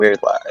We're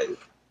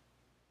live.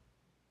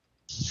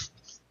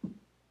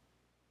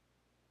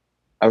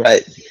 All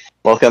right.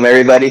 Welcome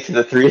everybody to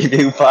the Three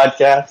Do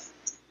podcast.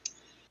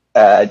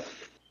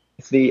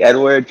 It's me,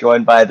 Edward,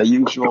 joined by the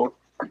usual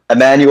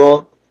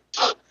Emmanuel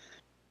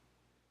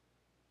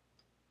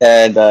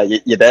and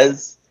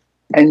Yabez.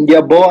 And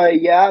your boy,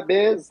 yeah,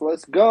 Biz,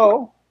 let's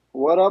go.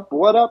 What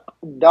up,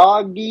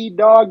 doggy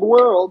dog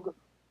world?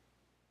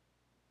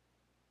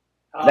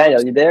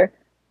 Emmanuel, you there?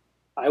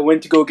 I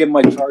went to go get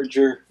my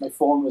charger. My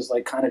phone was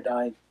like kind of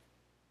dying.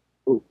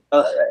 All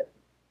right.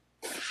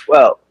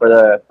 Well, for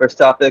the first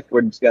topic,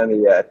 we're just going to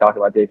be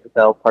talking about Dave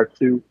Chappelle Part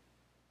 2.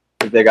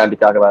 They're going to be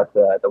talking about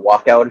the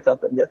walkout or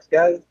something. Yes,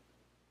 guys?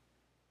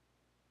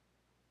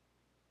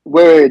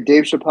 Wait,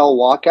 Dave Chappelle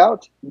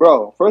walkout?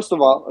 Bro, first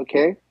of all,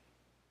 okay,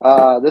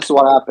 this is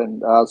what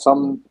happened.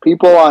 Some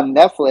people on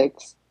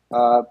Netflix,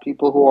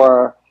 people who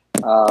are,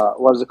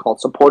 what is it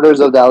called, supporters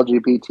of the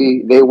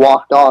LGBT, they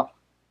walked off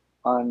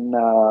on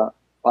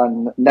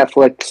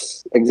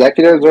Netflix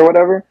executives or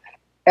whatever.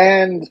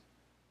 And,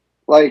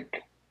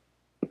 like,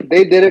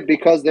 they did it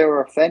because they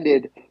were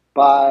offended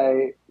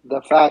by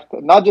the fact,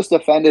 not just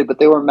offended, but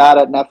they were mad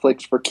at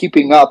Netflix for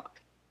keeping up,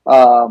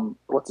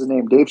 what's his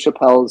name, Dave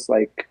Chappelle's,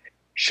 like,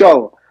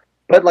 show.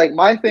 But, like,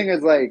 my thing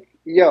is, like,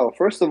 yo,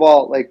 first of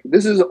all, like,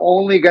 this is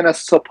only going to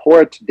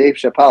support Dave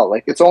Chappelle.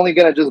 Like, it's only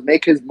going to just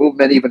make his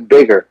movement even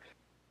bigger.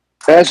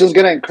 And it's just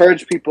going to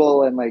encourage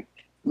people and, like,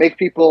 make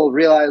people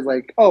realize,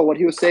 like, oh, what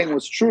he was saying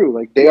was true.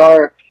 Like, they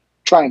are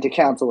trying to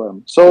cancel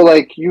him. So,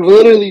 like, you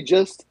literally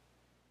just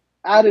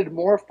added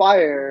more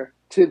fire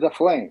to the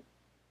flame.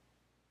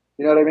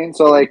 You know what I mean?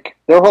 So, like,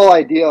 their whole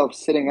idea of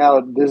sitting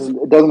out,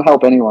 it doesn't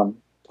help anyone,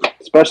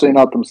 especially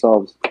not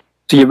themselves.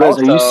 So, you guys,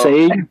 Also, are you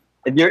saying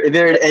if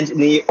you're an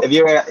engineer,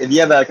 if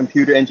you have a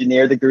computer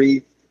engineer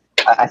degree,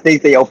 I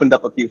think they opened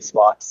up a few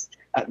spots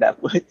at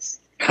Netflix.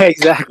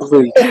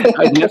 exactly?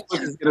 Netflix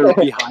is gonna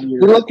be higher.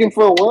 You're looking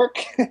for work?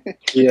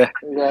 Yeah,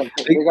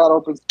 they got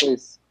open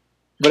space.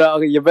 but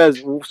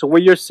Yabez, so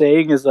what you're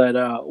saying is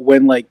that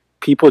when like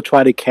people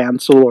try to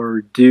cancel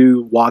or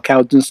do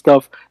walkouts and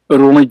stuff, it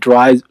only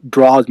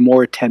draws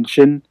more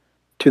attention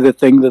to the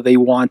thing that they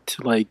want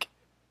to like.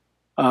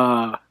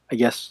 I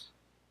guess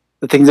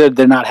the things that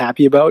they're not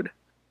happy about.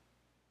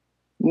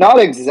 Not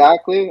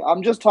exactly.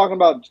 I'm just talking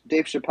about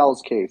Dave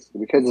Chappelle's case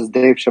because it's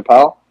Dave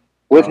Chappelle.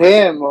 With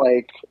him,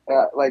 like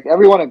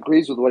everyone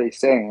agrees with what he's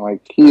saying.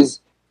 Like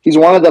he's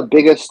one of the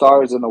biggest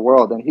stars in the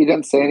world, and he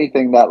didn't say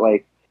anything that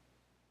like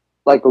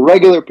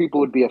regular people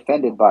would be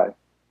offended by.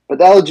 But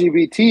the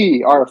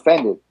LGBT are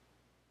offended,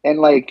 and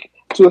like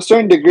to a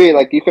certain degree,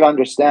 like you could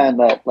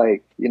understand that,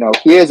 like you know,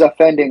 he is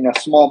offending a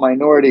small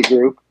minority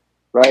group,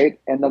 right?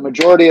 And the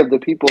majority of the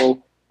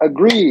people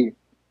agree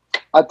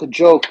at the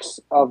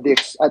jokes of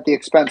at the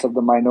expense of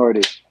the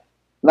minority.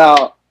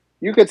 Now,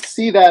 you could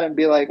see that and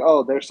be like,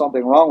 oh, there's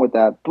something wrong with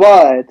that.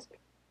 But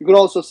you could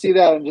also see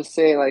that and just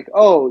say like,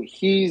 oh,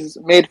 he's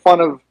made fun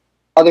of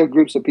other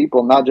groups of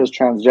people, not just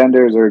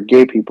transgenders or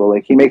gay people.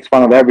 Like he makes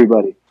fun of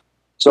everybody.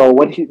 So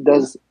what he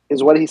does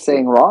is what he's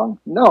saying wrong?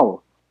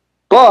 No.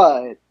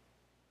 But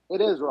it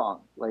is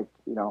wrong. Like,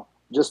 you know,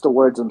 just the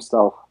words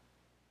himself.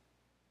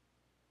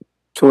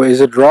 So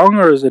is it wrong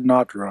or is it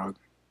not wrong?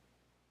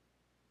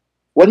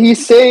 What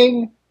he's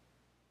saying,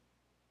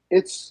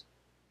 it's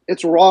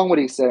wrong what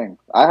he's saying.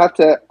 I have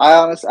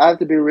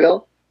to be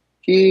real.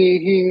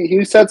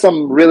 He said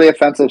some really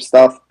offensive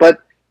stuff, but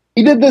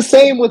he did the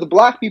same with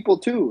black people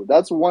too.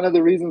 That's one of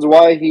the reasons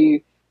why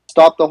he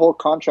stopped the whole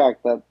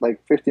contract, that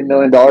like $50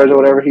 million or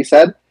whatever he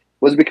said,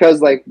 was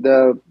because like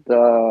the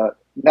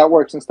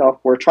networks and stuff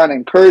were trying to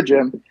encourage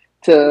him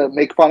to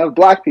make fun of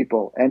black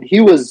people. And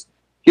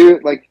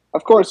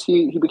of course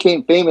he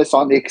became famous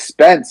on the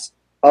expense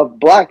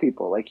of black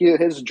people. Like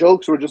his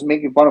jokes were just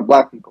making fun of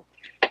black people.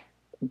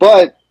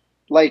 But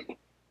like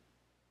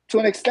to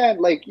an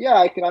extent, like yeah,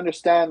 I can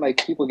understand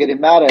like people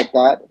getting mad at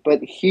that, but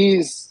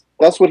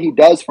that's what he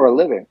does for a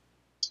living.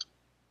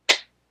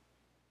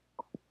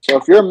 So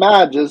if you're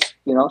mad, just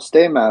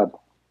stay mad.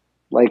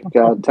 Like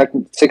Tech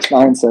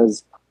 6ix9ine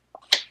says.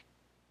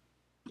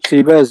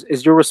 Sebez,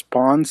 is your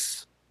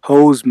response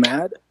 "Hoes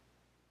mad"?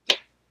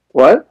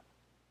 What?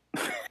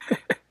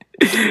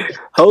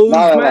 Hoes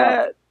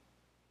mad.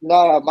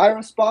 No, my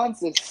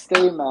response is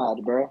stay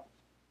mad, bro.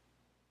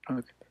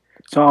 Okay.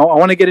 So I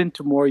want to get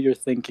into more of your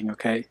thinking,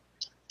 okay?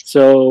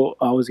 So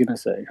I was going to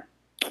say...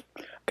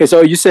 Okay,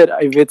 so you said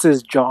if it's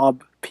his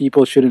job,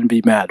 people shouldn't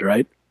be mad,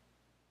 right?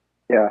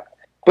 Yeah.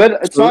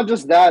 But it's not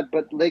just that,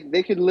 but like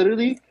they could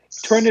literally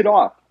turn it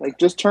off. Like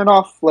just turn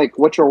off like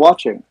what you're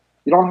watching.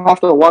 You don't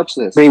have to watch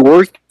this. They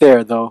work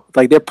there, though.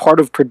 Like they're part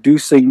of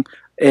producing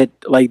it.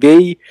 Like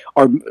they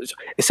are...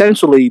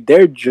 Essentially,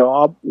 their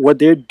job, what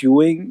they're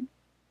doing...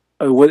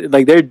 So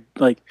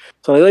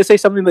let's say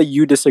something that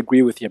you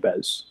disagree with,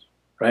 Yabez,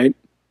 right?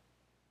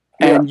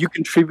 Yeah. And you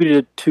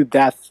contributed to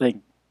that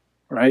thing,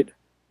 right?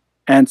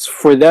 And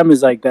for them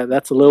is like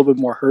that's a little bit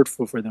more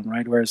hurtful for them,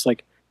 right? Where it's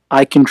like,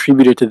 I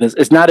contributed to this.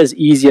 It's not as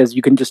easy as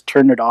you can just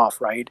turn it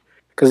off, right?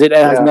 Because it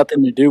has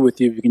nothing to do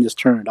with you if you can just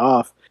turn it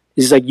off.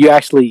 It's like you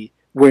actually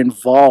were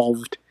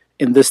involved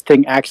in this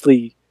thing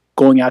actually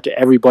going out to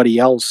everybody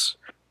else.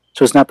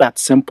 So it's not that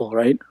simple,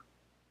 right?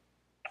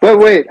 But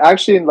wait,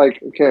 actually,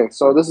 like, okay,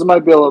 so this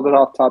might be a little bit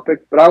off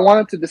topic, but I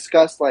wanted to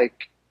discuss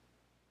like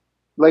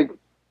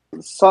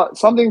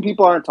something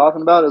people aren't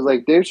talking about is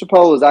like Dave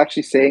Chappelle was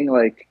actually saying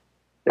like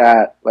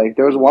that, like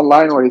there was one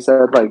line where he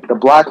said like the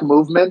black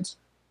movement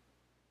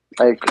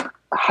like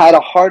had a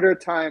harder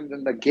time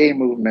than the gay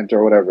movement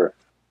or whatever,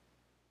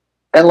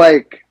 and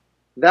like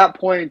that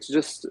point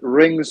just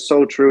rings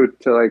so true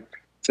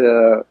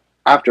to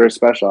after a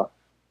special.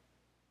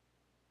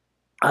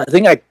 I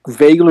think I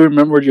vaguely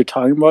remember what you're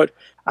talking about.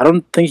 I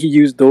don't think he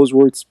used those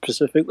words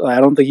specifically.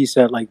 I don't think he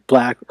said like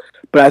black,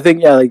 but I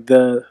think yeah, like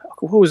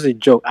what was the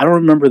joke? I don't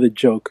remember the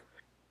joke,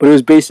 but it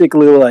was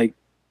basically like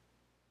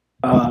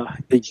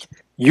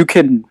you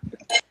can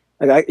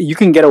you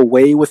can get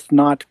away with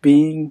not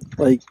being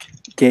like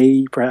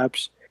gay,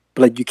 perhaps,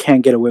 but like you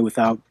can't get away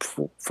without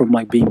from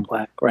like being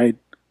black, right?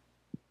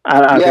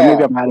 Okay,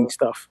 maybe I'm adding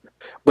stuff,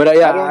 but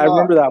yeah, I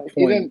remember that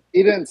point.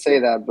 He didn't say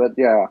that, but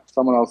yeah,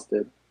 someone else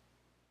did.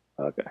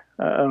 Okay,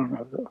 I don't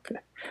know. Okay,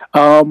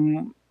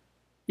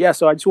 yeah.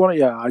 So I just want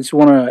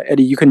to,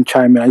 Eddie, you can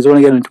chime in. I just want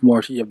to get into more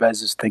of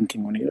Yabez's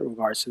thinking when in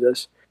regards to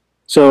this.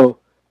 So,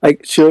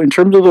 in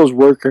terms of those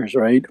workers,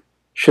 right?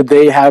 Should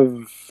they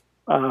have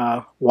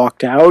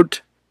walked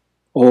out,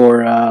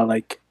 or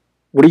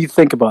what do you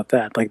think about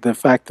that? Like the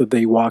fact that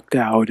they walked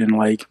out and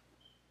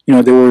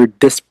they were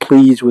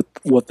displeased with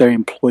what their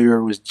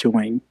employer was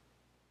doing.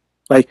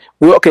 Like,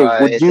 well, okay,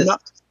 would you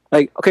not?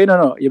 Like, okay,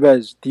 no,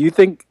 Yabez, do you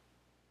think?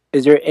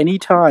 Is there any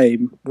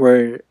time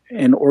where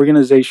an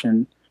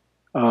organization,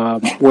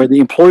 where the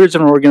employers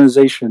in an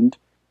organization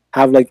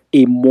have like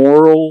a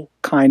moral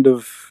kind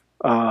of,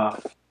 I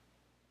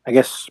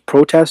guess,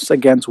 protest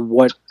against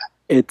what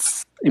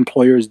its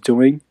employer is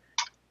doing?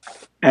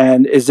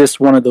 And is this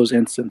one of those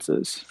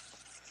instances?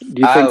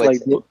 Do you think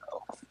like?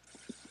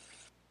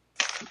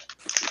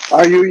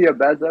 Are you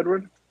Yabez,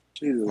 Edward?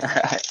 Jesus.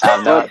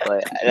 I'm not,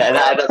 but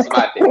that's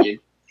my opinion.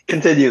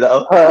 Continue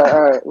though.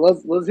 All right.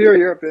 Let's hear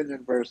your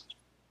opinion first.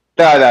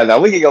 No.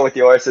 We can go with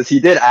yours, since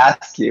he did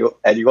ask you,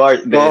 and you are.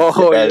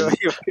 You're like,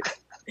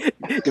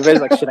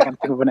 shit, I can't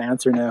think of an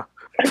answer now.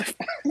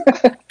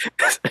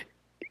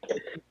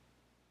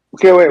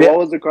 Okay, wait. What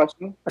was the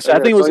question? So I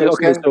think it was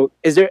okay. So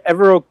is there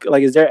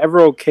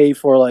ever okay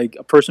for like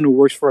a person who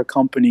works for a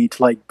company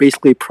to like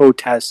basically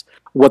protest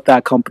what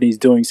that company is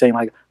doing, saying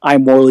like, I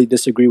morally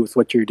disagree with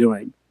what you're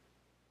doing?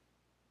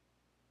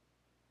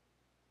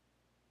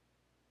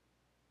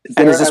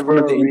 And is this one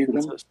of the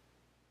instances?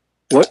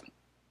 What?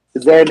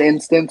 Is there an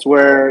instance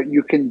where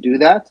you can do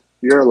that?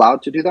 You're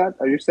allowed to do that?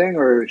 Are you saying,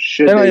 or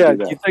should they do that?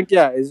 Do you think?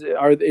 Yeah, is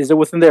it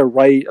within their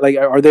right? Like,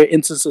 are there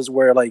instances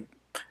where like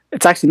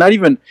it's actually not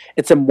even?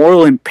 It's a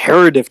moral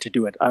imperative to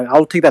do it.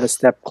 I'll take that a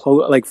step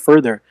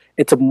further.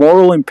 It's a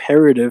moral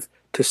imperative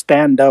to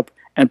stand up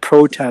and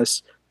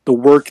protest the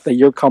work that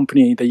your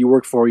company that you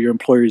work for, your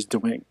employer, is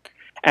doing.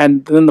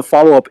 And then the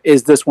follow up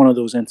is this one of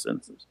those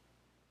instances?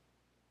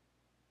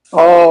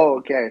 Oh,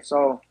 okay.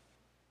 So,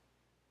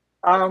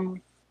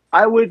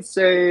 I would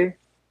say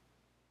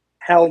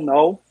hell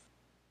no,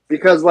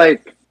 because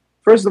like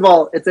first of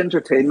all, it's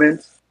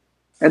entertainment,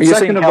 and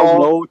second of all,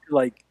 no,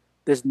 like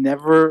there's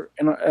never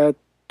a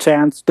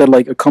chance that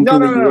like a company.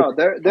 No.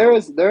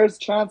 There's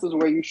chances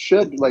where you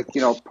should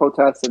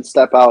protest and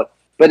step out,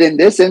 but in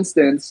this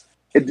instance,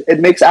 it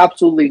makes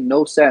absolutely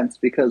no sense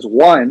because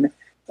one,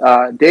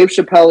 Dave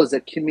Chappelle is a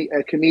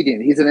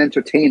comedian. He's an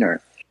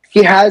entertainer.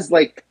 He has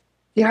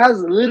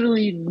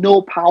literally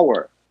no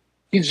power.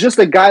 He's just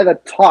a guy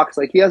that talks.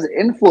 Like, he has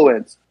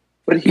influence,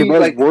 but he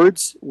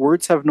words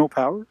have no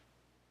power.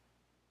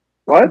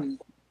 What?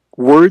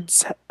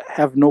 Words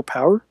have no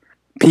power.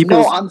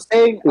 I'm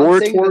saying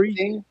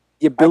the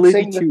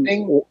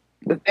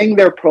thing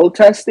they're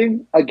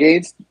protesting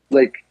against,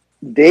 like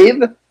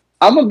Dave.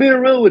 I'm gonna be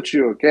real with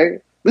you, okay?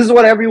 This is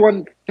what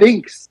everyone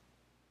thinks,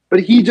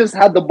 but he just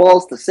had the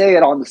balls to say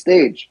it on the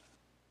stage.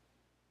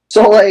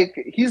 So, like,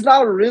 he's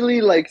not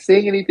really, like,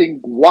 saying anything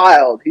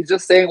wild. He's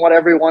just saying what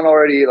everyone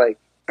already, like,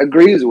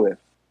 agrees with.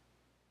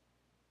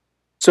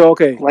 So,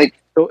 okay.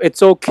 So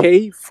it's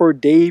okay for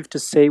Dave to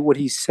say what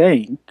he's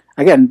saying.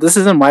 Again, this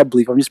isn't my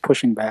belief. I'm just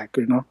pushing back,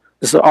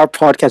 This is our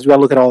podcast. We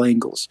gotta look at all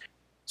angles.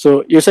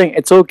 So you're saying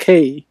it's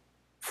okay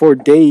for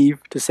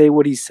Dave to say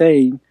what he's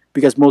saying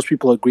because most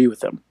people agree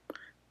with him.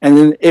 And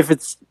then if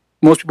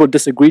most people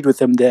disagreed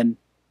with him, then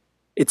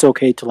it's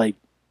okay to, like,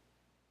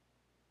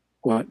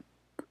 what?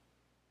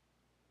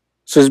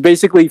 So it's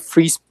basically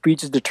free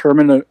speech is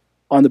determined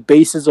on the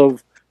basis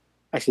of.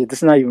 Actually, this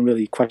is not even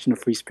really a question of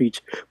free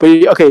speech.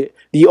 But okay,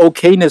 the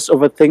okayness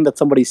of a thing that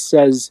somebody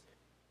says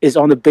is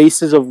on the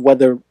basis of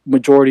whether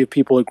majority of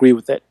people agree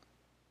with it.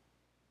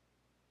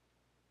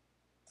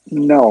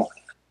 No.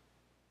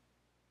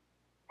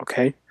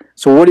 Okay.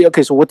 So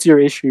what's your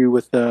issue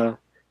with the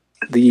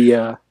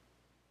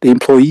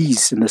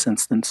employees in this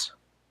instance?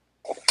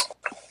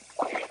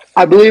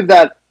 I believe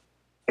that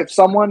if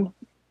someone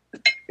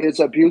is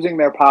abusing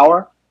their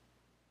power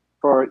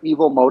for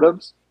evil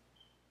motives,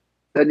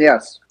 then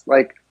yes,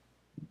 like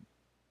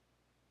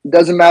it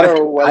doesn't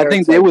matter whether I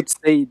think it's they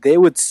like,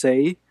 would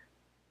say.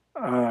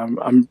 I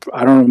don't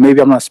know.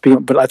 Maybe I'm not speaking,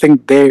 but I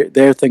think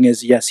their thing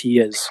is yes, he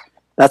is.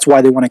 That's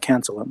why they want to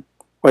cancel him,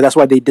 or that's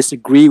why they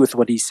disagree with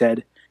what he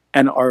said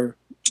and are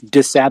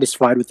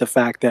dissatisfied with the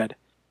fact that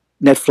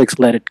Netflix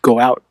let it go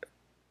out.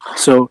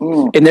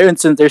 So in their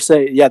instance, they're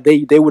saying, yeah,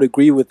 they would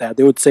agree with that.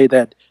 They would say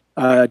that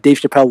Dave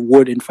Chappelle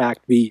would in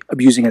fact be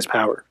abusing his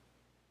power.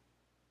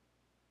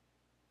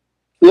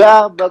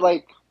 yeah, but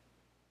like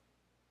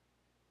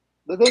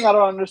the thing I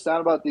don't understand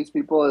about these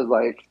people is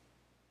like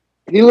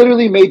he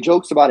literally made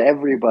jokes about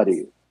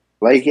everybody,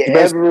 like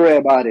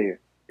everybody.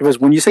 Because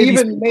when you say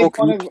these Even people, made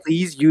can fun you of.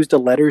 please use the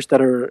letters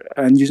that are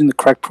and using the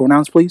correct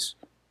pronouns, please?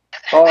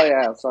 Oh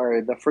yeah,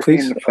 sorry, the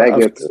Please, freaking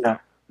faggots. yeah,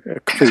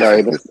 please.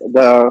 Sorry,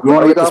 the We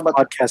want are to we get this talking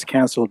about? podcast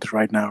canceled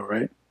right now,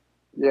 right?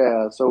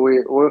 Yeah, so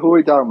who are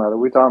we talking about? Are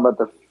we talking about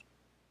the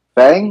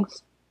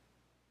fangs?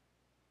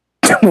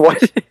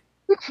 What?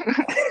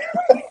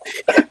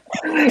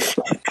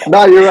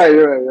 No, you're right.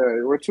 You're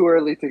right. We're too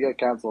early to get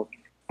canceled.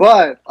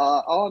 But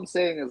all I'm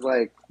saying is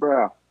like,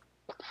 bro,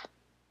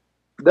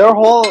 their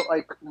whole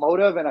like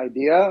motive and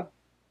idea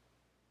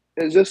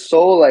is just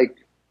so like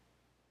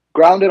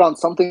grounded on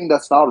something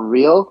that's not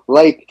real.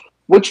 Like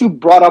what you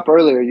brought up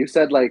earlier, you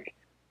said like,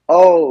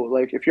 oh,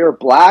 like if you're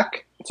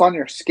black, it's on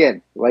your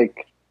skin.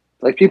 Like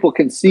people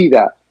can see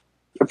that.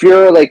 If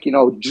you're like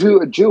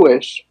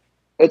Jewish,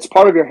 it's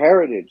part of your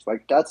heritage.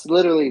 Like that's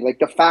literally like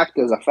the fact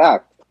is a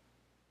fact.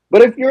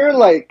 But if you're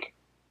like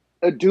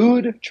a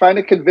dude trying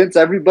to convince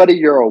everybody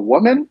you're a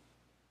woman,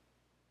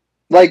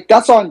 like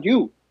that's on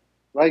you.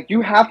 Like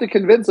you have to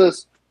convince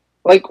us.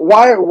 Like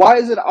why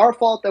is it our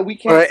fault that we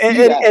can't All right,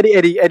 see that?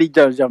 Eddie,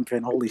 jump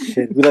in. Holy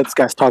shit, we let this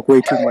guys talk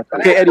way too much.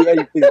 Okay, Eddie,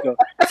 please go.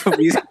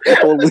 Please,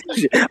 holy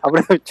shit, I'm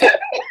gonna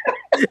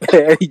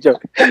Eddie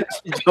jump in.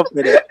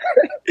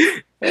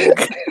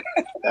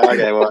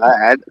 Okay,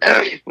 well,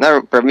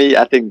 no, for me,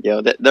 I think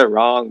they're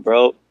wrong,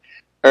 bro.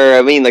 Or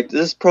I mean, like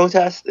this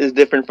protest is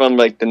different from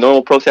like the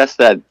normal protest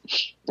that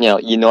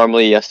you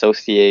normally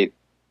associate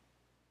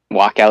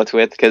walkouts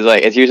with, because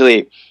like it's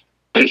usually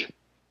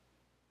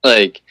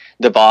like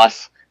the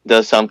boss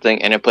does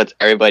something and it puts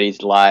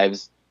everybody's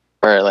lives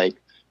or like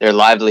their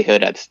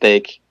livelihood at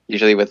stake,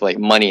 usually with like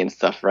money and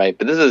stuff, right?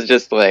 But this is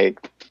just like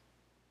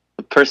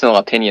a personal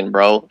opinion,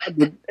 bro.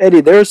 But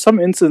Eddie, there are some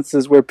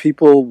instances where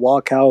people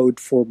walk out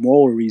for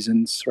moral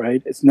reasons,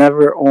 right? It's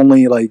never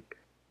only like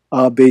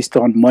based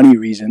on money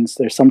reasons.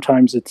 There's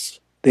sometimes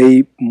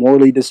they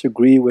morally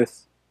disagree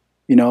with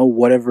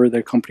whatever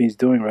their company is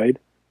doing, right?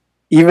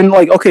 Even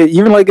like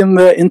in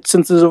the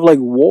instances of like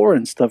war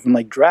and stuff and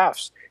like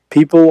drafts,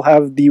 people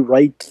have the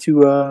right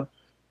to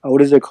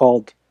what is it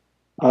called?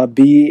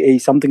 Be a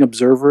something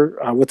observer.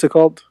 What's it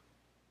called?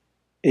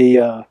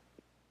 A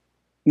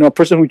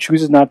person who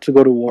chooses not to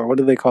go to war. What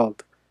are they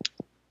called?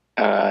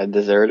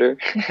 Deserter.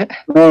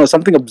 No,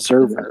 something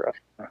observer.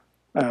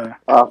 A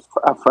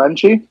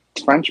Frenchman?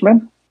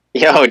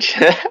 Yo.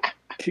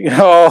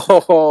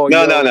 Oh,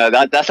 no.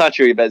 That's not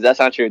true, but that's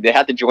not true. They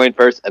have to join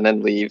first and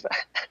then leave.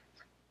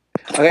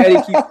 Okay,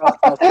 Eddie, keep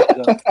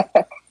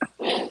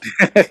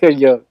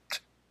talking.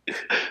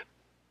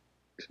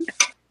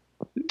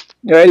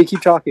 Yo, Eddie,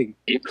 keep talking.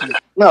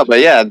 No, but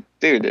yeah,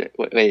 dude,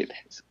 wait,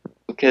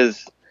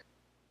 because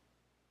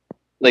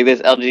like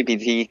this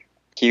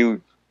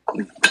LGBTQ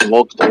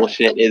woke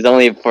bullshit is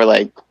only for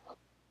like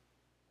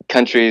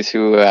countries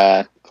who.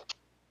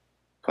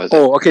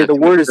 Okay. The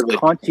word is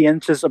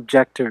conscientious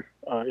objector.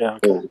 Yeah.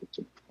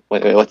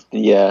 Okay. What's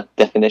the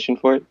definition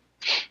for it?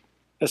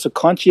 So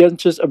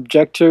conscientious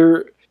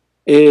objector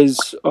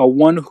is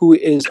one who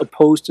is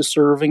opposed to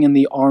serving in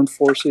the armed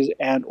forces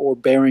and or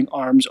bearing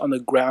arms on the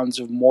grounds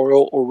of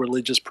moral or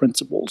religious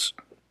principles.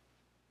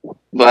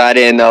 But I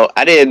didn't know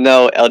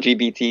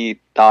LGBT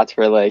thoughts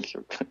were like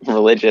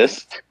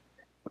religious.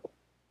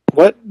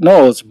 What?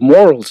 No, it's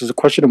morals. It's a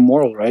question of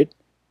moral, right?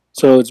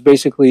 So it's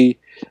basically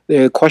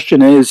the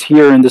question is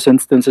here in this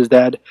instance is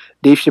that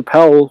Dave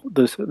Chappelle,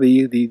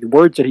 the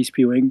words that he's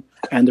spewing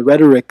and the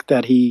rhetoric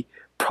that he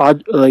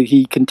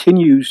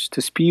continues to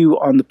spew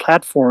on the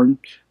platform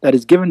that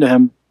is given to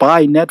him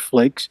by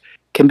Netflix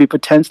can be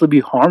potentially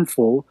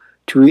harmful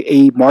to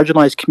a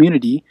marginalized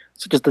community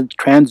such as the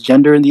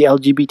transgender and the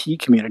LGBT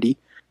community.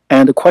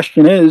 And the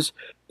question is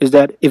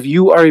that if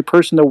you are a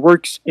person that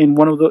works in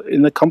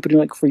in the company,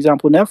 like for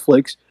example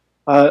Netflix,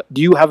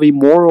 do you have a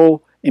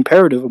moral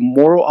imperative, a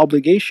moral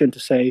obligation to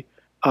say,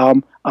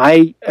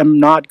 I am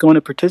not going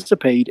to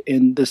participate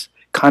in this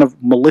kind of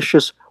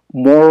malicious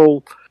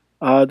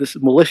this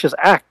malicious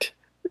act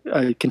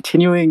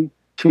continuing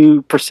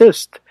to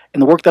persist in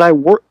the work that I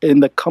work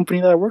in the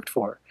company that I worked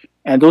for.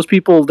 And those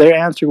people, their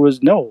answer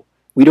was no.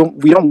 We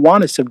don't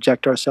want to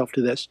subject ourselves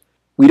to this.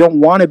 We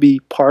don't want to be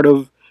part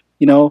of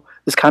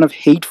this kind of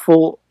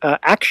hateful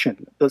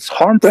action that's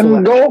harmful.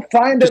 Then go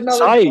find another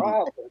society.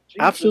 job.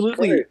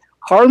 Absolutely Christ.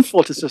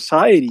 harmful to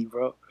society,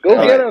 bro. Go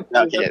get a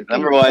okay.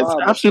 Number one, job.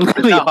 Absolutely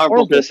it's not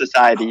harmful to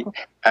society. All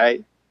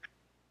right.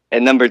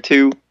 And number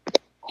two,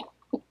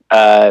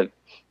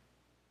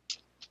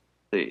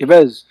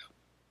 Yabez,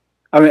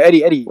 I mean,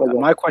 Eddie, Okay.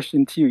 my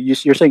question to you,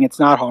 you're saying it's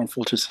not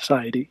harmful to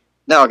society.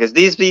 No, because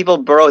these people,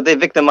 bro, they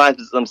victimize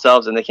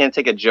themselves and they can't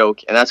take a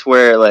joke, and that's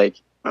where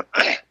like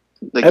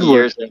Edward.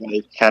 years are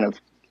like kind of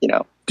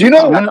Do you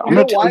know? I'm gonna you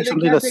know tell why you they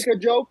something can't that's- take a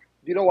joke?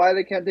 Do you know why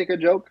they can't take a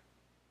joke?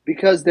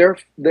 Because they're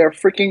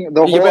freaking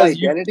the whole Yabez,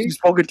 identity. you've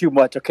spoken too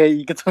much. Okay,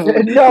 you get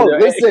to No,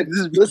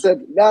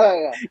 listen.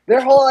 No.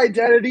 Their whole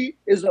identity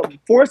is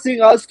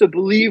forcing us to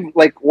believe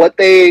like what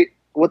they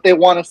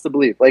want us to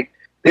believe. Like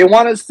they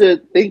want us to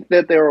think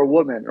that they're a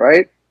woman,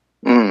 right?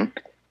 Mm.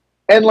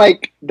 And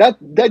like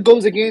that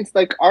goes against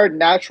like our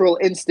natural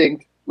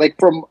instinct, like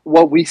from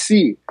what we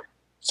see.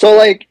 So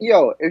like,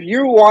 yo, if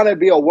you want to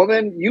be a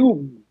woman,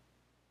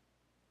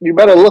 you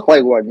better look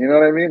like one. You know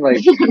what I mean? Like,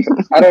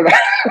 I don't know.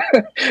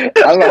 I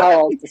don't know how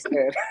else to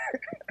say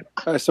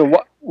it.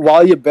 So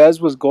while Yabez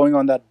was going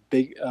on that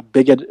big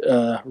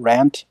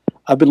rant,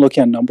 I've been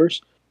looking at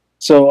numbers.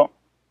 So,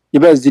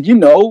 Yabez, did you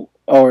know,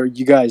 or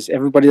you guys,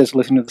 everybody that's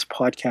listening to this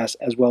podcast,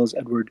 as well as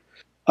Edward,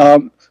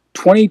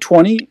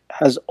 2020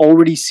 has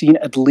already seen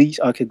at least,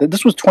 okay,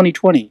 this was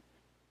 2020,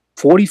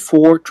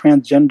 44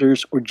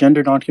 transgenders or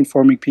gender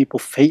nonconforming people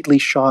fatally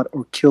shot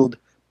or killed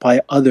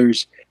by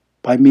others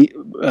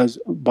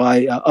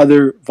by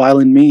other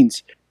violent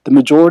means. The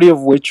majority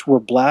of which were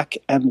Black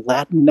and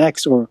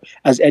Latinx, or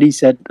as Eddie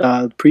said,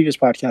 previous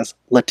podcast,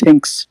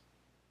 Latinx,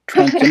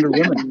 transgender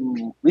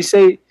women. We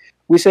say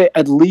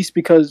at least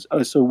because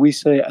we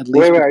say at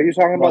least. Wait, are you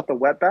talking about the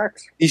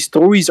wetbacks? These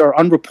stories are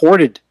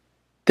unreported;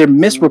 they're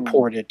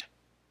misreported.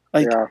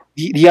 Like Yeah.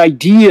 the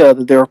idea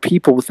that there are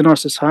people within our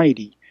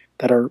society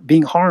that are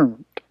being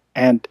harmed,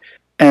 and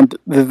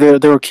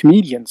there are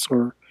comedians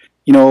or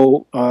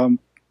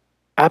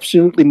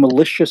absolutely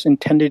malicious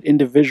intended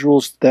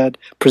individuals that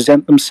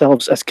present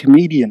themselves as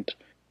comedians,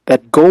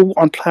 that go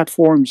on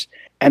platforms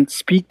and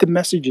speak the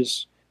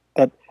messages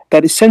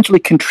that essentially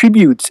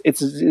contributes. It's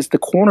the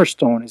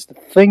cornerstone. It's the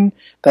thing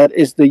that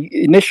is the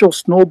initial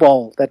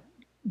snowball that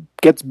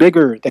gets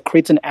bigger, that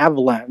creates an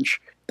avalanche,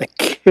 that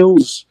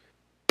kills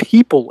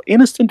people,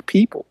 innocent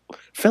people,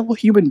 fellow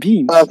human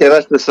beings. Okay,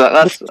 that's You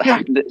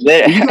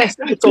guys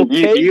said it's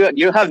okay.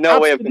 You have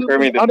no way of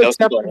confirming this.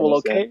 Unacceptable,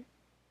 okay?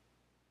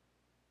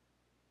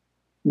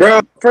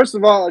 Bro, first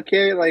of all,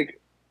 okay, like,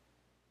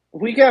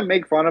 if we can't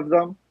make fun of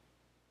them,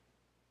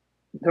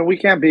 then we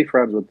can't be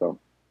friends with them.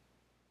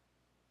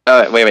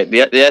 Oh, wait.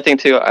 The other thing,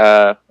 too,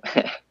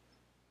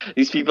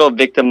 these people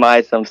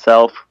victimize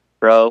themselves,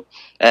 bro.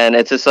 And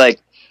it's just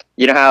like,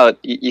 you know how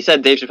you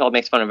said Dave Chappelle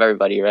makes fun of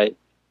everybody, right?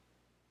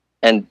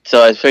 And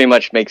so it pretty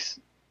much makes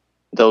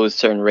those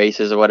certain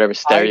races or whatever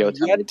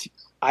stereotypes.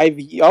 I've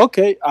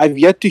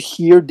yet to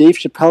hear Dave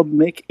Chappelle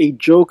make a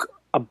joke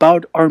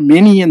about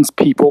Armenians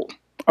people.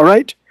 All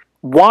right,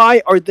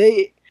 why are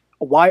they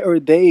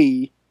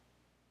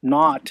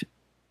not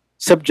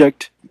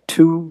subject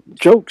to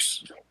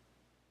jokes?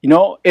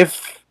 Like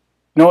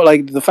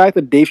the fact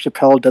that Dave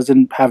Chappelle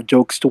doesn't have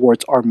jokes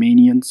towards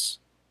Armenians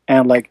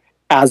and like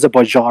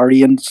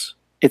Azerbaijanians,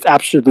 it's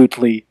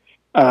absolutely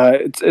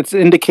it's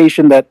an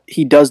indication that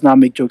he does not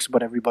make jokes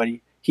about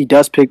everybody. He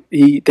does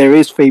there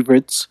is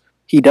favorites.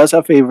 He does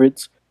have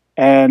favorites,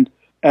 and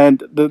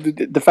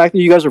the fact that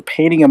you guys are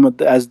painting him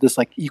as this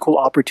like equal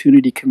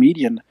opportunity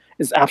comedian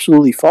is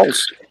absolutely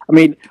false. I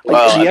mean,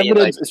 the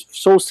evidence is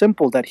so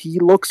simple that he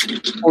looks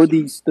for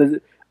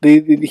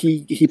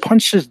he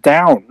punches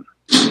down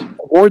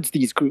towards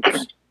these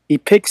groups. He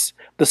picks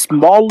the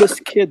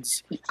smallest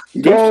kids.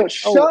 Bro,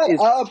 shut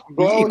up,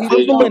 bro. The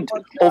equivalent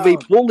of a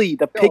bully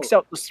that picks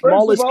out the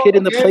smallest kid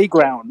in the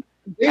playground.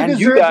 They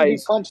deserve to be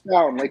punched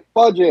down, like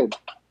fudge it.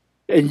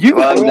 And you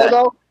guys,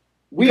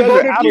 we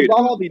voted for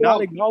Donald not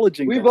Trump.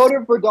 acknowledging We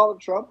voted for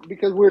Donald Trump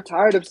because we're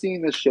tired of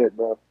seeing this shit,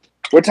 bro.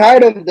 We're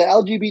tired of the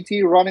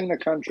LGBT running the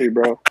country,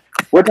 bro.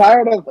 We're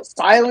tired of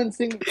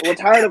silencing. We're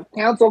tired of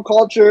cancel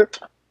culture.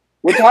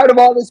 We're tired of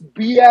all this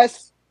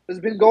BS that's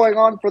been going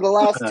on for the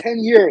last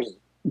 10 years.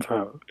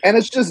 Bro. And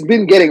it's just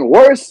been getting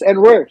worse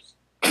and worse.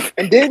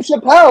 And Dave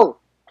Chappelle,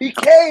 he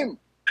came.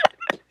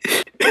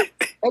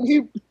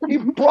 And he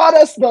brought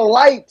us the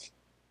light.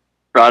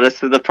 Brought us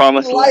to the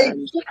promised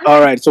land. All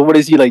right, so what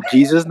is he, like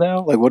Jesus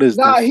now? Like, what is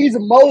this? He's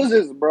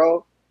Moses,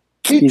 bro.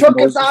 He took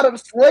us out of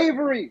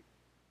slavery.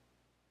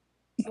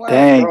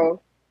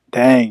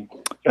 Dang.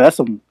 That's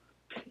some...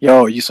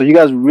 so you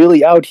guys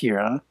really out here,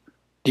 huh?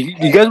 Do you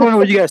guys want to know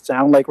what you guys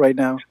sound like right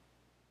now?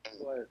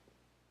 What?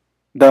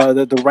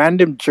 The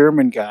random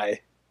German guy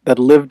that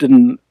lived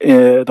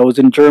that was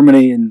in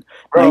Germany in...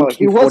 Bro,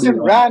 he wasn't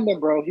random,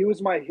 bro. He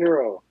was my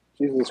hero.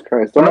 Jesus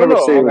Christ. No. I was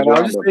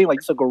just saying, like,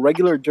 it's like a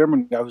regular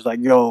German guy who's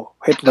like, yo,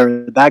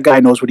 Hitler, that guy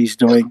knows what he's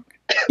doing.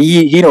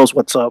 He knows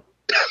what's up.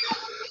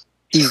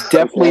 He's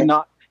definitely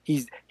not...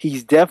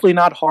 He's definitely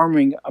not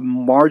harming a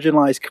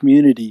marginalized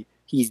community.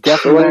 He's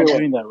definitely not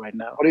doing that right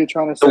now. What are you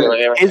trying to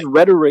say? His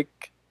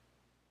rhetoric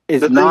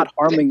is not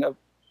harming... The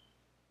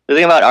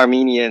thing about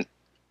Armenian...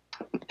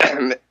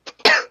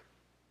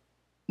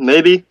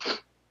 maybe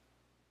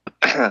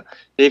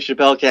Dave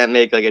Chappelle can't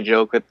make, like, a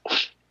joke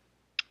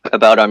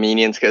about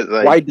Armenians because,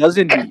 like... Why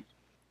doesn't he?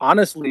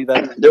 honestly,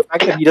 that the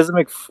fact that he doesn't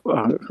make.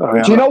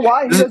 Do you know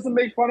why he doesn't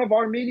make fun of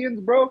Armenians,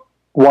 bro?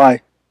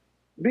 Why?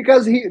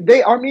 Because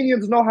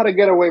Armenians know how to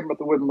get away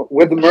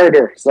with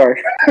murder.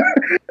 Sorry.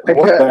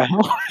 What the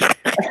hell?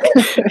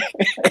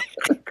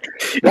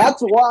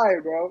 That's why,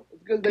 bro.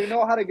 It's because they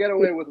know how to get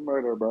away with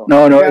murder, bro.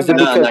 No, is it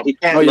because, he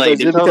can't, like, is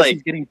it because like,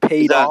 he's getting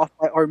paid off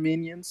by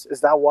Armenians? Is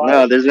that why?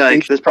 No, there's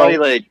probably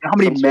like, you know how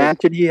many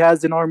mansions he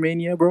has in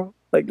Armenia, bro?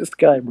 Like this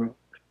guy, bro.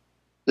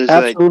 There's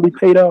absolutely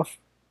paid off.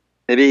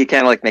 Maybe he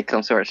can like make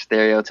some sort of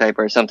stereotype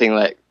or something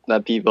like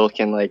that people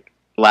can like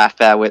laugh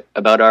at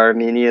about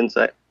Armenians.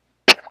 I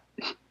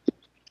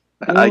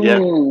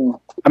guess.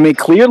 I mean,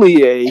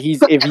 clearly,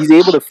 if he's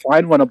able to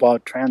find one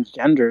about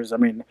transgenders, I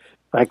mean,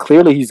 like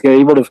clearly he's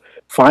able to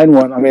find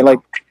one. I mean, like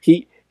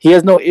he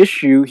has no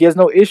issue. He has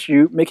no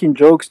issue making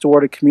jokes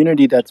toward a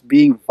community that's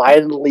being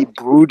violently,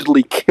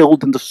 brutally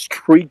killed in the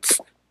streets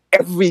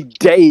every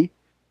day.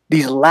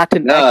 These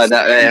Latin and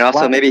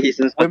also maybe he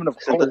women of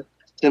color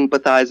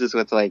sympathizes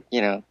with, like, you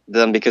know,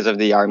 them because of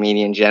the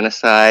Armenian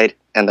genocide,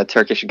 and the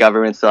Turkish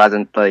government still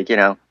hasn't, like, you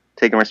know,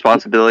 taken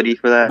responsibility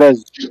for that.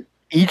 Because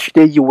each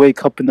day you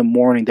wake up in the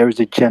morning, there is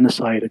a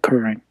genocide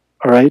occurring.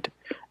 All right,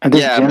 and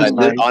this genocide,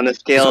 but on the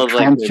scale of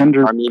like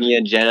the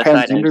Armenian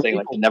genocide, and saying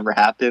like it never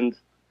happened.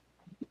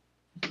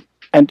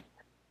 And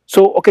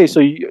so, okay,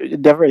 so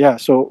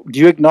So, do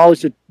you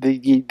acknowledge that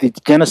the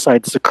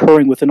genocide is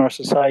occurring within our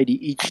society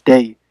each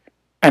day,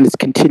 and it's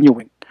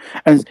continuing?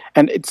 And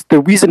it's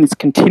the reason it's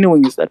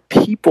continuing is that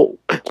people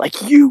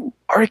like you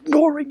are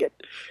ignoring it.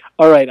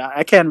 All right,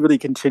 I can't really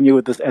continue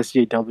with this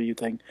SJW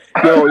thing.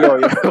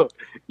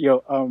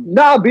 Yo.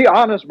 Nah, be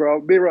honest,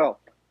 bro. Be real.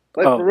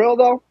 Like for real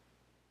though.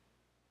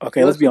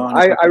 Okay, let's be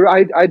honest.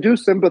 I do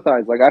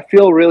sympathize. Like I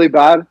feel really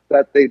bad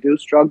that they do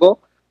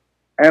struggle,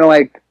 and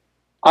like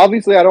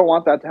obviously I don't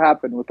want that to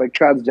happen with like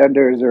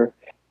transgenders or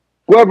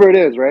whoever it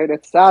is, right?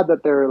 It's sad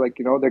that they're like,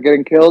 you know, they're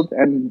getting killed,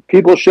 and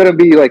people shouldn't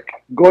be like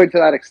going to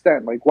that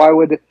extent. Like, why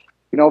would,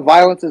 you know,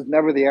 violence is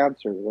never the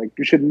answer. Like,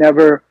 we should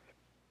never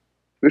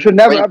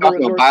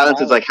ever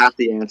violence is like half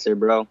the answer,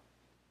 bro.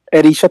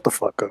 Eddie, shut the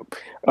fuck up.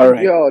 All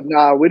right. Yo,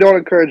 nah, we don't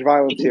encourage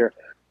violence here.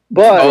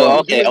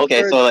 But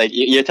okay. So like,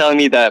 you're telling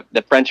me that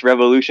the French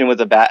Revolution was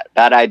a bad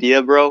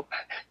idea, bro?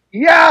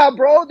 Yeah,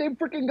 bro. They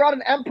freaking got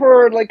an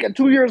emperor like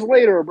 2 years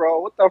later, bro.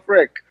 What the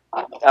frick?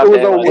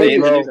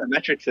 It was a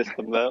metric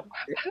system, though.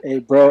 Hey,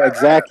 bro,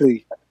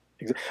 exactly.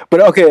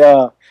 But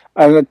okay,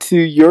 to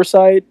your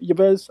side,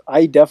 Yabez,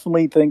 I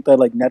definitely think that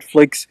like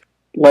Netflix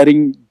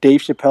letting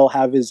Dave Chappelle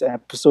have his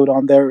episode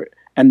on there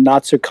and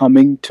not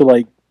succumbing to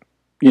like,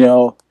 you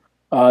know,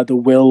 the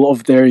will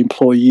of their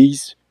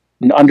employees,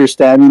 and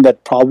understanding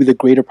that probably the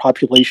greater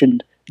population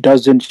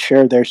doesn't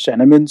share their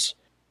sentiments.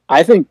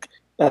 I think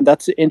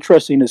that's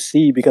interesting to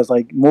see because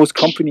like most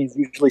companies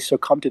usually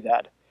succumb to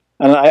that.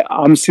 And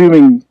I'm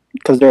assuming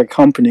because they're a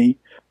company,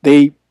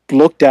 they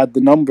looked at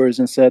the numbers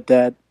and said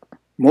that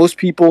most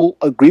people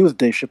agree with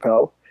Dave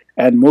Chappelle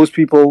and most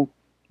people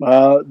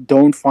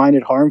don't find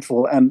it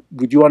harmful. And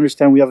we do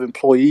understand we have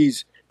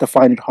employees that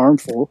find it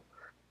harmful.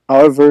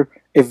 However,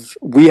 if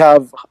we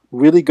have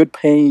really good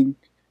paying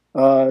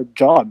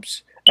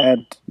jobs,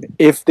 and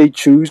if they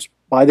choose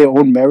by their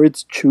own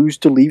merits choose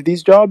to leave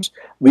these jobs,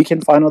 we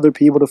can find other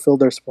people to fill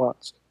their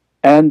spots.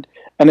 And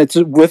it's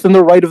within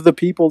the right of the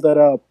people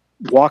that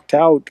walked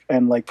out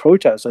and like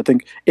protest. I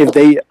think if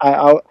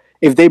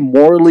they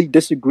morally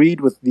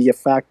disagreed with the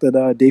fact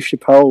that Dave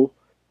Chappelle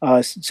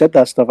said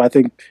that stuff, I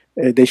think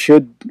they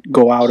should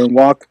go out and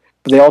walk.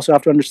 But they also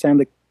have to understand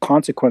the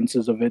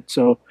consequences of it.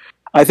 So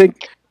I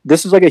think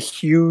this is like a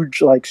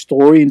huge like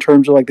story in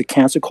terms of like the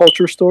cancel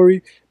culture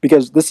story,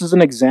 because this is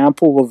an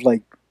example of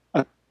like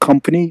a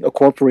company, a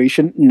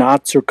corporation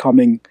not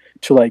succumbing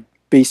to like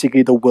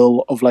basically the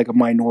will of like a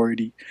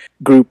minority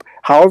group.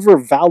 However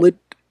valid,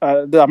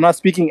 I'm not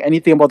speaking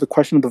anything about the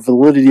question of the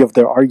validity of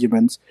their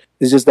arguments.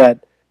 It's just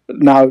that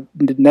now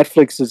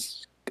Netflix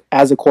is,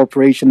 as a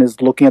corporation,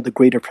 is looking at the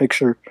greater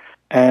picture,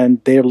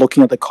 and they're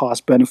looking at the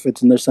cost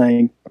benefits, and they're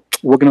saying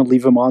we're going to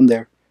leave them on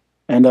there,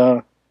 and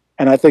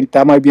I think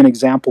that might be an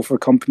example for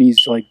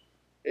companies like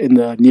in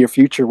the near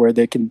future where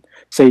they can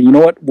say, you know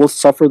what, we'll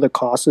suffer the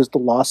costs, the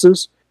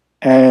losses,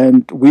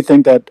 and we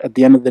think that at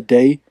the end of the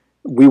day,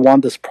 we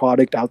want this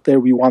product out there,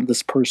 we want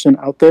this person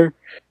out there,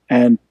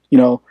 and you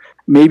know,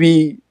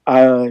 maybe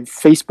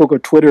Facebook or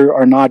Twitter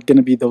are not going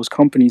to be those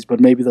companies, but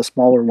maybe the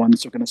smaller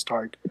ones are going to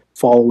start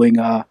following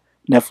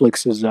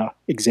Netflix's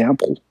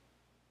example.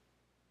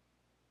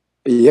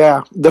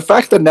 Yeah, the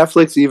fact that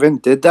Netflix even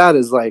did that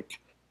is like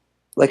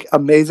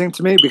amazing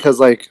to me, because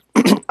like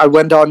I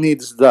went on the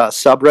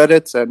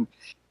subreddits and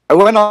I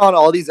went on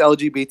all these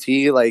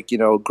LGBT like, you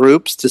know,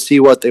 groups to see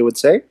what they would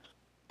say,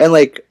 and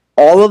like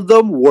all of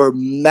them were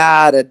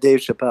mad at Dave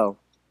Chappelle.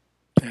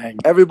 Dang.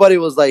 Everybody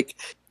was like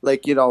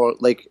you know,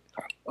 like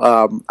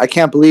I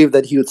can't believe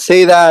that he would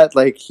say that.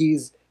 Like he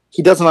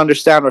doesn't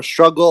understand our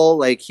struggle.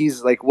 Like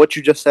he's like what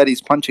you just said.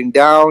 He's punching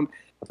down.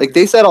 Like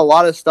they said a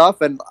lot of stuff,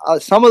 and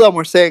some of them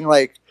were saying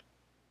like,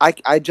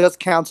 I just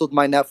canceled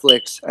my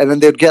Netflix, and then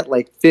they'd get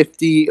like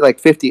 50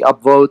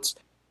 upvotes.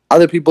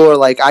 other people were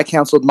like, I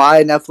canceled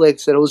my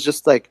Netflix, and it was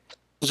just like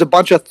there's a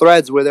bunch of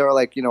threads where they were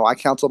like, I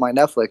canceled my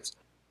Netflix.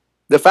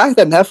 The fact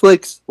that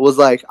Netflix was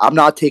like, I'm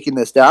not taking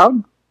this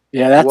down.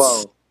 Yeah,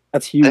 Whoa.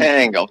 that's huge.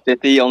 Dang,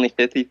 only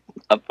 50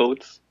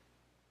 upvotes.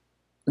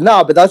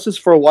 No, but that's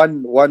just for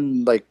one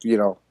like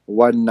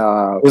one.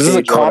 Was this a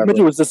page or comment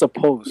whatever. or was this a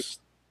post?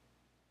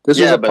 This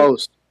Yeah, was a but-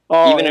 post.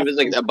 Oh, Even if that's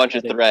it's like a bunch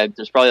of pathetic. threads,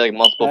 there's probably like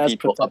multiple That's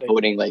people pathetic.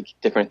 upvoting like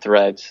different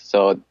threads.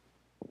 So,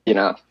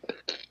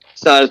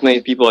 it's not as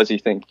many people as you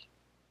think.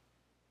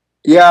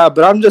 Yeah,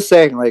 but I'm just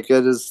saying, like,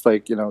 it is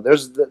like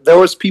there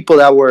was people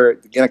that were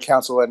gonna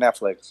cancel at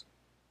Netflix,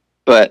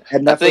 But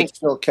and I Netflix think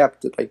still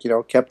kept it,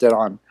 kept it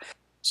on.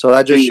 So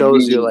that just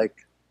shows you, like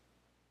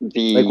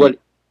what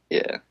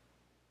yeah.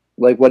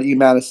 like what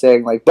E-Man is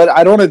saying. Like, but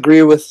I don't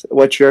agree with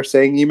what you're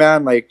saying,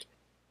 E-Man. Like,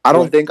 I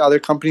don't What? think other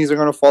companies are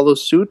gonna follow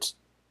suit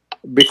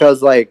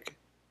because like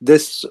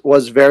this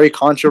was very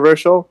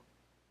controversial,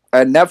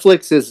 and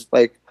Netflix is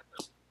like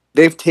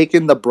they've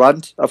taken the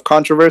brunt of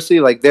controversy.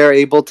 Like they're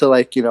able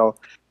to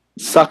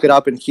suck it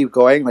up and keep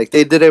going. Like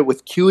they did it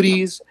with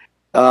Cuties.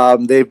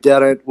 They've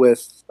done it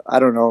with I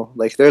don't know.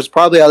 Like there's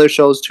probably other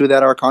shows too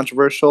that are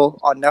controversial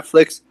on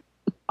Netflix.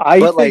 I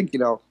But think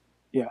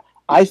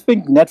I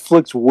think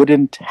Netflix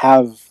wouldn't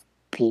have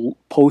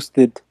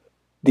posted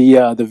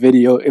the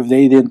video if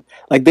they didn't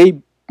like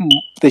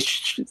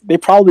they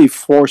probably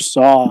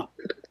foresaw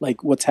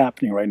like what's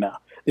happening right now.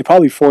 They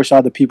probably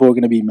foresaw that people are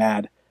going to be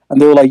mad, and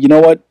they were like, you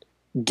know what?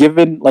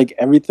 Given like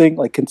everything,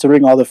 like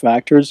considering all the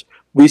factors,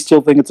 we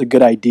still think it's a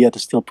good idea to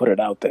still put it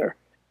out there.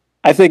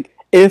 I think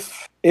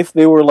if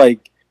they were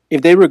like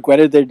if they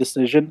regretted their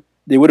decision,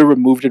 they would have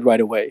removed it right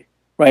away,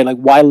 right? Like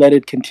why let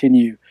it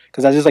continue?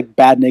 Because that's just like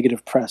bad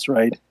negative press,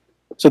 right?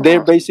 So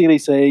they're basically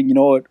saying, you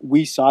know what,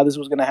 we saw this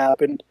was going to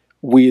happen.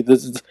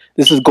 This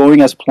is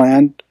going as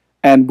planned,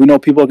 and we know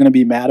people are going to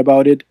be mad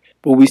about it,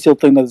 but we still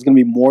think that there's going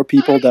to be more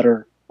people that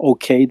are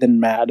okay than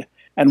mad,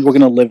 and we're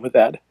going to live with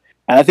that.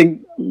 And I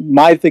think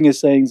my thing is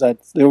saying that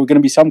there were going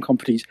to be some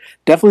companies,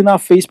 definitely not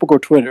Facebook or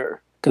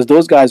Twitter, because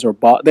those guys are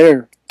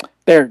they're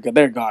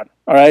gone.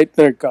 All right,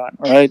 they're gone.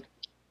 All right.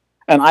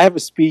 And I have a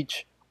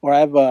speech, or I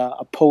have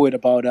a poet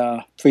about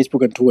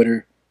Facebook and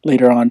Twitter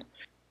later on.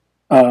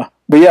 But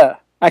yeah,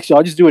 actually,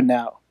 I'll just do it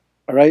now.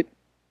 All right.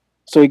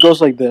 So it goes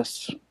like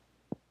this.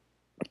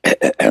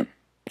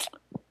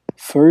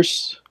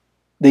 First,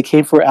 they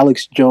came for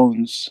Alex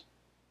Jones,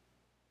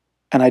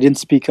 and I didn't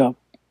speak up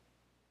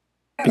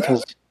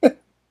because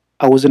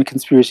I wasn't a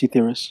conspiracy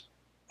theorist.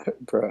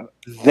 bro.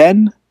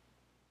 Then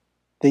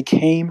they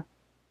came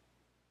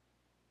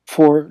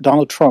for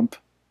Donald Trump,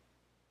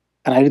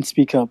 and I didn't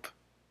speak up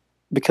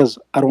because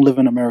I don't live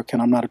in America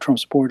and I'm not a Trump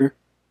supporter.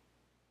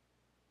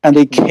 And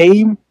they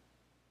came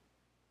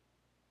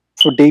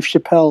for Dave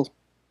Chappelle,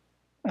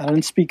 and I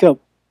didn't speak up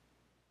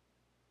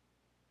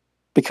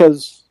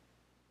because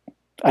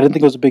I didn't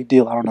think it was a big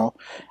deal. I don't know.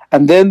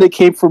 And then they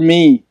came for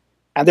me,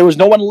 and there was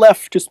no one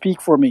left to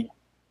speak for me.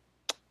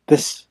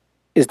 This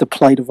is the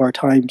plight of our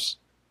times.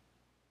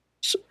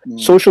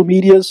 Social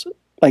medias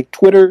like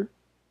Twitter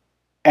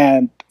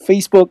and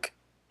Facebook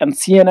and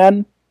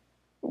CNN,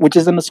 which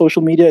isn't a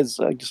social media, it's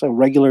just a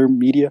regular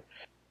media,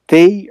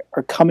 they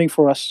are coming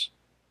for us,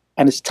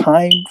 and it's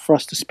time for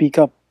us to speak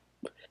up.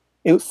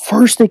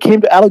 First, they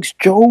came to Alex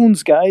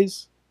Jones,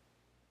 guys.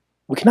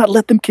 We cannot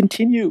let them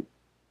continue.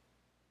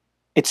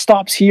 It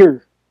stops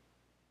here.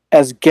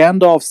 As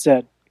Gandalf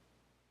said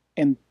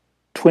in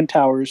Twin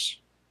Towers,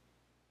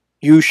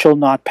 you shall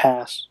not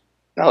pass.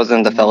 That was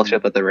in the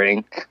Fellowship of the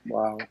Ring.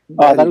 Wow.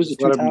 Oh, that was the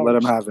Two let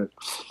him Towers. have it.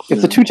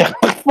 It's the Two Towers.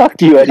 Fuck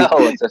you, Eddie. No,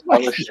 it's a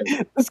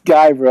Fellowship. This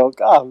guy, bro.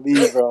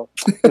 Golly, bro.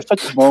 It's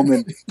such a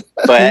moment.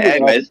 But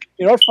anyways,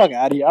 You know what? Fuck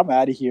out of here. I'm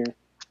out of here.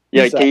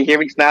 yeah, Peace can you hear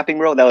me snapping,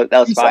 bro? That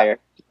was Peace fire.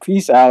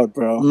 Peace out,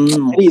 bro.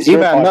 Eddie's your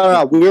E-Man, no,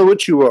 podcast. we're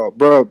with you,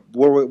 bro.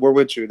 We're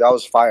with you. That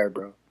was fire,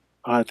 bro.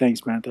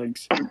 Thanks, man.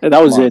 Thanks.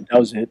 That was Come on. it. That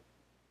was it.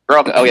 Bro,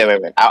 okay,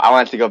 wait. I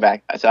wanted to go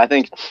back. So I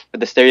think with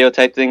the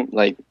stereotype thing,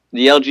 like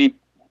the LG,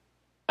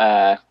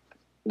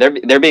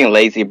 they're being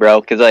lazy, bro.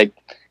 Because like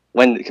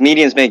when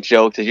comedians make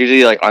jokes, it's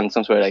usually like on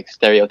some sort of like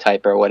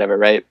stereotype or whatever,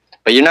 right?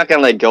 But you're not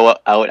gonna like go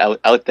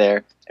out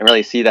there and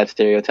really see that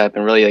stereotype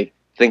and really like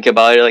think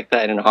about it like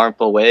that in a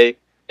harmful way.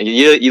 Like,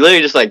 you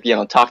literally just like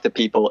talk to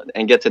people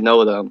and get to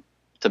know them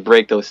to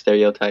break those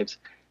stereotypes.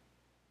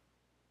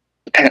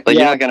 Like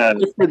you're not gonna.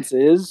 The difference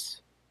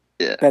is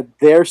Yeah. that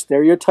their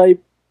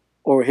stereotype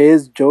or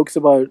his jokes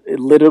about it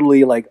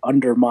literally like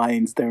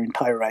undermines their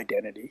entire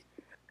identity.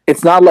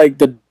 It's not like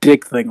the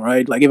dick thing,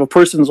 right? Like if a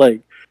person's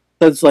like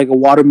that's like a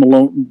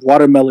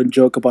watermelon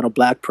joke about a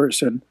black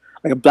person,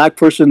 like a black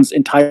person's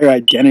entire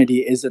identity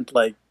isn't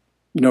like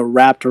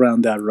wrapped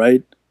around that,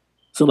 right?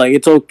 So like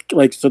it's okay,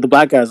 like so the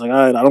black guy's like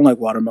I don't like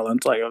watermelon.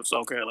 It's like it's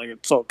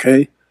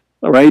okay,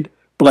 all right.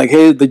 But like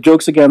hey, the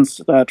jokes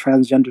against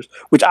transgenders,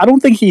 which I don't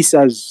think he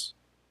says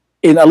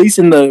at least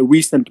in the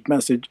recent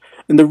message,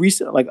 in the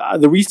recent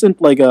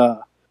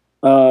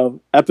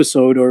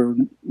episode or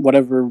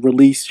whatever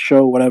release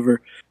show,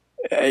 whatever.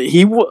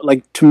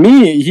 To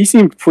me he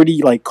seemed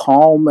pretty like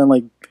calm and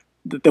like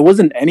there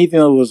wasn't anything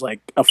that was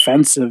like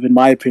offensive in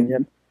my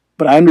opinion.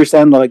 But I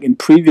understand that, like in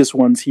previous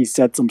ones, he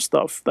said some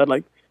stuff that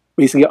like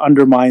basically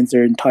undermines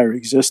their entire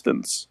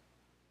existence.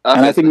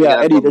 And I think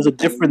Eddie, there's a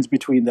difference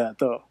between that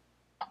though.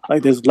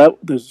 Like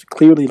there's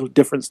clearly a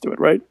difference to it,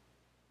 right?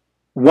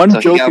 One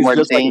joke is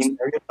just like a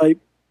stereotype.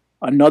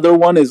 Another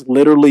one is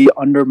literally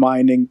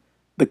undermining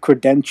the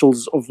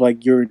credentials of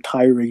like your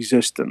entire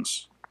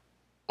existence.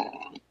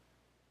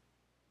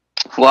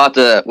 We'll have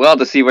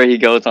to see where he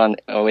goes on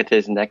with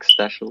his next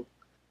special.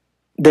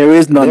 There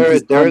is none.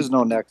 There is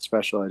no next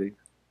special, Eddie.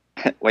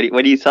 What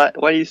do you say?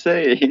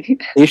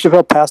 Dave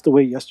Chappelle passed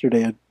away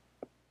yesterday.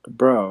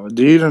 Bro,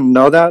 do you even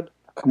know that?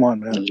 Come on,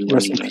 man.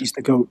 Rest in peace,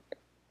 the GOAT.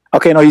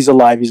 Okay, no, he's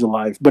alive.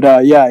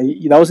 But yeah,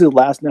 that was his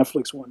last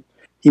Netflix one.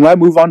 He might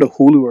move on to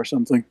Hulu or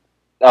something.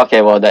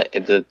 Okay, well,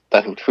 that's a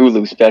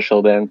Hulu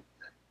special then.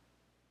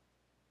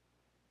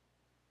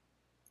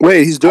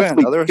 Wait, he's doing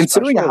another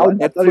considering special? how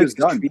Netflix is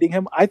treating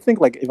him, I think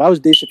like if I was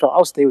Dave Chappelle,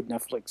 I'll stay with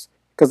Netflix.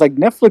 Because like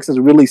Netflix has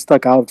really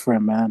stuck out for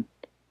him, man.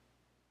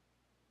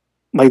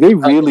 Like they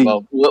really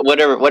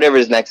whatever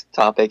his next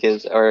topic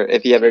is, or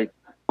if he ever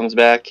comes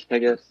back, I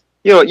guess.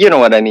 You know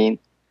what I mean.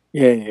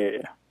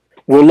 Yeah.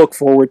 We'll look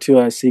forward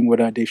to seeing what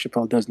Dave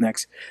Chappelle does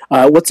next.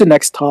 What's the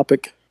next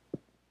topic?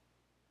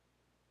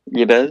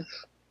 You guys?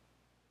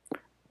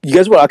 You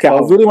guys okay, I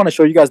really want to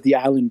show you guys the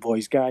Island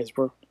Boys, guys,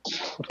 bro.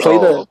 Play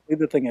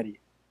the thing, Eddie.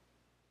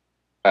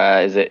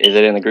 Is it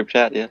in the group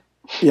chat? Yeah.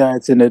 Yeah,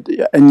 it's in it.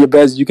 Yeah. And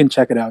Yabez, you can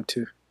check it out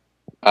too.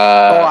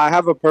 I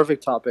have a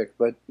perfect topic,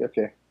 but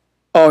okay.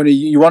 Oh,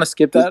 you want to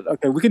skip that?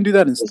 Okay, we can do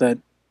that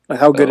instead. Like,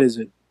 how good is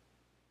it?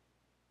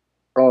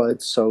 Oh,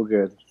 it's so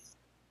good.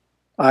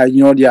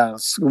 You know what? Yeah,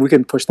 we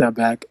can push that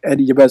back.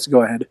 Eddie, you best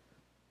go ahead.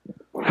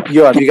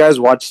 Yo, have you guys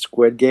watched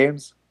Squid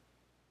Games?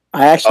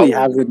 I actually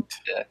haven't.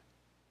 Yeah.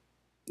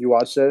 You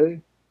watched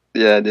it?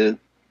 Yeah, I did.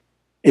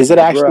 Is it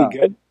actually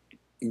good?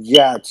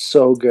 Yeah, it's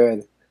so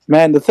good.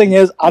 Man, the thing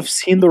is, I've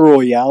seen The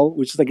Royale,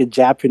 which is like a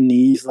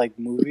Japanese like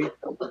movie,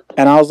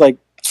 and I was like,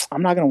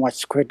 I'm not gonna watch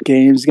Squid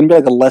Games. It's gonna be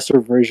like a lesser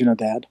version of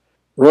that.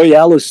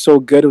 Royale is so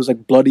good. It was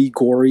like bloody,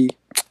 gory,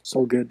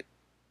 so good.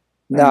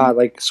 Nah,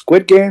 like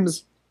Squid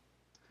Games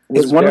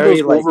is one of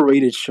those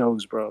overrated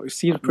shows, bro. It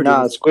seems pretty.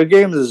 Nah, Squid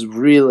Games is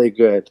really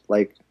good.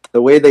 Like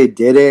the way they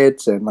did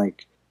it, and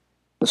like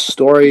the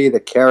story, the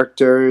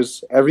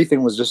characters,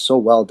 everything was just so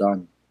well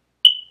done.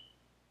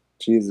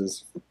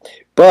 Jesus,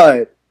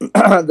 but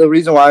the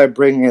reason why I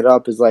bring it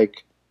up is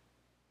like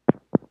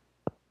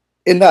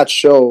in that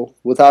show,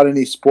 without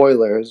any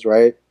spoilers,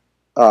 right?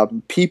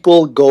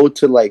 People go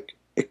to like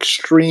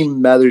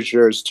extreme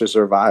measures to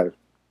survive,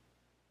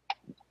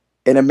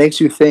 and it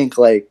makes you think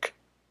like,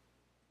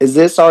 is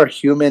this our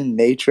human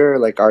nature,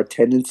 like our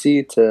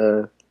tendency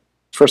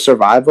for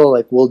survival?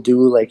 Like we'll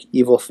do like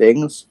evil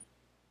things.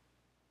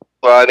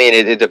 Well, I mean,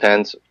 it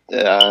depends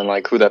on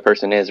like who that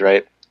person is,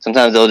 right?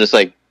 Sometimes they'll just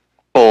like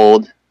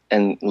fold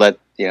and let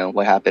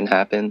what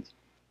happens.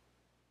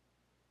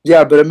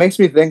 Yeah, but it makes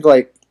me think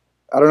like,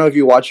 I don't know if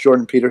you watch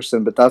Jordan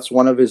Peterson, but that's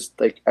one of his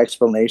like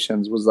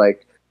explanations was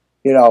like,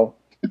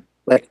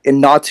 like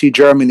in Nazi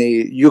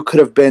Germany, you could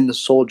have been the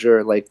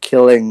soldier like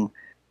killing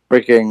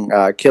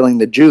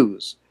the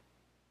Jews,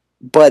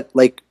 but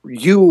like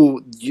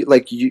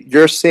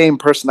your same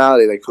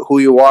personality, like who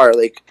you are,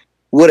 like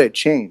wouldn't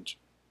change.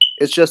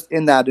 It's just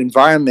in that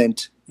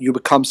environment you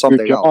become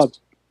something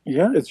else.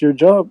 Yeah, it's your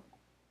job.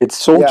 It's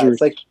soldiers.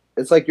 Yeah,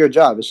 it's like your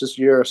job. It's just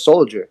you're a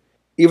soldier,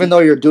 even though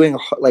you're doing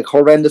like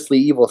horrendously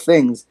evil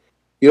things.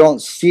 You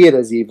don't see it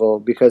as evil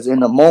because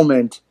in the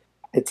moment,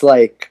 it's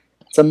like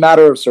it's a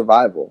matter of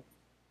survival,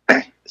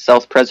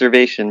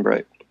 self-preservation,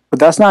 bro. But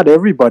that's not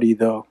everybody,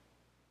 though.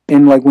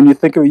 And like when you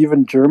think of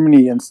even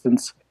Germany,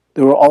 instance,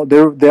 there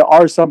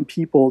are some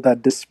people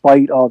that,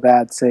 despite all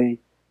that, say,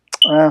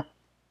 "I'm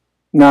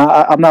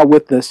not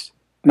with this."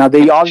 Now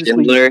they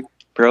obviously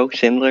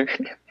Schindler.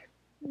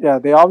 Yeah,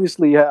 they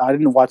obviously. I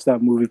didn't watch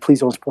that movie.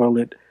 Please don't spoil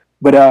it.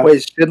 But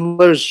wait,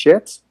 Schindler's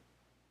shit.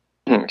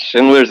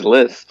 Schindler's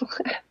List.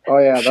 Oh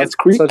yeah, that's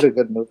such a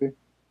good movie.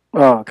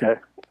 Oh okay.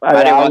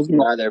 I didn't watch it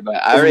either, but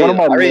I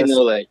already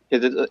know like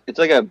because it's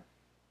like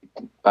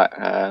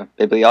a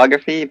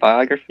bibliography.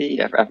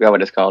 I forgot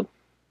what it's called.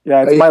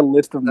 Yeah, it's my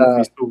list of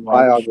movies to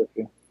watch.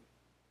 Biography.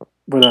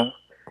 But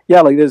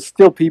yeah, like there's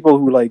still people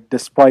who like,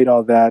 despite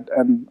all that,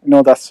 and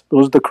those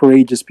are the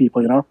courageous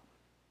people.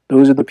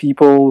 Those are the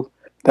people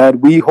that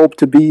we hope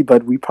to be,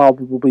 but we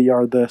probably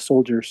are the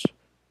soldiers.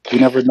 We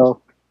never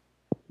know.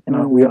 We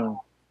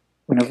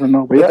never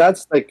know. But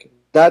that's like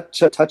that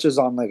touches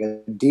on like a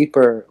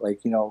deeper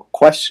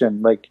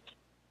question. Like,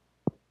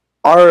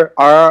 are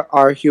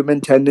our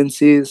human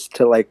tendencies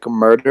to like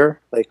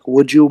murder? Like,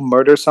 would you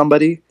murder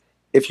somebody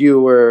if you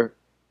were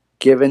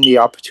given the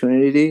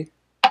opportunity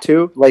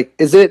to? Like,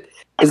 is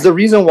the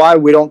reason why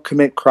we don't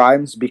commit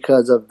crimes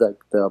because of the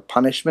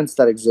punishments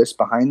that exist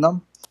behind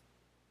them?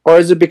 Or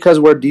is it because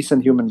we're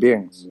decent human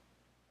beings?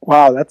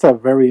 Wow, that's a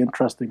very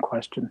interesting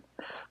question.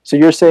 So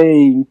you're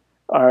saying,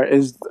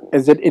 is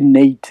it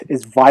innate?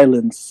 Is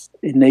violence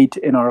innate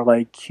in our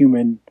like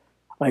human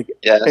like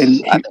Yes, I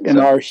think in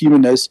so. our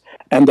humanness,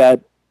 and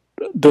that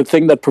the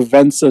thing that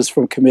prevents us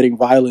from committing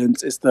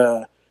violence is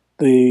the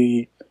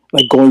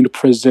like going to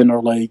prison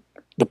or like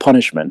the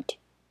punishment,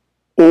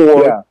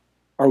 or Yeah.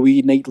 are we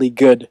innately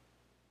good,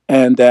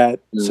 and that I don't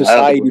think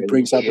society we're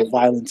brings out the innately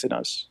violence in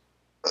us?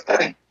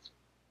 good.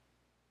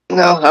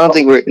 No, I don't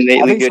think we're I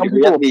innately think good. some people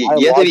You have to be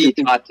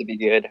biologically. taught to be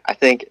good. I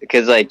think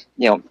because like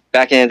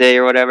back in the day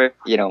or whatever,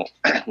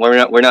 we're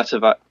not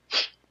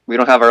we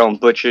don't have our own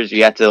butchers.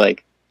 You have to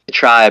like the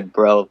tribe,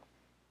 bro.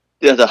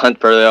 They have to hunt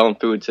for their own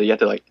food, so you have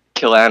to like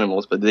kill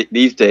animals. But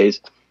these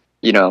days,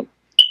 you know,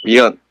 we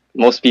don't.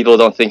 Most people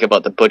don't think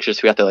about the butchers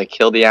who have to like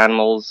kill the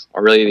animals,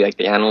 or really like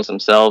the animals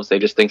themselves. They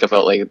just think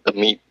about like the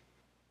meat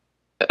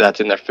that's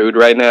in their food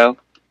right now.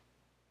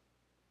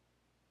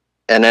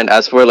 And then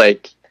as for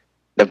like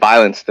the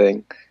violence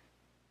thing,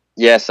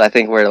 yes, I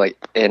think we're like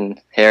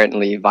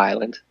inherently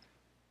violent.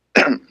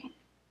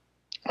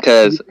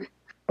 Because,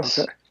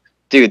 Okay.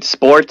 dude,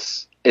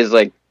 sports is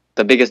like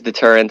the biggest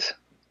deterrent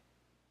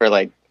for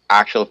like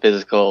actual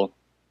physical,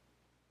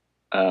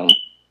 was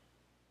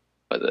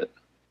it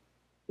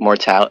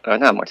mortality? Or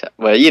not mortality,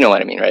 well, you know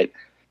what I mean, right?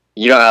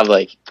 You don't have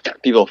like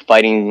people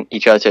fighting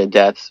each other to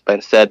deaths, but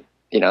instead,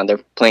 they're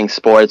playing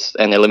sports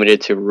and they're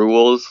limited to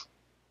rules.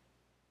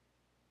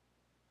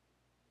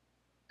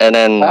 And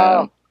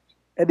then,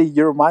 Eddie,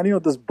 you remind me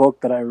of this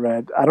book that I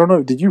read. I don't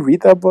know. Did you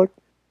read that book?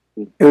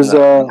 It was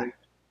no.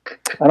 I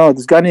don't know,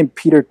 this guy named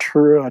Peter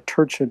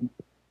Turchin.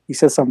 He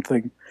said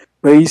something,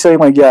 but he's saying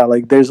like, yeah,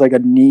 like there's like a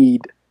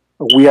need.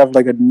 We have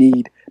like a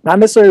need, not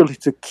necessarily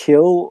to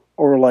kill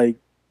or like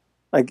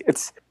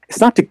it's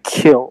not to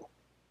kill,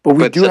 but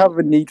we But do have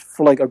a need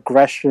for like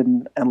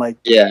aggression and like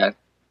yeah,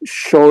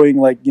 showing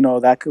like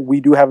that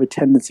we do have a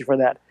tendency for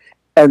that.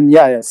 And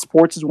yeah,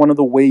 sports is one of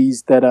the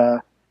ways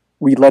that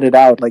we let it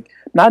out. Like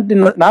not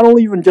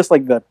only even just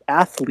like the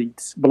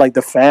athletes, but like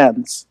the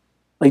fans.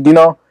 Like do you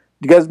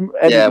guys? Eddie,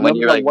 yeah, do you when remember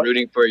you're that like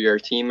rooting for your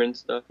team and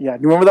stuff. Yeah,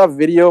 do you remember that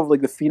video of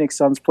like the Phoenix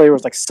Suns player? It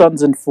was like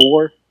Suns in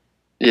 4.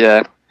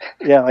 Yeah.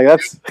 Yeah,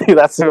 like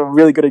that's a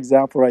really good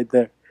example right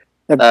there.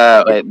 Wait,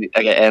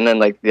 okay, and then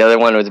like the other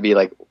one would be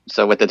like,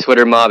 so with the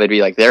Twitter mob, it'd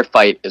be like their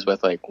fight is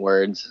with like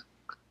words.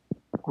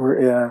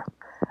 Yeah,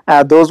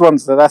 those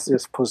ones. That's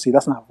just pussy.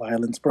 That's not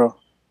violence, bro.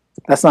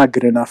 That's not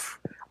good enough.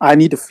 I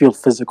need to feel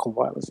physical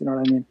violence. You know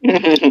what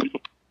I mean?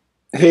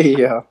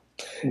 Yeah.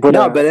 But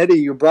But Eddie,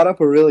 you brought up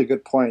a really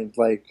good point.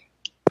 Like,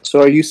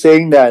 so are you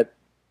saying that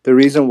the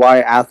reason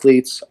why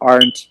athletes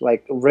aren't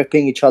like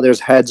ripping each other's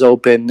heads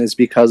open is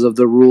because of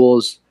the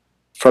rules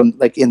from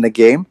like in the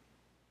game?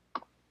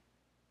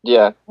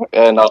 Yeah,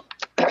 and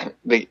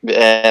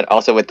and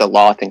also with the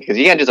law thing, because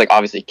you can't just like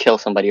obviously kill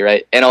somebody,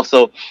 right? And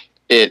also,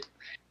 if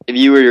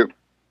you were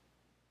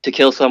to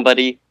kill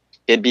somebody,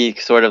 it'd be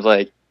sort of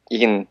like you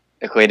can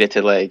equate it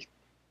to like,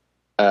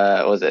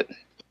 what was it?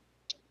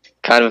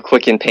 Kind of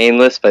quick and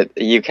painless, but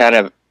you kind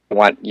of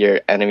want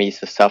your enemies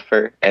to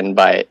suffer, and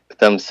by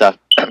them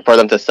for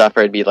them to suffer,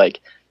 it'd be like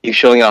you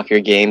showing off your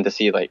game to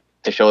see like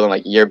to show them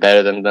like you're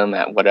better than them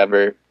at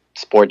whatever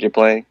sport you're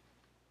playing.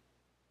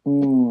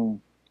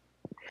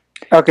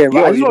 Okay, but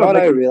Yo, I just you know want what to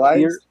I make it realized?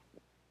 clear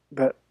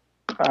that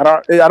I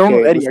don't know,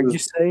 Okay, Eddie. Are you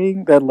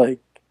saying that like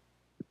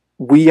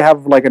we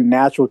have like a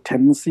natural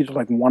tendency to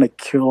like want to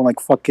kill and like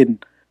fucking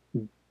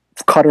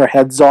cut our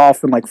heads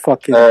off and like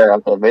fucking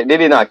Okay,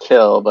 maybe not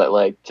kill, but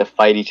like to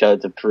fight each other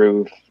to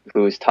prove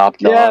who's top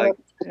dog.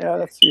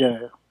 yeah.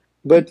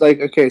 But like,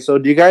 okay, so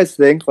do you guys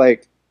think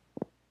like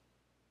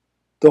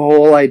the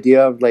whole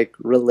idea of like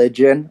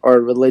religion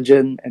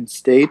and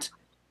state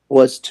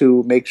was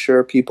to make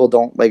sure people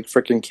don't like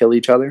freaking kill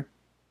each other?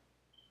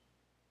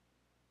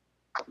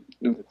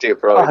 Dude,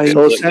 bro,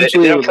 So they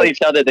essentially, don't kill like,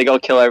 each other; they go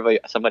kill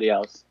somebody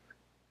else.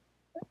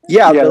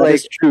 yeah, Yeah, but that like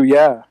is true.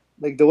 Yeah,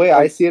 like the way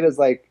I see it is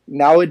like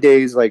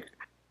nowadays, like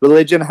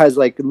religion has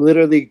like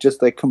literally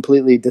just like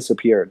completely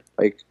disappeared.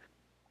 Like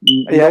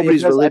nobody's because I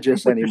think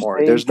religious what you're anymore.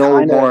 saying There's no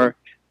kinda- more.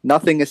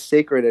 Nothing is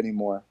sacred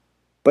anymore.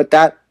 But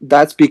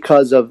that's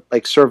because of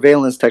like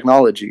surveillance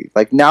technology.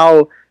 Like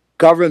now,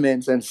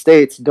 governments and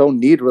states don't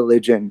need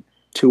religion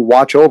to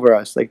watch over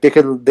us. Like they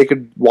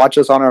could watch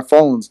us on our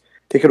phones.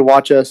 They could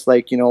watch us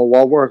like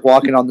while we're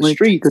walking on the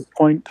streets. Good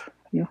point.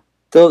 Yeah.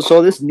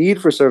 So this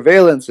need for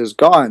surveillance is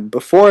gone.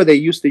 Before they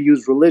used to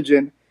use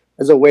religion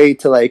as a way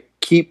to like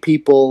keep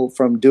people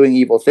from doing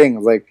evil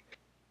things. Like,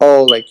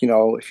 oh, like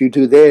if you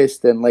do this,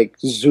 then like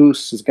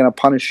Zeus is gonna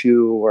punish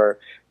you, or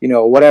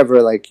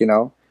whatever. Like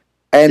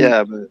and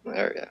Yeah, but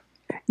yeah.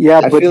 Yeah,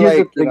 I but feel here's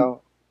like the thing.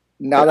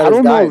 now that I it's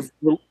don't know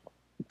died.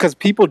 because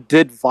people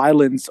did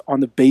violence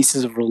on the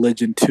basis of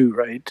religion too,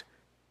 right?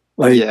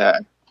 Like, Yeah,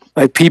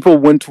 like people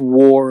went to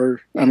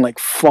war and like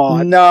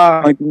fought.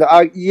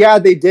 Yeah,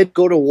 they did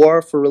go to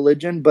war for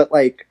religion, but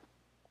like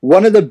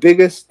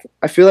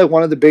I feel like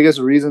one of the biggest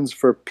reasons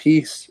for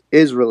peace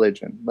is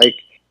religion. Like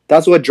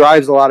that's what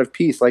drives a lot of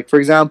peace. Like for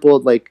example,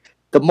 like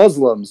the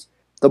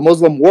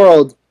Muslim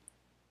world,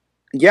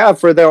 yeah,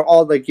 for their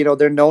all like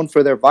they're known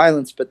for their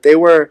violence, but they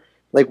were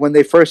like when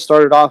they first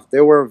started off,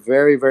 they were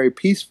very very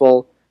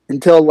peaceful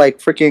until like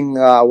freaking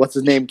what's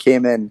his name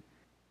came in,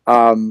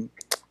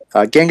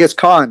 Genghis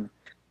Khan.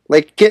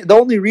 Like the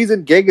only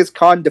reason Genghis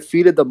Khan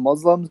defeated the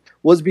Muslims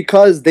was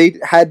because they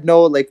had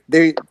no like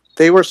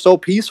they were so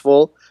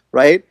peaceful,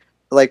 right?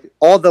 Like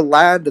all the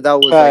land that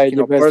was like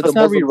part of the let's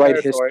not Muslim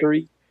rewrite territory.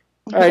 history.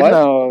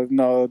 What?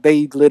 No,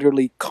 they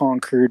literally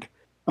conquered.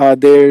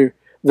 They're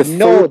the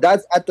No, third.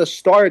 that's at the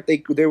start.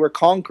 They were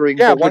conquering.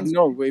 Yeah, but but once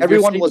no, if you're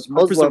everyone saying was the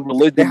purpose of Muslim,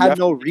 religion, they you had have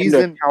no to take into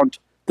reason. account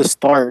the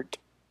start.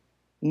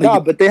 No,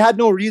 Like, but they had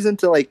no reason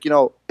to like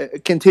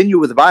continue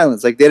with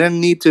violence. Like they didn't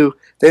need to.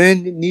 They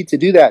didn't need to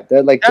do that.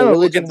 That like I the don't know,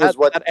 religion because was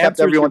what that kept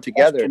answers everyone your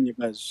together. question, you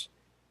guys.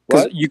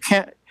 Because What?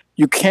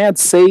 you can't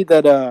say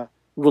that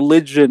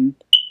religion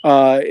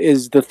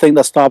is the thing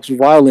that stops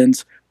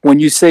violence when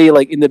you say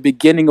like in the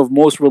beginning of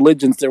most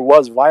religions there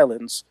was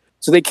violence.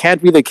 So they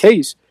can't be the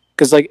case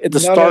because like at the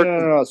No, start.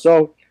 no.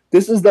 So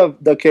this is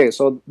the case.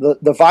 So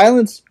the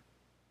violence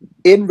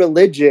in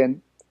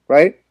religion,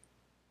 right?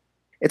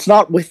 It's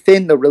not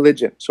within the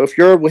religion. So if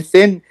you're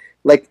within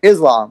like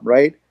Islam,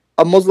 right?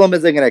 A Muslim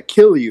isn't gonna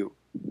kill you.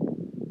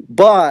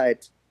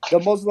 But the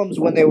Muslims,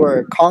 when they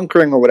were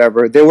conquering or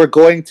whatever, they were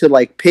going to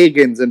like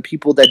pagans and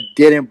people that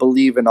didn't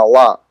believe in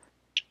Allah.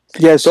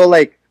 Yes. So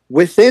like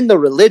within the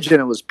religion,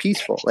 it was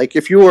peaceful. Like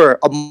if you were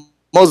a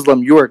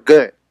Muslim, you were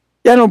good.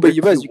 Yeah, no, but If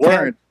you guys, you you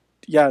can't. weren't.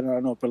 Yeah,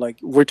 no, but like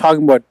we're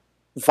talking about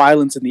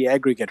violence in the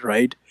aggregate,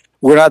 right?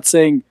 We're not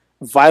saying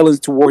violence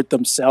toward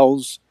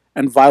themselves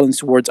and violence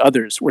towards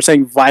others. We're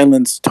saying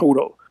violence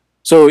total.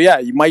 So yeah,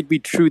 it might be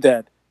true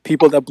that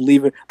people that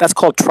believe it, that's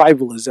called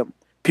tribalism.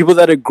 People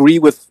that agree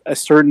with a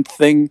certain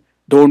thing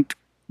don't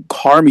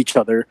harm each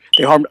other;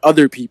 they harm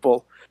other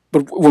people.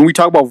 But when we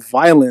talk about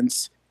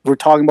violence, we're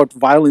talking about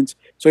violence.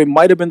 So it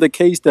might have been the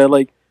case that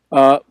like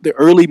the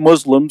early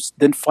Muslims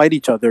didn't fight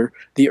each other,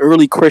 the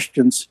early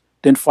Christians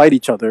didn't fight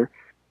each other.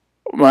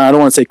 Well, I don't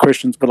want to say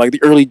Christians, but like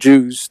the early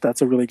Jews,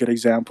 that's a really good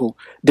example,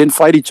 didn't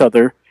fight each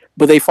other,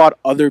 but they fought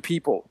other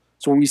people.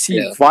 So when we see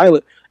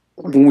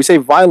when we say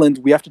violent,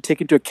 we have to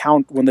take into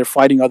account when they're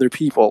fighting other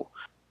people.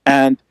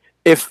 And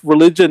if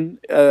religion,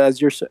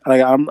 as you're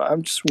like, I'm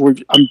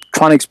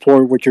trying to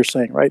explore what you're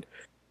saying, right?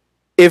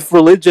 If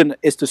religion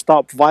is to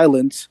stop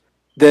violence,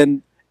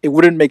 then it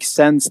wouldn't make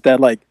sense that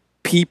like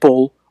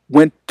people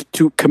went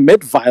to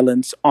commit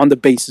violence on the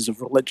basis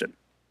of religion,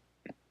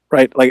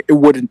 right? Like it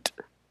wouldn't.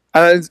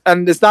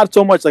 And it's not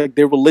so much like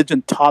their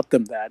religion taught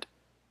them that,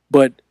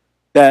 but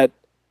that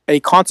a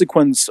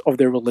consequence of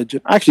their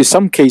religion. Actually,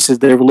 some cases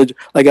their religion,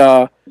 like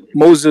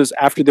Moses,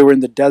 after they were in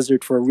the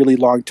desert for a really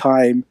long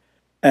time,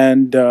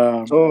 and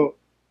So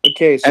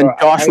okay, so and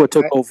Joshua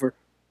took over.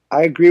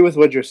 I agree with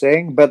what you're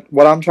saying, but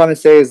what I'm trying to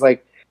say is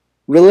like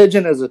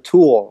religion is a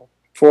tool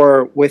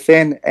for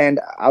within and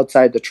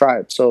outside the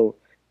tribe. So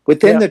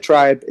within the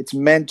tribe, it's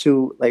meant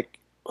to like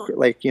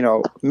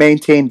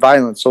maintain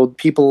violence so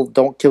people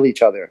don't kill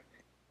each other.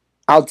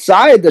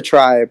 Outside the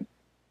tribe,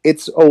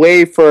 it's a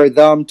way for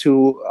them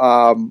to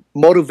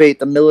motivate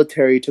the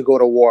military to go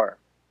to war.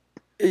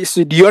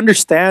 So do you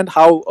understand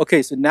how?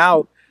 Okay, so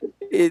now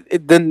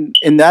then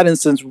in that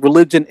instance,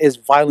 religion is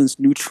violence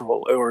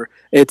neutral, or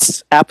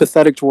it's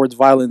apathetic towards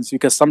violence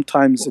because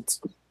sometimes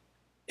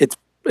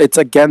it's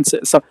against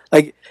it. So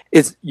like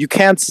it's you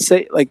can't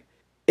say like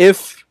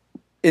if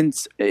in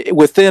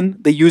within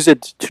they use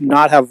it to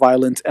not have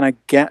violence and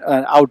again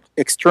out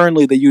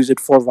externally they use it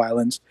for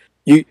violence.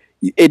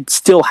 It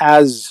still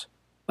has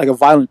like a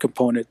violent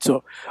component.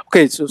 So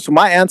okay, so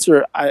my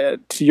answer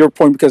to your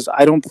point, because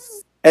I don't,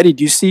 Eddie,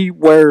 do you see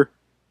where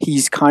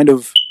he's kind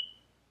of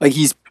like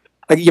he's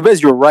like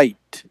yes, you're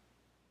right,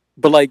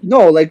 but like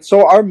No, like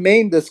so our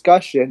main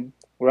discussion,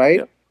 right,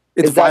 yeah,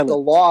 it's is that the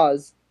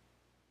laws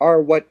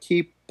are what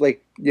keep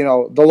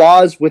the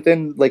laws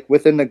within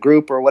the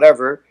group or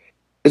whatever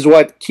is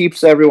what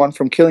keeps everyone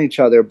from killing each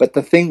other. But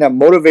the thing that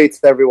motivates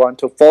everyone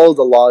to follow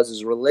the laws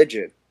is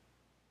religion.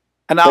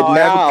 And now I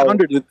have now- a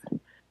counter to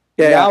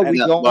now and, we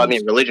don't. Well, I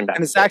mean, religion back.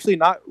 and it's actually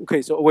not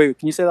okay. So wait,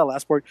 can you say that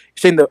last part?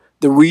 You're saying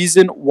the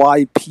reason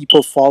why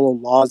people follow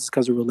laws is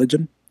because of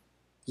religion.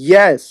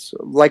 Yes,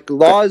 like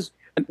laws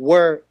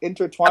were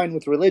intertwined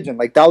with religion.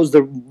 Like that was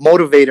the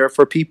motivator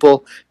for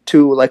people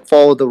to like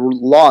follow the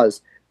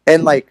laws.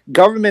 And like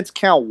governments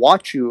can't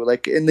watch you.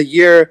 Like in the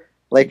year,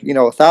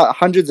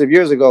 hundreds of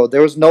years ago,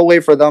 there was no way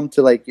for them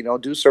to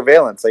do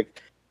surveillance.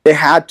 Like they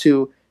had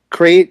to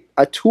create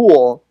a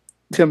tool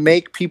to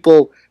make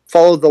people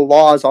follow the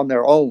laws on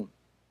their own,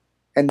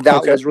 and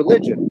that was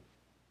religion.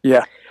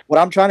 Yeah. What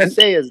I'm trying to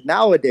say is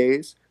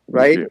nowadays,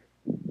 right?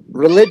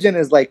 Religion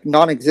is like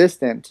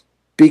non-existent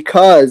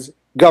because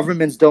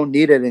governments don't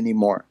need it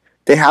anymore.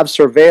 They have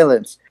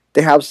surveillance.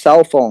 They have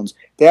cell phones.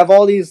 They have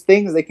all these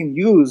things they can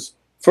use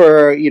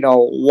for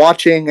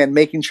watching and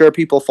making sure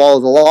people follow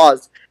the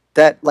laws.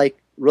 That like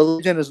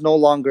religion is no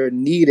longer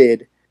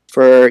needed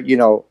for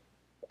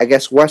I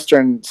guess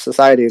Western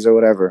societies or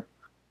whatever.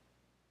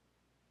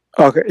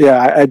 Okay,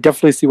 yeah, I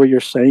definitely see what you're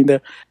saying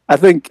there. I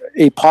think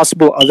a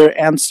possible other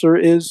answer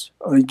is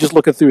just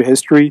looking through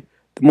history,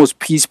 the most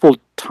peaceful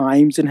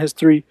times in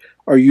history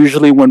are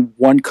usually when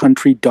one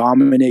country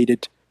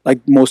dominated like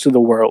most of the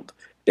world.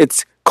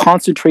 It's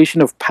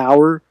concentration of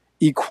power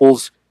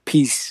equals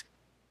peace.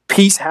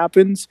 Peace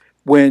happens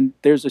when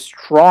there's a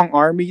strong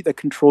army that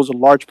controls a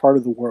large part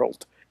of the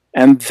world,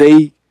 and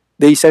they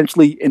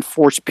essentially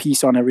enforce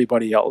peace on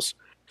everybody else.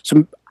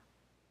 So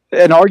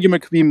an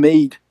argument could be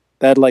made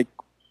that like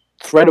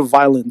threat of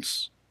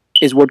violence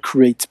is what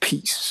creates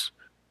peace.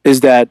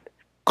 Is that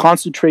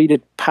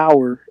concentrated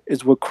power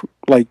is what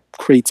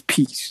creates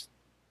peace,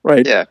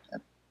 right? Yeah.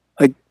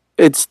 Like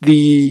it's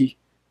the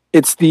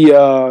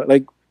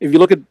like if you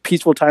look at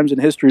peaceful times in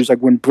history, it's like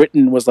when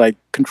Britain was like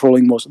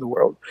controlling most of the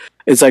world.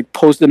 It's like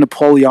post the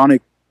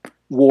Napoleonic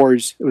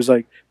Wars. It was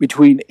like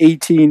between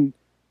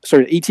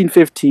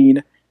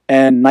 1815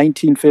 and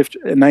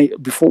 1950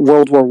 before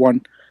World War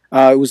One.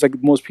 It was like the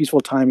most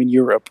peaceful time in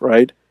Europe,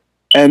 right?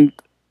 And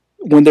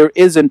when there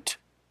isn't,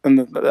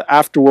 and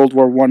after World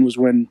War One was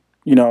when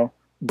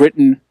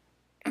Britain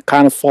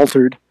kind of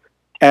faltered,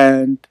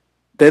 and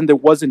then there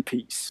wasn't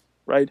peace,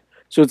 right?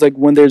 So it's like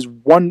when there's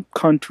one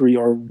country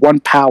or one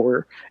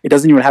power, it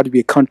doesn't even have to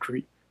be a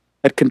country,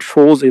 that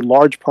controls a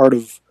large part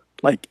of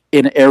like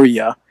an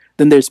area,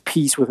 then there's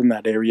peace within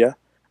that area.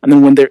 And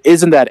then when there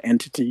isn't that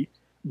entity,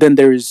 then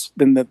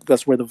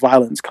that's where the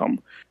violence comes.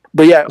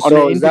 But yeah,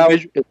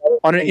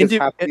 on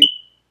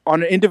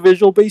an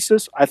individual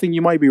basis, I think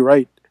you might be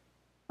right.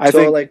 I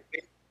think like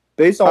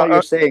based on what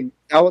you're saying,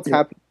 now what's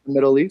happening in the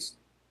Middle East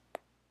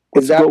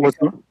is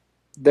that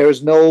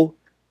there's no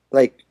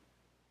like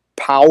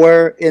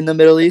power in the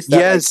Middle East.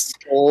 Yes.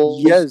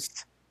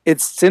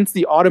 It's since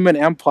the Ottoman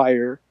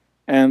Empire,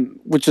 and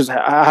which is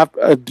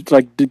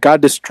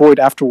got destroyed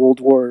after World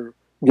War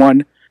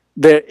One.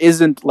 There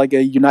isn't like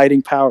a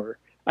uniting power.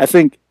 I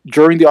think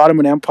during the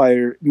Ottoman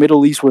Empire,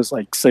 Middle East was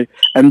like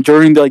and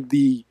during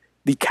the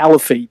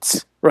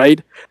caliphates,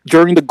 right?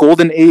 During the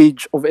golden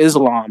age of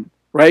Islam,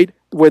 right,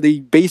 where they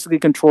basically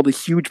controlled a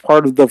huge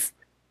part of the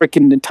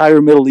freaking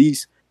entire Middle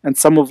East and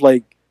some of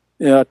like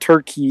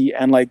Turkey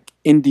and like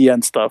India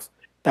and stuff.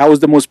 That was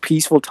the most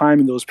peaceful time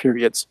in those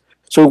periods.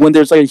 So when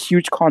there's like a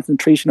huge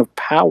concentration of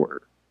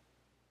power,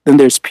 then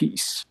there's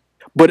peace.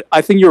 But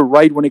I think you're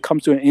right when it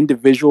comes to an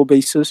individual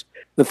basis.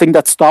 The thing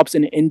that stops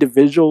an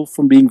individual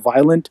from being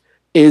violent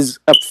is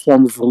a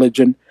form of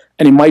religion.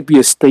 And it might be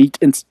a state,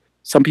 and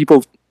some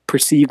people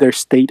perceive their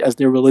state as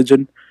their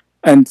religion.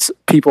 And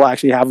people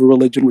actually have a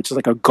religion, which is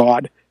like a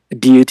god, a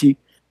deity.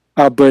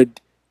 But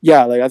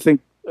yeah, like I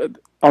think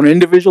on an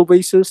individual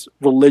basis,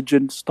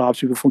 religion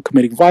stops people from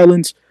committing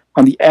violence.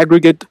 On the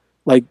aggregate,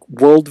 like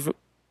world,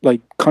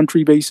 like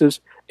country basis,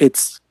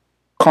 it's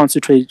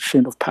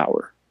concentration of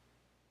power.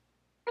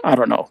 I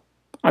don't know.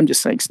 I'm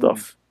just saying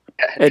stuff.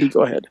 Eddie,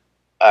 go ahead.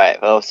 All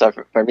right. Well, so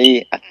for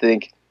me, I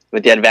think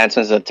with the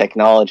advancements of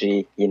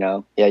technology,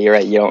 yeah, you're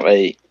right. You don't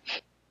really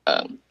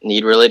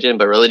need religion,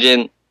 but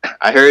religion,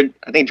 I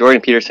think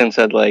Jordan Peterson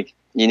said, like,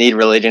 you need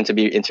religion to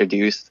be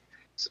introduced.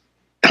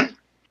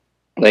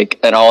 Like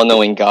an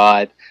all-knowing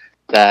God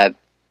that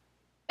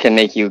can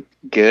make you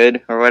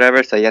good or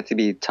whatever, so you have to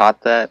be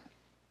taught that.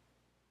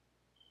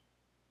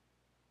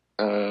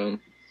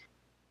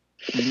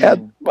 Yeah,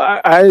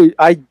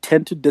 I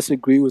tend to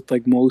disagree with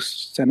like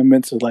most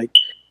sentiments of like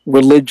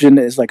religion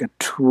is like a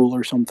tool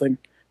or something.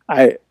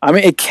 I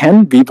mean it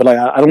can be, but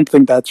I don't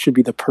think that should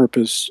be the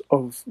purpose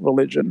of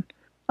religion.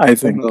 I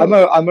think I'm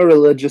a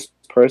religious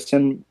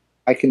person.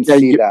 I can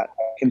see that.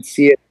 I can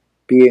see it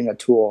being a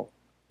tool.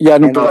 Yeah,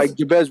 no, but like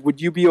Jabez,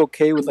 would you be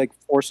okay with like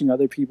forcing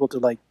other people to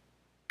like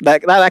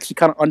that actually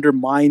kind of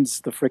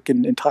undermines the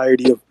freaking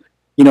entirety of,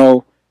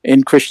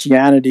 in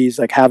Christianity, is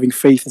like having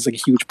faith is like a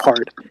huge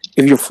part.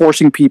 If you're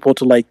forcing people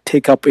to like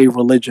take up a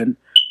religion,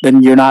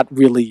 then you're not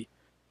really,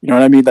 you know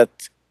what I mean? That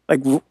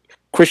like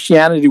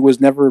Christianity was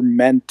never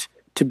meant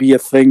to be a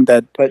thing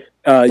that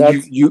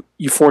you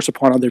force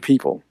upon other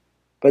people.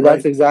 But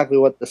that's exactly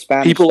what the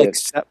Spanish people did.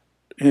 accept.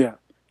 Yeah,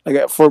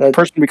 like for a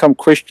person to become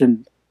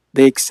Christian,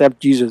 they accept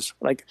Jesus.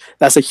 Like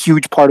that's a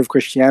huge part of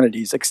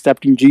Christianity is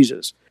accepting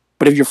Jesus.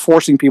 But if you're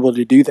forcing people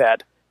to do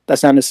that,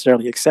 that's not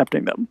necessarily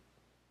accepting them.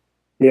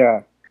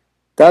 Yeah.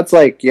 That's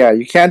like,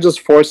 you can't just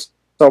force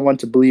someone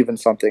to believe in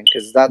something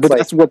because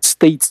that's what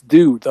states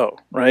do, though,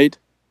 right?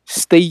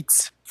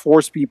 States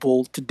force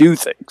people to do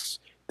things.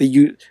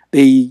 They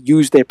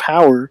use their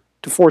power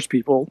to force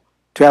people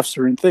to have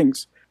certain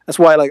things. That's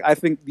why, like, I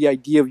think the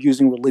idea of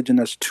using religion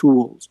as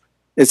tools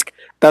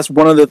that's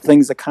one of the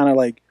things that kind of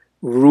like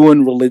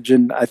ruin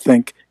religion. I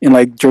think in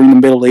like during the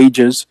Middle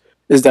Ages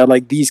is that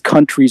like these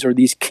countries or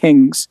these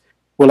kings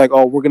were like,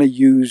 oh, we're gonna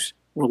use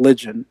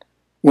religion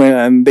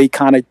when they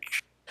kind of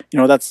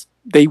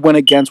they went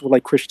against what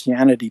like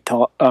Christianity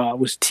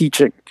was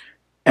teaching,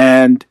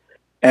 and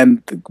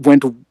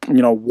went to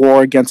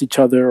war against each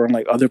other or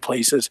like other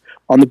places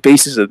on the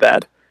basis of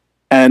that.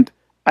 And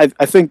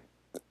I think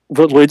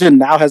religion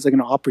now has like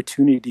an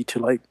opportunity to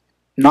like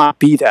not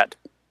be that,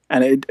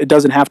 and it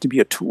doesn't have to be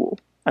a tool.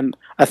 And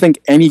I think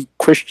any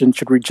Christian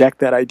should reject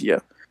that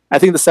idea. I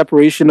think the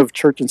separation of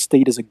church and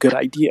state is a good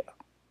idea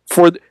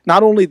for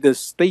not only the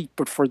state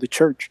but for the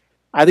church.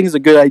 I think it's a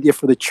good idea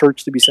for the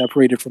church to be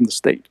separated from the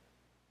state,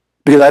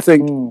 because I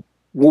think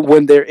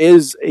when there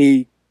is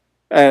a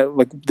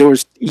like there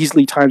was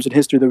easily times in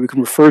history that we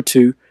can refer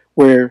to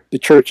where the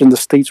church and the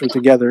states were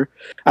together.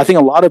 I think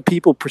a lot of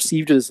people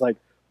perceived it as like,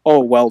 oh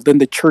well, then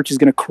the church is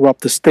going to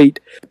corrupt the state.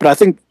 But I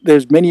think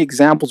there's many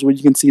examples where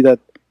you can see that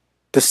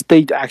the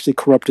state actually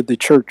corrupted the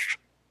church,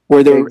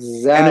 where there were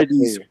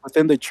entities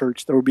within the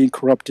church that were being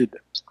corrupted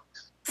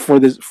for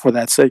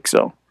that sake.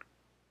 So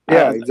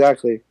yeah,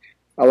 exactly.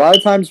 A lot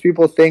of times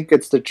people think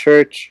it's the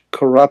church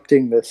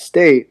corrupting the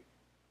state,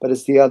 but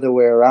it's the other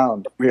way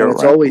around. And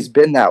it's always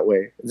been that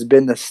way. It's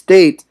been the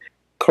state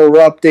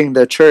corrupting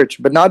the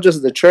church, but not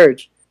just the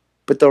church,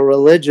 but the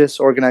religious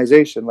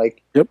organization.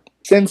 Like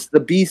since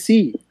the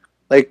BC,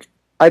 like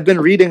I've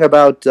been reading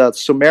about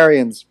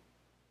Sumerians,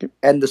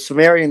 and the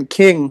Sumerian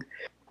king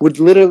would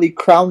literally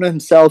crown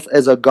himself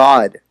as a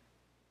god,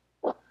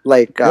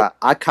 like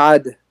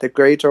Akkad the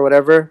Great or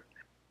whatever.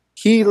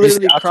 He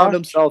literally crowned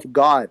himself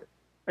god.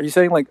 Are you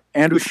saying like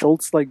Andrew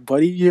Schultz, like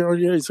buddy? You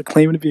know, he's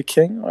claiming to be a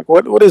king. Like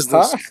what is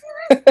this?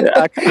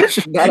 Not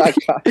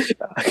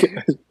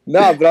Akkad.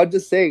 No, but I'm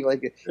just saying,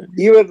 like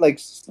even like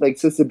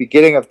since the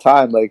beginning of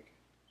time, like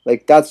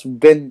that's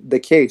been the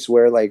case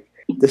where like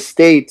the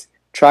state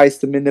tries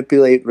to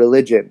manipulate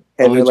religion,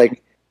 and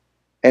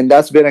and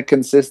that's been a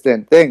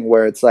consistent thing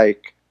where it's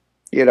like,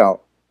 you know,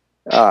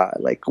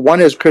 like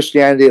one is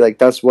Christianity, like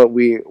that's what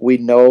we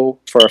know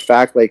for a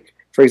fact. Like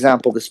for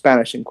example, the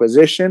Spanish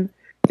Inquisition,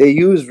 they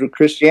used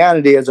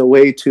Christianity as a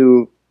way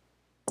to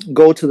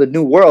go to the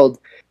New World,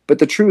 but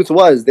the truth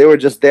was they were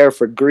just there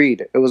for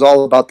greed. It was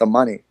all about the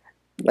money.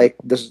 Like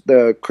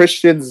the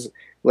Christians,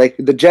 like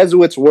the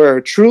Jesuits were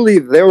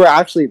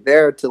actually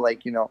there to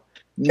like, you know,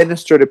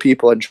 minister to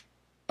people and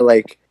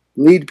like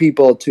lead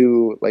people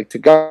to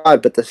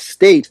God, but the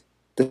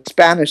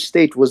Spanish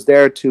state was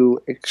there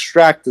to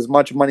extract as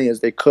much money as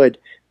they could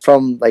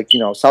from like, you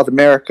know, South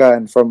America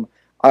and from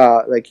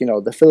like, you know,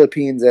 the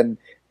Philippines and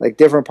like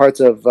different parts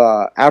of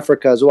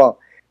Africa as well.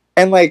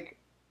 And like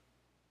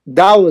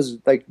that was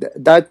like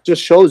that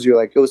just shows you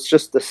like it was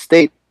just the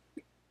state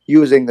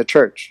using the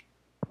church.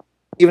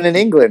 Even in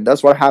England,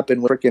 that's what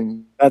happened with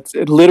freaking. That's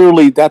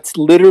literally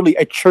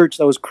a church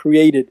that was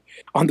created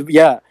on the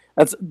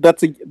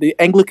the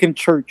Anglican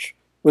Church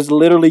was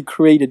literally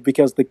created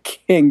because the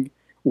king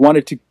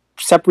wanted to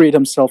separate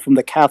himself from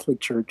the Catholic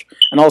Church,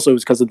 and also it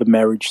was because of the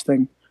marriage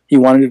thing. He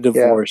wanted a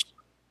divorce,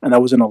 and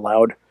that wasn't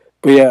allowed.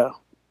 But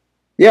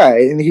yeah,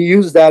 and he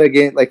used that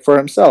again, like for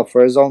himself,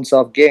 for his own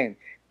self gain.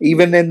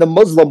 Even in the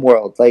Muslim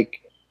world,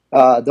 like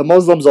the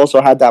Muslims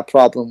also had that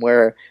problem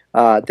where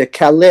the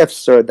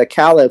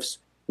caliphs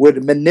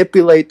would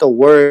manipulate the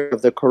word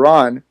of the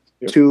Quran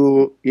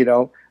to, you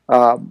know,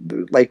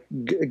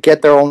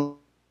 get their own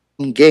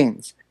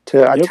gains,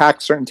 to attack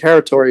certain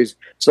territories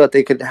so that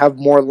they could have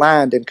more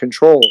land and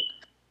control.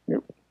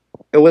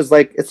 It was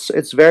like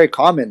it's very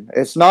common.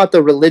 It's not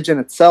the religion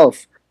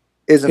itself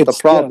isn't the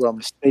problem.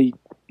 The state.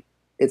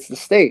 It's the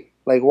state.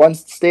 Like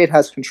once the state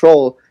has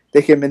control,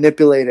 they can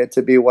manipulate it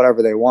to be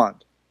whatever they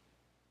want.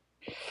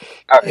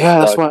 All right,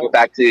 that's why. Go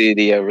back to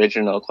the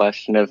original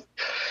question of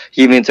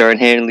humans are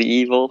inherently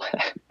evil.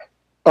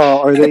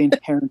 Are they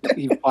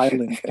inherently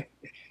violent?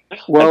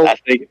 Well,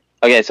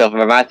 okay. So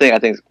for my thing, I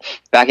think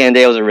back in the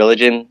day it was a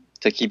religion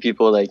to keep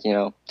people like, you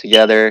know,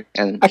 together.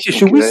 And actually,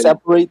 should we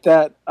separate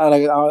that?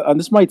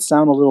 This might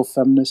sound a little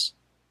feminist.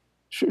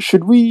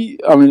 Should we?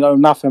 I mean,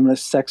 not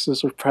feminist,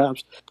 sexist, or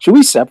perhaps should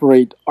we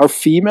separate? Are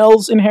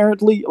females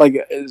inherently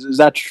like? Is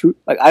that true?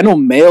 Like, I know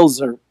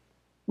males are.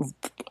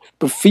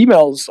 But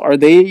females, are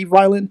they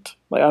violent?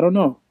 Like, I don't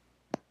know.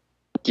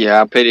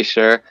 Yeah, I'm pretty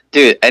sure.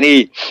 Dude,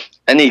 any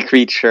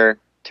creature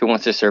who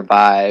wants to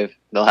survive,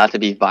 they'll have to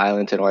be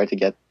violent in order to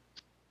get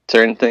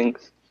certain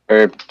things.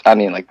 Or, I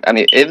mean,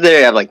 if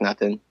they have, like,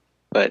 nothing.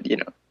 But, you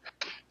know,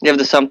 you have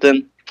the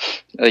something.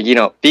 Like, you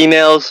know,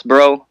 females,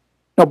 bro.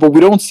 No, but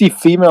we don't see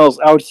females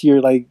out here,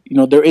 like, you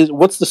know, there is...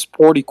 What's the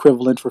sport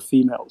equivalent for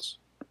females?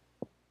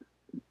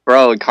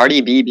 Bro,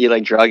 Cardi B be,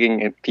 like,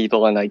 drugging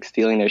people and, like,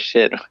 stealing their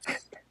shit.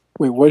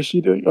 Wait, what is she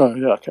doing? Oh,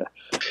 yeah, okay.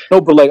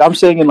 No, but like I'm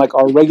saying, in like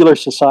our regular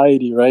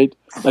society, right?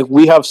 Like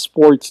we have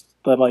sports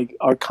that like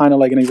are kind of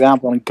like an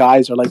example, and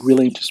guys are like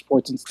really into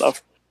sports and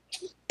stuff.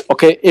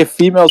 Okay, if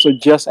females are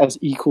just as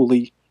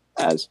equally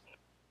as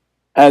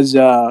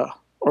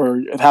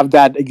or have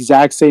that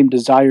exact same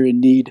desire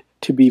and need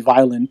to be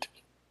violent,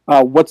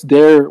 what's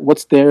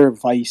their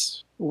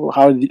vice?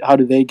 How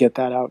do they get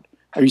that out?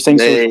 Are you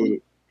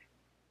saying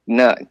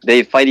No,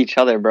 they fight each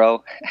other,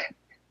 bro.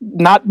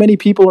 Not many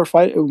people are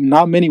fighting.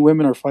 Not many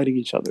women are fighting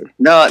each other.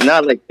 No,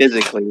 not like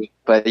physically,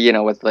 but you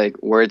know, with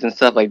like words and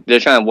stuff. Like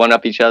they're trying to one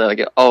up each other. Like,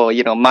 oh,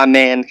 you know, my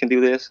man can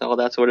do this, all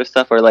that sort of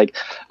stuff. Or like,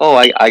 oh,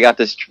 I got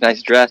this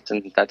nice dress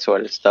and that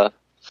sort of stuff.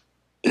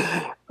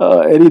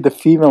 Eddie, the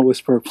female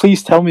whisperer.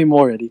 Please tell me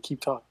more, Eddie. Keep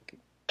talking.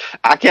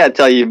 I can't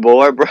tell you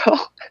more, bro.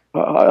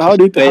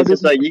 You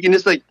can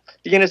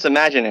just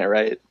imagine it,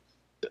 right?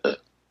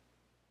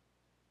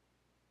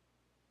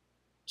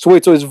 So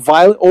it's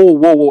violent. Oh,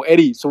 whoa,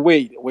 Eddie. So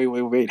wait.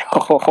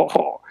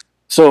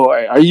 So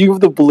are you of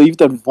the belief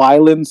that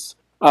violence,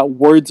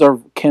 words are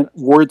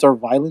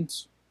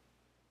violence?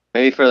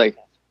 Maybe for like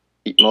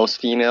most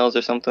females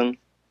or something.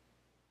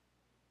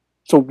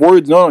 So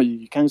words, no,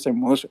 you can't say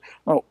most.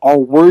 No, are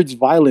words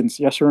violence?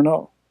 Yes or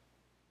no?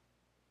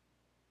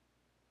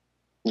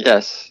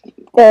 Yes.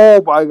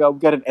 Oh my god, we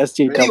got an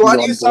SJW Eddie, why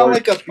do you on sound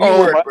board. like a B Oh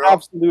word, my bro?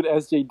 absolute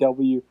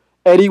SJW.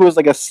 Eddie was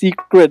like a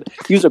secret.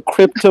 He was a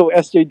crypto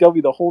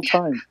SJW the whole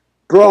time.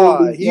 Bro,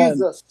 Holy he's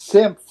man. a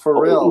simp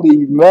for real. Holy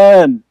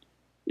man.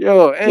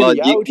 Yo, Well,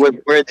 Eddie, out with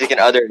here. words you can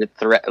utter to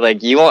threat.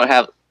 Like you won't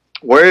have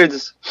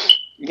words.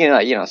 You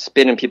can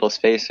spit in people's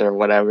face or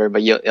whatever,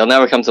 but it'll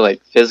never come to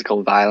like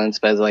physical violence,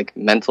 but it's like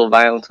mental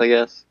violence, I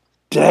guess.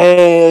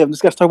 Damn, this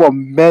guy's talking about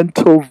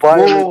mental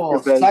violence. Whoa,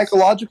 Your best.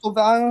 psychological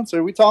violence?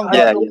 Are we talking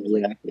Yeah, about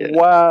yeah.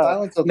 Wow.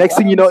 violence of Next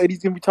thing you know, violence?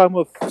 Eddie's gonna be talking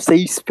about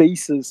safe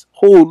spaces.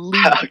 Holy.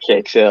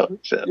 Okay, chill.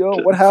 Yo,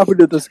 what happened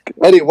to this?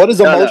 Eddie, what is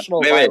No,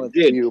 emotional wait, violence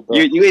dude, to you, bro?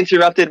 you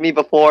interrupted me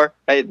before.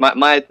 Right?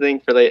 My thing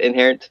for the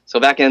inherent.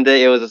 So back in the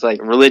day, it was just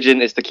like religion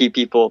is to keep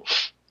people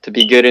to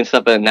be good and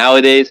stuff. But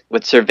nowadays,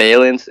 with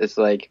surveillance, it's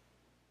like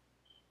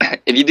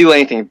if you do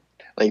anything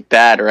like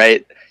bad,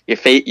 right? Your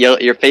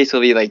face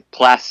will be like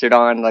plastered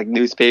on like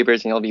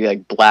newspapers, and you'll be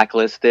like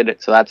blacklisted.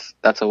 So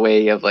that's a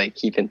way of like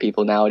keeping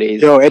people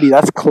nowadays. Yo, Eddie,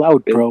 that's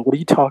clout, bro. What are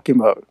you talking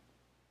about?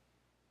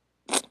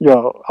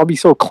 Yo, I'll be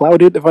so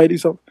clouded if I do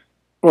something.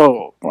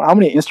 Bro, how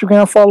many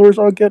Instagram followers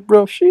I'll get,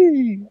 bro?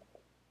 She.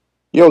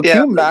 Yo, Yeah. can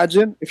you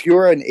imagine if you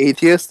were an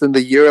atheist in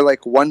the year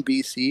like 1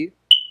 BC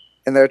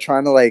and they're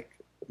trying to like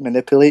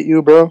manipulate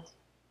you, bro?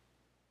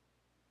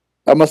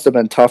 That must have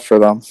been tough for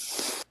them.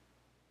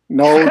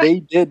 No, they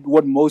did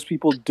what most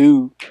people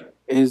do,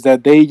 is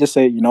that they just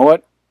say, you know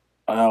what?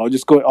 I'll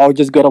just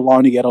get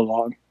along to get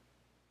along.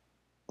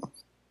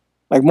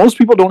 Like most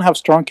people don't have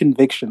strong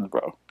convictions,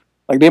 bro.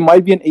 Like they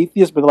might be an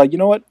atheist, but they're like, you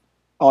know what?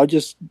 I'll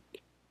just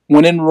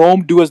when in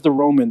Rome, do as the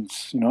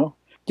Romans, you know?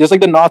 Just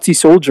like the Nazi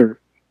soldier.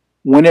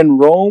 When in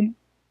Rome,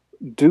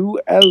 do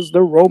as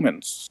the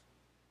Romans.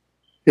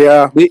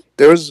 Yeah,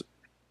 there's.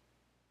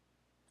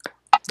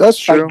 That's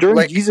true. Like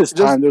during Jesus'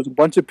 just- time, there's a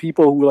bunch of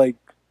people who like,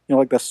 you know,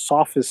 like the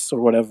sophists or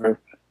whatever,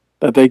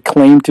 that they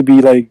claim to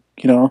be like,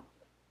 you know,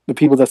 the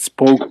people that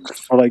spoke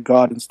for like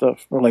God and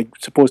stuff, or like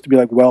supposed to be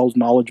like well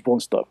knowledgeable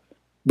and stuff.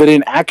 But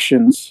in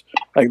actions,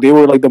 like they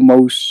were like the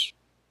most,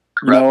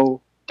 you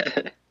know,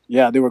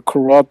 yeah, they were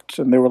corrupt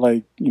and they were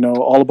like, you know,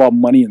 all about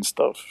money and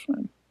stuff.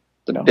 And,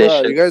 you know,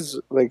 Bishop. you guys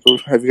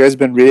have you guys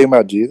been reading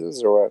about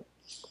Jesus or what?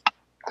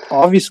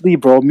 obviously,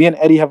 bro, me and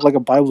Eddie have like a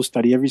Bible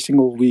study every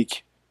single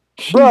week.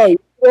 Bro, you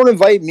don't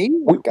invite me?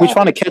 We're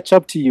trying to catch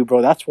up to you,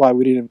 bro. That's why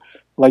we didn't.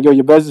 Like, yo,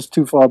 your buzz is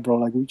too far, bro.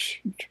 Like,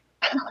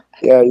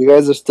 Yeah, you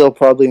guys are still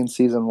probably in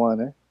season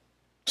 1, eh?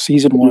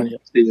 season 1. Yeah.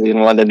 Season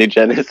 1, the new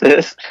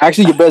Genesis.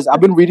 Actually, your buzz.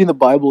 I've been reading the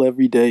Bible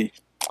every day,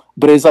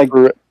 but it's like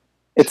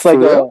it's like For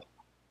real?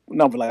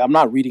 no, but like I'm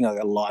not reading like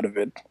a lot of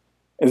it.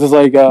 It's just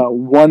like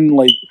one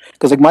like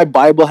because like my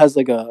Bible has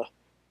like a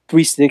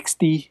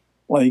 360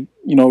 like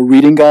you know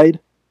reading guide,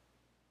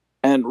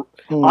 and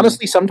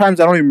honestly, sometimes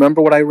I don't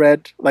remember what I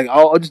read. Like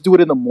I'll just do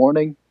it in the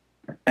morning,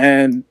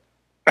 and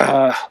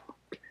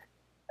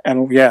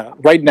yeah,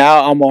 right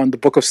now I'm on the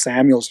book of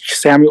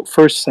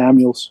First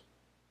Samuel's.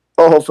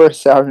 Oh,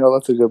 First Samuel,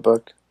 that's a good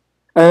book.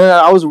 And then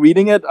I was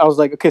reading it. I was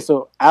like, okay,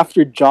 so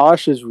after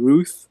Josh is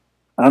Ruth.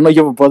 I don't know if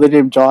you have a brother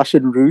named Josh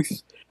and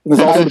Ruth. And there's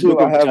also I the do.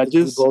 book I of have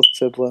Judges. both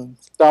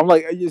siblings. So I'm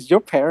like, is your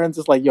parents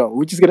just like, yo,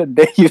 we're just gonna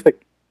name you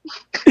like?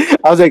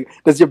 I was like,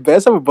 does your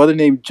best have a brother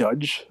named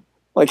Judge?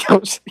 Like, I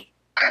was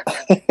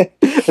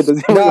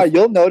Nah,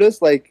 you'll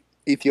notice like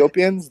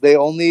Ethiopians, they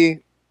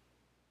only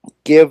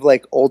give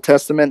like Old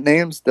Testament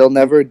names. They'll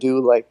never do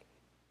like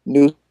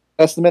New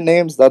Testament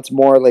names. That's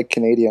more like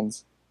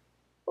Canadians.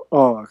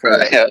 oh,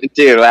 okay.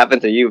 Dude, what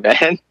happened to you,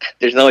 man?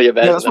 There's no your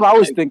best. Yeah, that's what I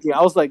was thinking.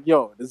 I was like,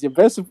 yo, does your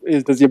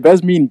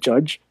best mean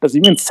Judge? Does he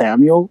mean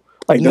Samuel?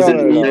 Like, does No, it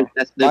no, mean no.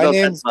 There's no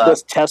name's- Tesla.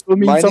 does Tesla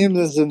mean My something?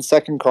 name is in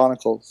Second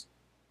Chronicles.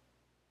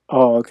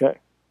 Oh, okay.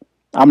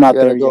 I'm not You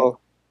gotta there yet. go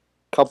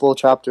a couple of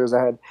chapters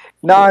ahead.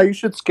 Nah, you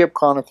should skip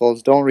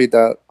Chronicles. Don't read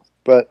that.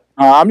 But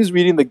I'm just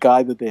reading the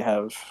guide that they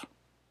have.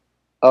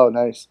 oh,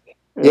 nice.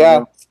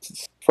 Yeah,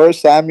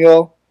 First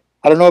Samuel.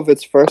 I don't know if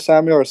it's First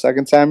Samuel or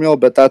Second Samuel,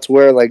 but that's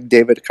where like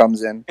David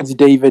comes in. It's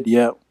David.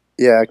 Yeah.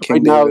 Yeah, King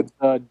Right now, David.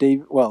 it's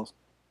David. Well,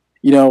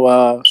 you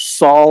know,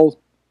 Saul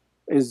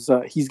is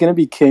he's gonna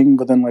be king,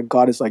 but then like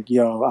God is like,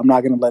 yo, I'm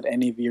not gonna let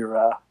any of your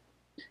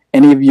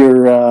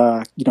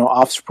you know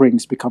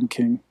offsprings become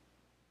king,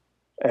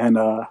 and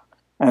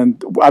I'm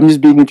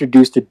just being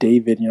introduced to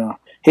David. You know,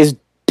 his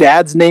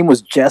dad's name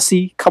was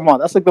Jesse. Come on,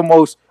 that's like the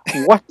most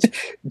what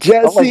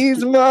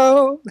Jesse's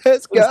mom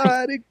has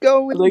got it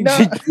going like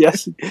nuts.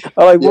 Jesse.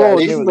 I'm like, Yeah, whoa,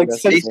 his this name is was like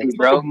Jesse, such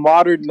bro. a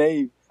modern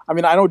name. I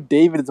mean, I know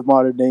David is a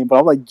modern name, but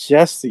I'm like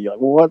Jesse. Like,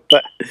 what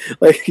the?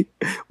 Like,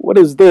 what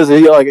is this?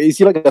 Is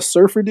he like a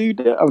surfer dude?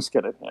 I'm just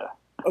kidding. Yeah.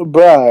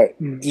 Bruh,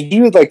 did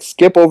you like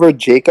skip over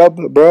Jacob,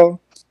 bro?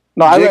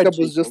 No, I read Jacob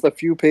was just a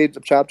few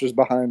chapters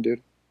behind,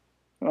 dude.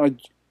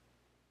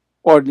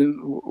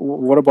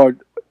 what about?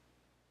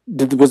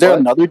 Was there What?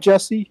 another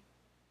Jesse?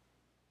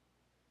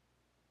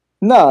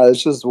 No,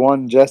 it's just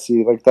one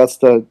Jesse. Like that's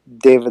the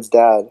David's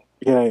dad.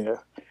 Yeah.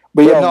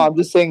 But yeah, no, I'm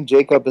just saying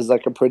Jacob is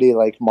like a pretty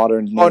like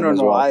modern name oh no, as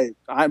no,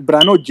 well. but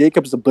I know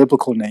Jacob's a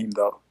biblical name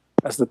though.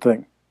 That's the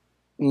thing.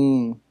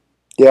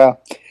 Yeah,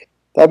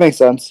 that makes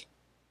sense.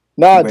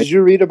 Nah, But did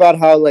you read about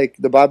how like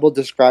the Bible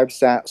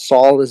describes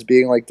Saul as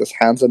being like this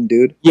handsome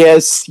dude,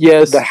 yes, the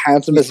he's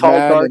handsomest tall,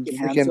 man dark, in and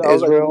freaking handsome. I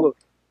was like, Israel? look,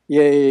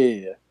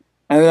 yeah.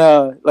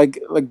 And like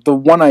the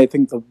one I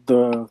think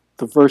the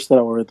verse that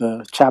or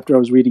the chapter I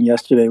was reading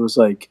yesterday was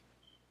like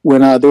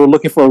when they were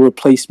looking for a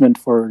replacement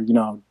for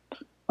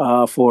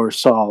for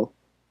Saul,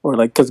 or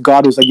like because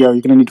God was like, yo,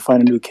 you're gonna need to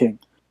find a new king,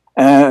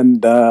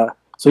 and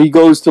so he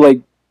goes to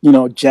like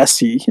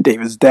Jesse,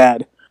 David's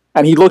dad,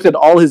 and he looked at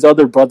all his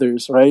other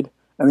brothers, right,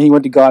 and then he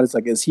went to God. It's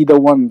like, is he the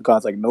one?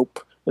 God's like, nope.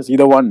 Is he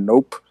the one?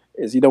 Nope.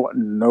 Is he the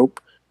one? Nope.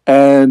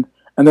 And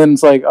then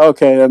it's like,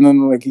 okay, and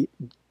then like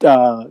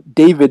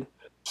David,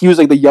 he was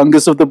like the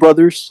youngest of the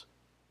brothers,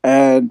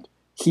 and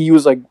he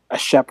was like a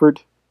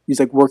shepherd. He's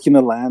like working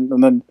the land,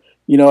 and then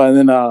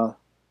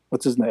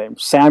what's his name?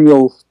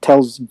 Samuel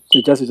tells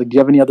Jesse, like, do you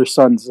have any other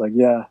sons? He's like,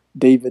 yeah,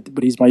 David,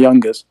 but he's my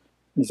youngest.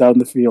 And he's out in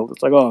the field.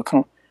 It's like, oh, come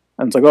on.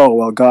 And it's like, oh,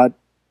 well, God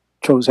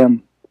chose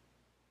him.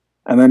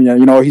 And then,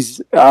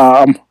 he's,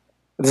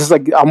 this is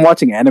like, I'm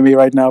watching anime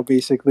right now,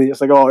 basically.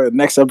 It's like, oh,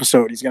 next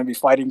episode, he's going to be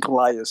fighting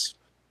Goliath.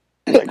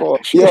 Like, oh,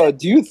 Yo,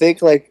 do you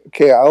think like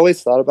okay? I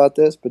always thought about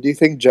this, but do you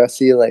think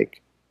Jesse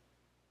like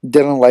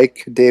didn't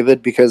like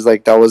David because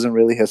like that wasn't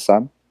really his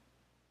son?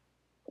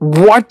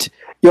 what?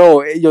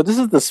 Yo, this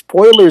is the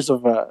spoilers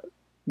of,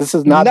 this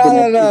is not No.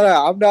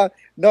 I'm not.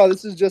 No,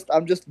 this is just.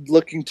 I'm just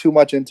looking too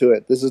much into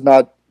it. This is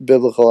not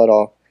biblical at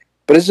all.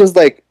 But it's just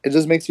like it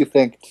just makes you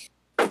think.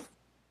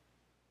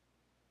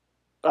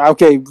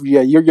 Okay,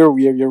 yeah,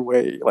 you're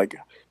way like.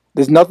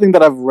 There's nothing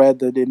that I've read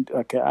that didn't.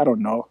 Okay, I don't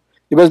know.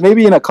 Because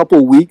maybe in a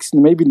couple weeks,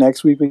 maybe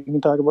next week we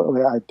can talk about.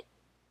 Okay,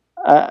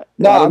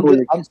 No, I don't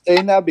know. I'm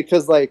saying that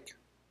because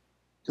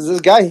this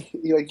guy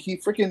he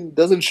freaking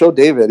doesn't show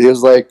David. He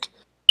was like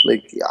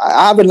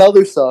I have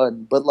another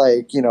son, but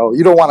like you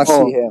don't want to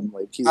Oh, see him.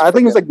 Like he's I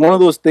think it's freaking- like one of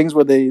those things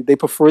where they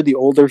prefer the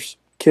older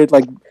kid.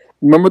 Like,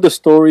 remember the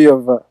story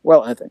of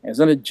well, I think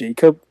isn't it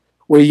Jacob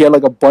where he had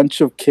like a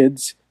bunch of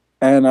kids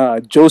and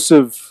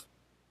Joseph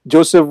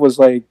was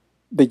like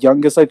the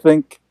youngest, I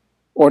think,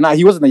 or not.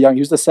 He wasn't the young.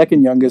 He was the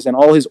second youngest, and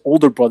all his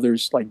older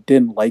brothers like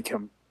didn't like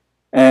him,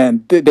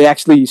 and they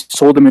actually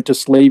sold him into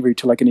slavery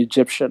to like an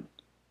Egyptian,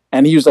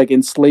 and he was like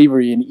in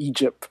slavery in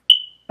Egypt,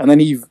 and then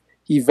he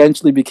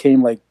eventually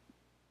became like,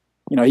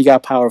 he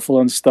got powerful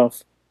and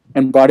stuff,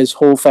 and brought his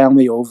whole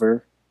family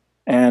over,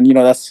 and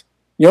that's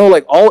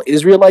like all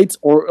Israelites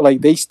or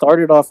like they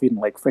started off in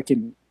like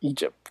freaking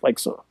Egypt, like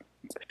so.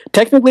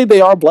 Technically, they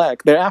are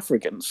black. They're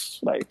Africans,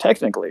 like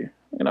technically.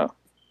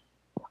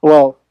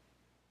 Well,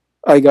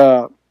 like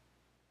Are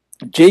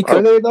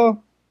Jacob. they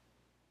though?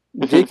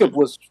 Jacob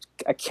was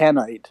a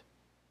Canite,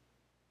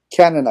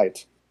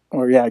 Canaanite.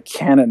 or yeah,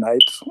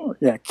 Canaanite, or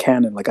yeah,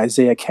 Canon, like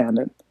Isaiah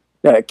Canon,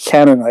 yeah,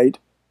 Canaanite,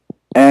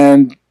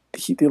 and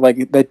he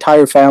like the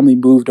entire family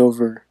moved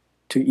over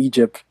to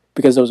Egypt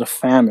because there was a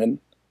famine,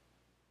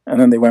 and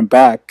then they went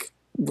back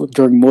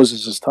during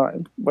Moses'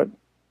 time. But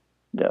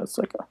yeah, it's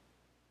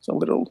a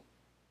little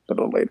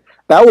later.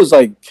 That was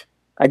like,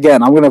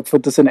 again, I'm gonna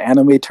put this in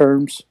anime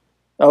terms.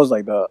 That was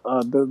like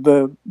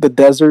the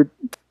desert.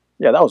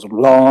 Yeah, that was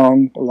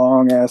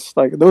long ass.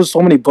 Like there was so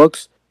many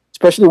books,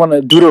 especially when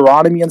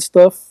Deuteronomy and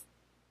stuff.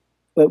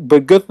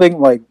 But good thing,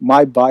 like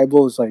my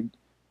Bible is like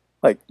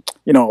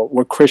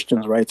we're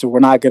Christians, right? So we're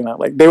not gonna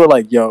like. They were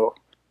like, yo,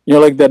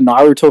 like the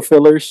Naruto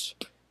fillers.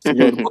 So,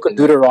 the Book of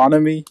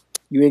Deuteronomy.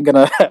 You ain't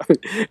gonna.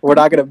 We're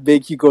not gonna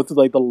make you go through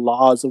like the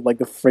laws of like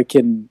the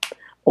freaking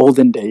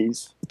olden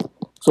days.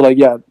 So like,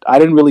 yeah, I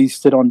didn't really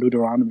sit on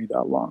Deuteronomy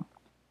that long.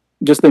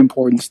 Just the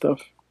important stuff.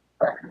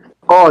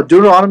 Oh,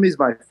 Deuteronomy is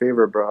my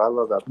favorite, bro. I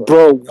love that book.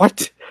 Bro,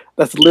 what?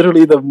 That's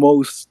literally the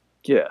most.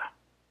 Yeah.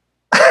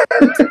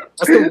 That's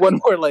the one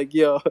where like,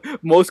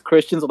 most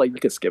Christians are like, you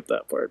can skip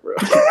that part, bro.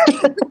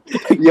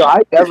 Yo, I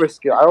never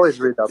skip. I always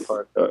read that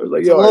part.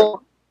 Like,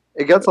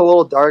 It gets a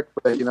little dark,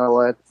 but you know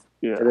what?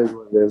 yeah, It is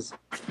what it is.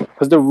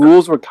 because the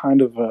rules were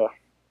kind of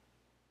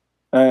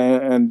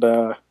and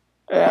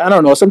I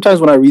don't know. Sometimes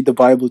when I read the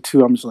Bible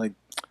too, I'm just like,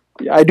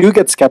 I do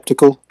get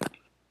skeptical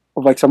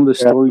of like some of the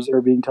stories that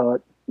are being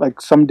taught. Like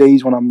some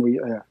days when I'm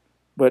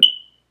but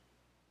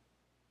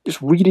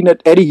just reading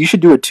it, Eddie, you should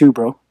do it too,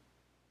 bro.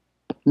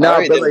 No,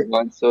 I but did it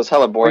once. So it was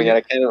hella boring, and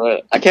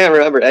I can't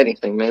remember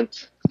anything, man.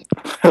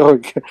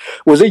 Okay.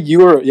 Was it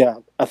you or yeah?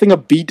 I think a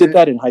B did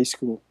that in high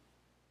school,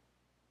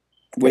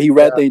 where he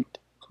read the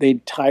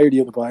entirety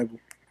of the Bible.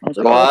 I was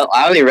like, Well,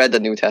 I only read the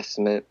New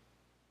Testament.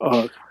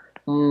 oh, You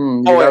oh,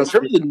 in gotta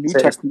terms of the New say-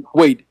 Testament.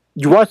 Wait,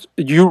 you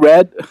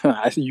read?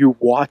 I said you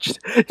watched.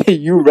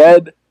 You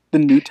read the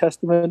New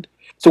Testament.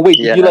 So wait,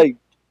 did you Yeah. like?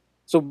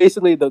 So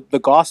basically, the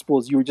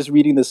Gospels, you were just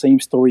reading the same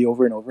story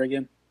over and over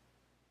again.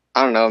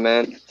 I don't know,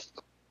 man.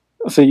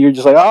 So you're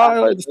just like,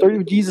 oh, the story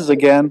of Jesus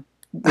again,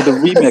 with the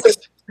remix,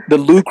 the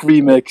Luke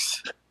remix.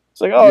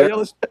 It's like, oh, Yeah. yeah,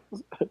 let's.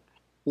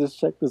 Just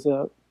check this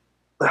out.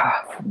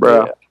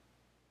 Bro.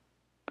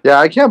 Yeah,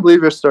 I can't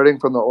believe you're starting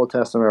from the Old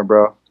Testament,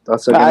 bro.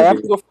 That's I gonna have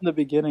be to go from the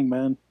beginning,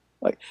 man.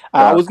 Like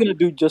Yeah. I was gonna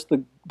do just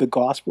the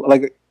gospel.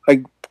 Like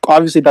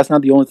obviously that's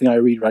not the only thing I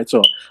read, right?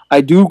 So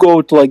I do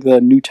go to like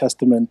the New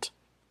Testament.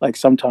 Like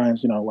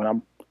sometimes, when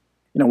I'm,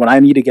 when I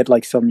need to get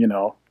like some,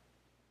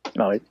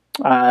 like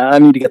I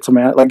need to get some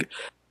like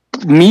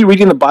me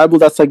reading the Bible.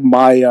 That's like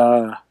my,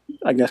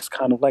 I guess,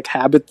 kind of like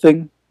habit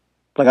thing.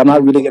 Like I'm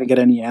not really gonna get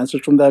any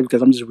answers from that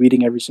because I'm just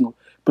reading every single.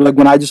 But like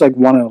when I just like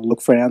want to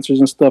look for answers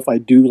and stuff, I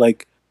do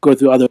like go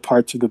through other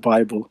parts of the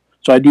Bible.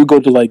 So I do go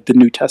to like the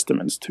New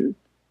Testaments too.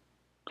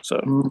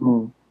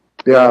 So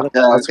Yeah.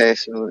 Yeah, okay,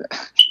 so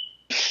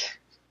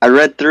I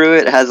read through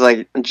it. It has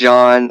like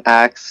John,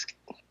 Acts,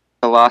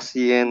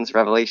 Colossians,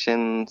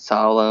 Revelation,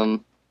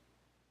 Psalm,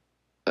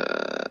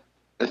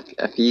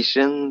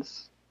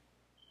 Ephesians.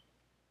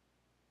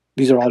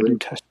 these are all New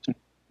Testament.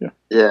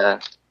 Yeah.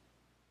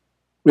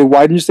 Wait,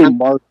 why didn't you say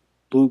Mark,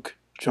 Luke,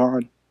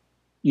 John?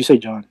 You say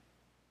John.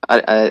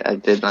 I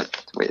did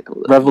not wait.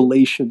 Hold on.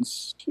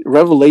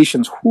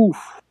 Revelations. Whew.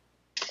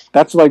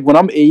 That's like when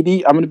I'm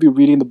 80, I'm gonna be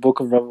reading the book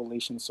of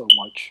Revelation so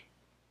much.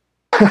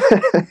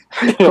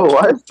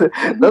 What?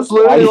 That's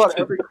literally what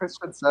every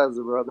Christian says,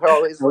 bro. They're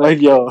always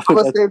like, yo, I'm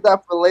gonna save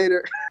that for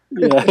later.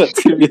 yeah,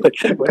 that's gonna be like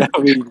what I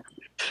mean.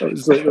 I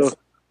was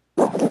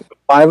like,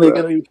 finally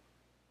gonna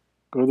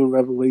go to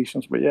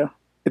Revelations, but yeah,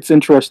 it's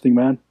interesting,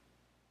 man.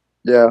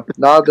 Yeah.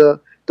 Now the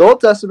Old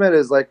Testament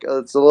is like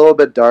it's a little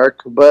bit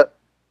dark, but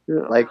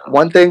like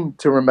one thing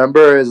to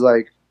remember is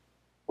like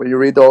when you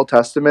read the Old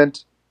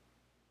Testament,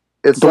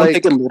 it's Don't like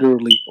take it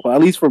literally. Well,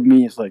 at least for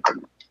me, it's like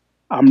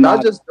I'm not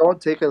not. just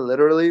don't take it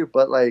literally,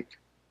 but like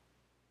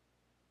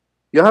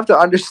you have to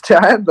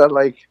understand that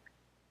like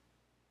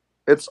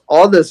it's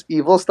all this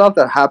evil stuff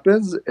that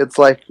happens. It's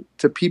like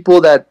to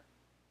people that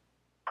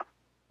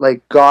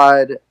like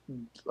God,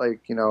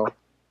 like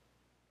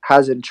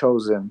hasn't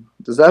chosen.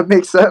 Does that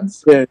make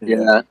sense? Yeah.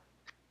 Yeah.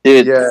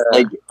 Dude, Yeah.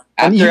 like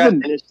And after I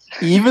even- finished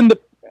Even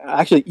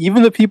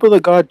the people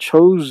that God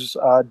chose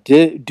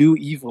did do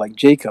evil, like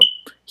Jacob.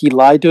 He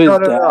lied to his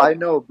dad. No, I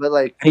know, but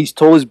like He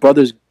stole his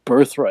brother's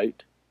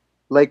birthright.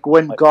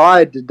 when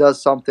God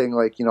does something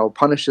like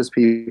punishes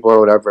people or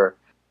whatever,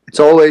 it's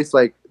always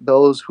like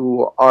those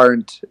who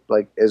aren't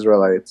like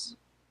Israelites.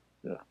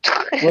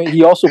 Well,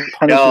 he also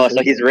punishes. No,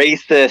 so he's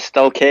racist.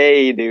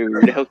 Okay,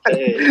 dude.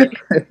 Okay.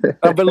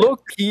 But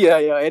look,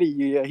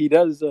 Eddie, he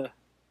does.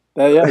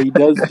 He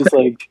does just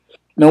like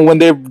when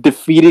they're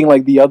defeating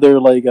like the other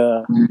like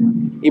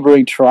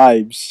neighboring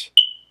tribes.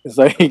 It's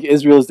like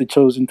Israel's the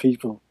chosen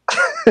people.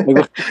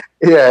 Like,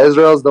 Yeah,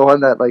 Israel's the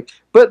one that like.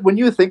 But when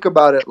you think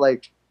about it,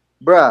 like,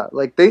 bruh,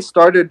 like they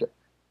started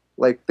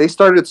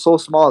so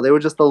small. They were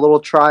just a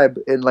little tribe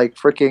in like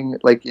freaking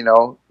like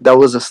that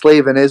was a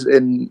slave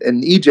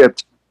in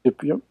Egypt,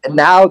 and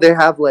now they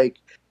have like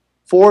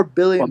 4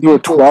 billion. there were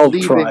people 12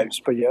 believing-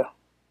 tribes, but yeah.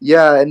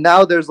 Yeah, and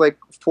now there's like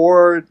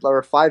 4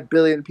 or 5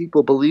 billion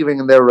people believing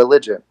in their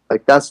religion.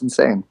 Like that's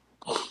insane.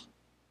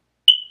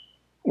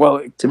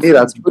 Well, To me,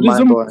 that's mind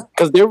Judaism, blowing.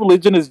 because their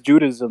religion is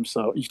Judaism.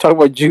 So you talk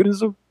about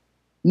Judaism?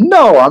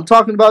 No, I'm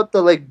talking about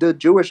the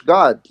Jewish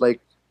God, like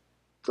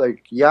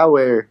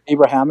Yahweh.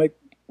 Abrahamic.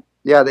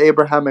 Yeah, the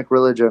Abrahamic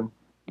religion.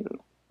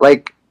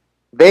 Like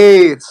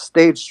they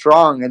stayed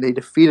strong and they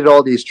defeated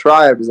all these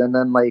tribes, and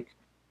then like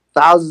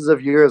thousands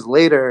of years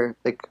later,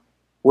 like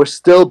we're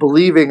still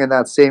believing in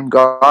that same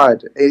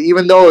God,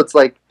 even though it's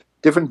like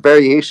different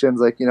variations.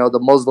 Like the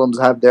Muslims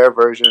have their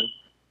version,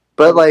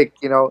 but like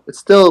it's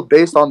still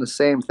based on the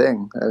same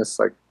thing. And it's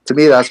like to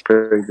me that's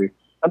crazy.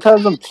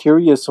 Sometimes I'm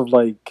curious of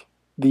like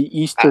the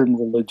Eastern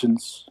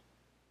religions.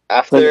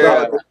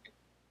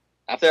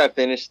 After I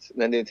finished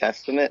the New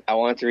Testament, I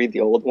wanted to read the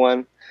Old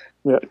one.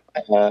 Yeah.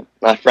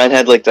 My friend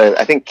had like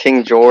I think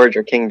King George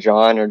or King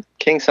John or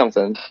King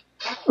something.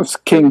 It's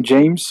King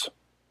James.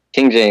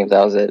 King James,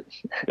 that was it.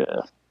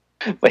 Yeah.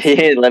 But he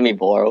didn't let me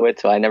borrow it,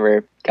 so I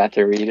never got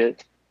to read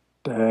it.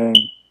 Dang.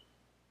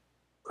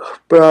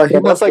 Bro, Yeah,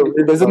 that's like,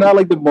 isn't that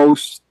like the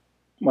most,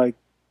 like,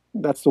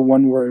 that's the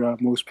one where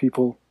most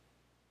people.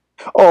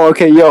 Oh,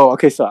 okay,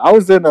 okay. So I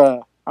was in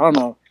I don't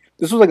know.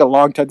 This was like a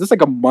long time. This is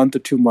like a month or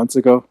 2 months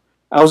ago.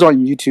 I was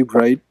on YouTube,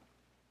 right?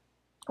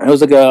 And it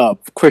was like a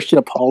Christian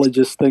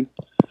apologist thing,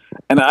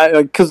 and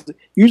because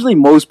usually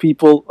most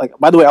people like.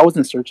 By the way, I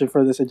wasn't searching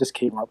for this; it just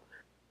came up,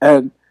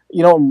 and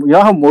you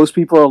know how most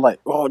people are like,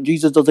 "Oh,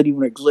 Jesus doesn't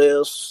even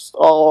exist."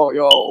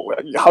 Oh,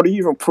 how do you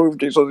even prove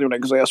Jesus doesn't even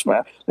exist,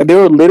 man? Like there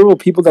were literal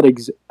people that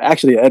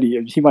actually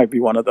Eddie, he might be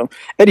one of them.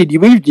 Eddie, do you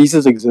believe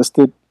Jesus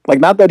existed? Like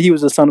not that he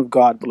was the son of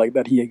God, but like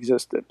that he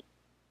existed.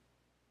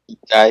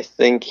 I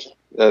think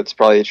that's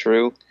probably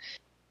true.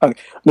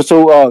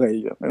 So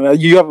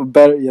you have a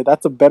better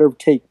that's a better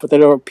take. But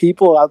there are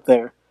people out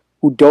there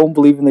who don't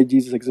believe in that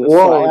Jesus exists.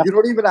 Whoa, So you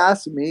don't even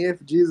ask me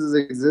if Jesus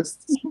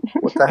exists.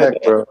 What the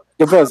heck, bro?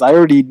 Yabez, I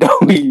already know.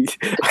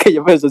 Okay,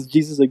 Yabez, does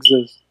Jesus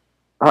exist?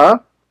 Huh?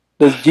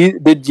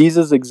 Did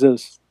Jesus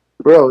exist?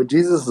 Bro,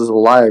 Jesus is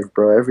alive,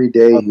 bro. Every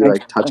day Oh, he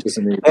like touches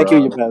me, bro. Thank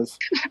you, Yves.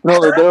 No,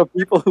 like, there are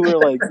people who are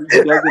like,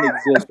 he doesn't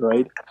exist,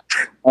 right?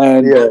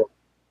 And Yeah.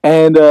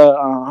 and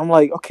I'm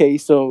like, okay,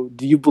 so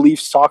do you believe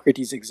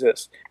Socrates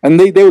exists? And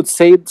they would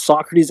say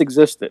Socrates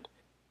existed,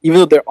 even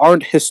though there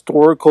aren't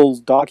historical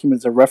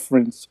documents that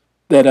reference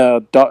that.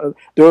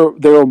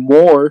 There are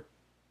more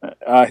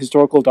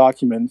historical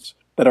documents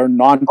that are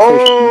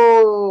non-Christian.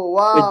 Oh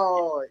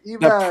wow,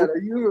 Ivan, are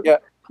you? Yeah.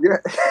 Yeah.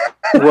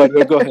 What?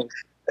 Go ahead.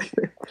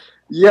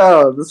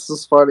 Yeah, this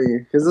is funny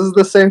because this is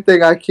the same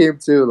thing I came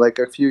to like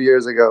a few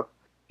years ago.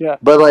 Yeah.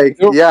 But like,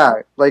 You're-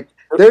 yeah, like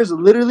there's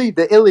literally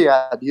the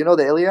Iliad. You know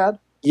the Iliad?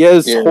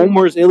 Yes, Yeah.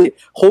 Homer's Iliad.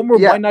 Homer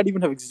Yeah. might not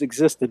even have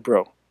existed,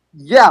 bro.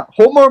 Yeah,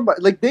 Homer.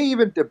 Like they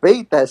even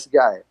debate this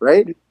guy,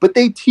 right? But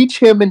they teach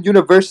him in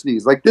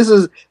universities. Like this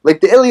is like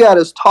the Iliad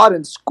is taught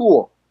in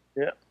school.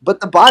 Yeah.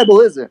 But the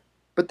Bible isn't.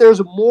 But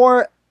there's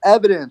more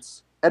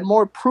evidence and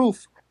more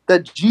proof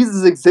that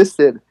Jesus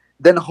existed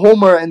than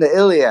Homer and the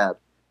Iliad.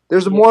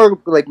 There's more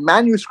like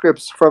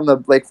manuscripts from the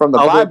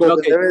Bible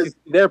than there is.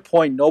 To their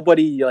point,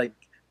 nobody like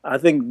I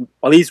think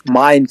at least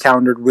my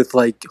encountered with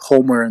like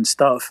Homer and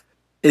stuff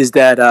is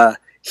that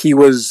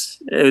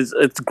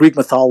it's Greek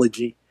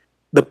mythology.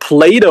 The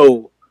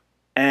Plato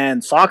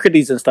and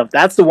Socrates and stuff.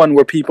 That's the one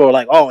where people are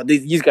like, oh,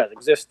 these guys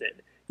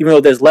existed, even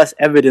though there's less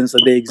evidence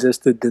that they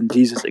existed than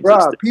Jesus existed.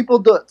 Bruh,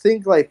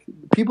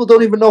 people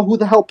don't even know who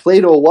the hell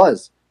Plato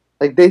was.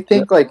 Like they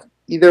think like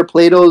either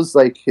Plato's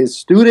like his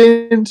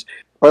student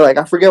or like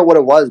I forget what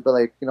it was, but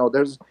like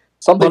there's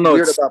something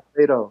weird about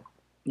Plato.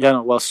 Yeah,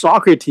 no, well,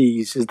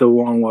 Socrates is the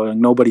one where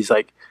nobody's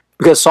like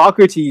because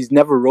Socrates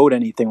never wrote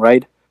anything,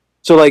 right?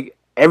 So like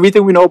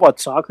everything we know about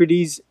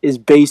Socrates is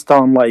based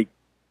on like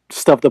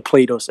stuff that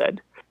Plato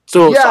said.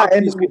 So Yeah,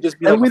 Socrates and- could just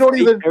be and like we a don't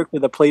fake even- character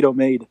that Plato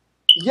made.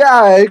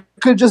 Yeah, it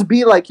could just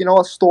be like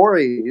a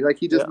story like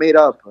he just made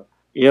up.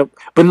 Yep.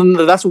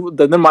 But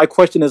then my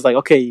question is like,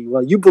 okay,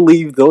 well, you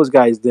believe those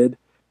guys did,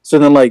 so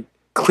then like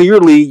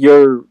clearly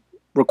your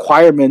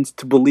requirements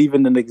to believe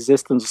in an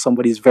existence of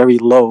somebody is very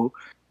low,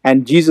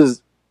 and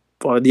Jesus,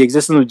 or the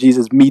existence of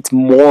Jesus, meets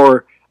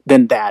more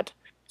than that.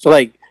 So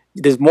like,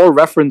 there's more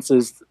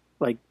references,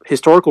 like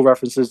historical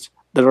references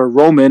that are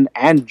Roman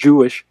and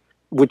Jewish,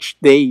 which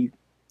they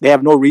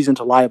have no reason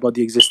to lie about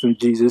the existence of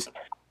Jesus.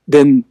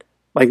 Then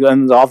like,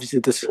 and obviously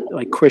this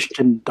like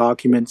Christian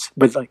documents,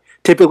 but like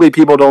typically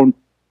people don't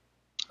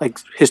like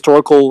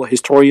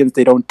historians.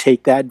 They don't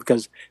take that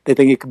because they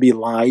think it could be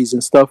lies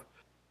and stuff.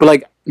 But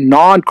like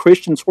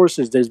non-Christian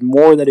sources, there's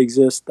more that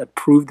exist that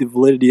prove the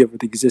validity of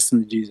the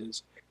existence of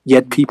Jesus.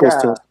 Yet people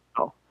still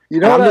know. You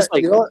know I'm what? just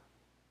like,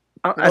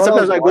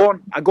 sometimes I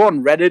what? go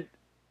on Reddit,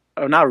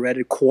 or not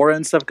Reddit, Quora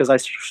and stuff because I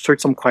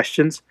search some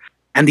questions,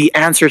 and the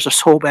answers are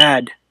so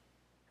bad.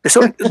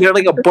 They're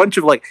like a bunch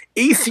of like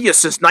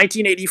atheists since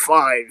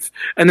 1985,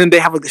 and then they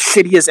have like the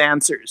shittiest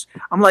answers.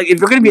 I'm like, if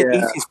you're gonna be an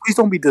atheist, please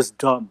don't be this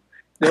dumb.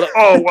 They're like,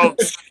 oh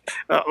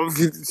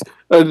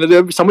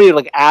well, somebody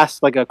like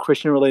asked like a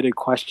Christian related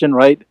question,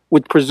 right?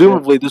 Which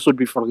presumably this would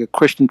be for like a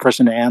Christian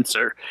person to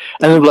answer,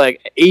 and they're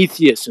like,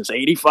 atheist since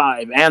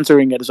 '85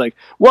 answering it is like,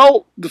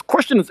 well, this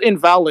question is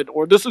invalid,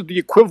 or this is the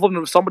equivalent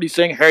of somebody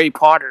saying Harry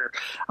Potter.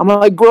 I'm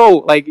like, bro,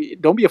 like,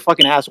 don't be a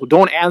fucking asshole.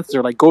 Don't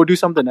answer. Like, go do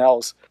something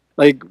else.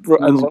 Like,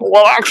 I was like,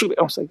 well, actually,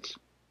 I was like,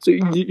 so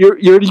you're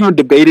even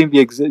debating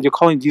you're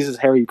calling Jesus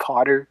Harry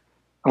Potter.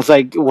 I was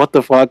like, what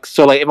the fuck?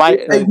 So like, if I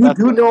you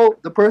do know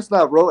the person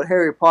that wrote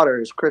Harry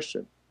Potter is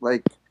Christian.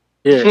 Like,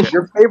 yeah,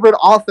 your favorite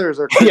authors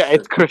are Christian. yeah,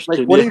 it's Christian.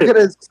 Like, what are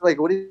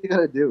you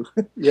gonna do?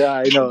 Yeah,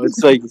 I know. It's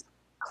like,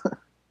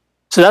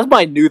 so that's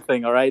my new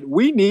thing. All right,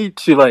 we need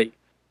to like.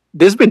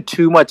 There's been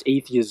too much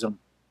atheism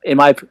in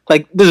my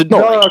like. There's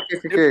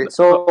okay.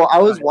 So I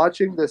was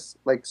watching this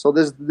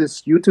there's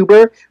this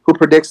YouTuber who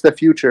predicts the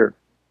future,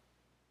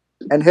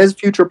 and his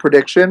future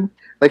prediction,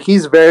 like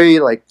he's very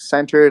like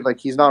centered, like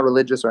he's not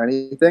religious or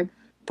anything,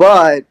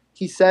 but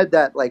he said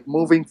that like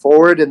moving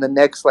forward in the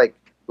next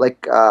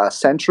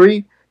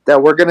century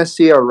that we're gonna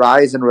see a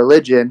rise in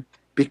religion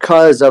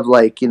because of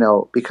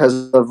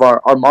because of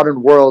our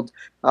modern world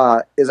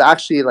is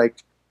actually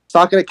like it's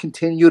not gonna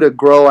continue to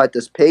grow at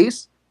this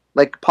pace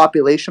like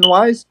population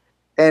wise,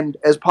 and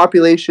as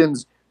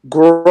populations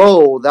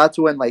grow, that's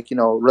when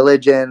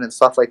religion and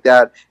stuff like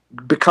that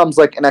becomes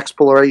like an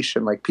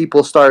exploration. Like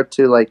people start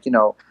to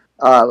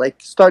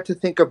start to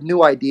think of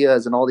new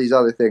ideas and all these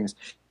other things.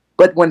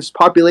 But when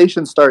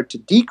populations start to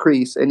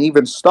decrease and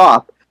even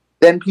stop,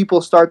 then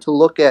people start to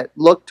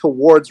look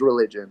towards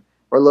religion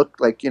or look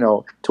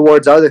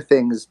towards other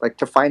things like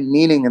to find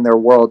meaning in their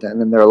world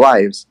and in their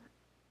lives,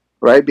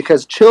 right?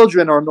 Because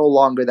children are no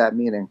longer that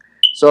meaning.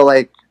 So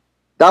like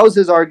that was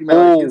his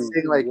argument.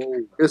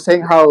 He was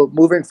saying how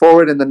moving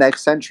forward in the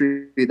next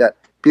century that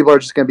people are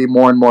just going to be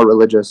more and more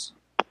religious.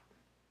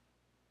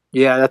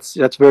 Yeah,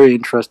 that's very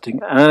interesting,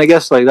 and I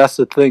guess like that's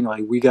the thing.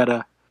 Like we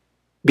gotta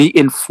be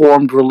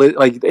informed,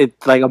 like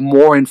it's like a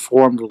more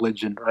informed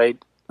religion,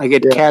 right? Like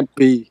it can't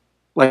be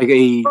like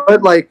a.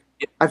 But like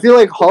I feel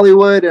like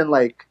Hollywood and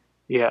I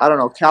don't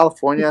know,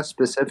 California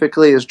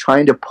specifically is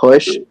trying to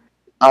push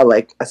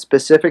like a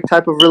specific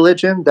type of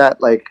religion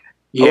that like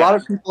a Yeah. lot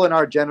of people in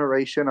our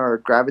generation are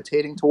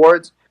gravitating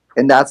towards,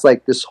 and that's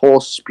like this whole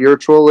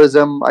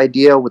spiritualism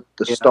idea with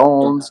the Yeah.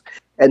 stones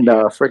and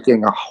the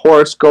freaking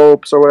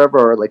horoscopes or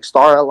whatever, or like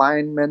star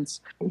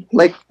alignments.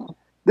 Like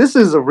this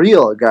is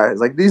real, guys.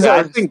 Like these Yeah, are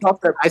I think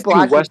stuff that I people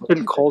think actually Western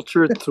believe in.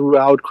 culture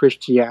throughout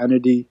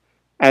Christianity,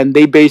 and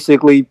they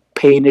basically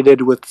painted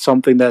it with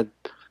something that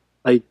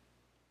like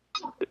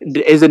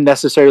isn't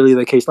necessarily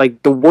the case.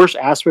 Like the worst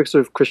aspects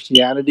of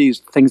Christianity is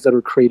things that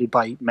are created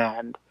by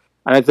man,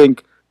 and I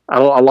think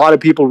a lot of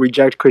people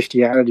reject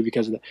Christianity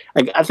because of that.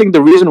 Like I think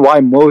the reason why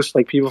most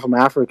like people from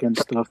Africa and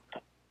stuff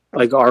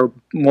like are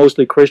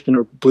mostly Christian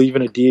or believe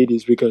in a deity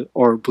is because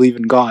or believe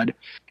in God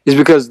is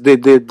because they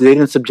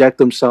didn't subject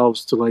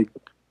themselves to like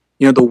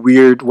the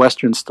weird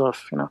Western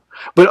stuff,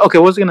 But okay,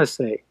 what was I gonna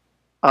say?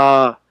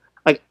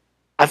 Like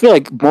I feel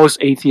like most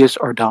atheists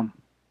are dumb.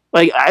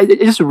 Like I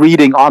just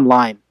reading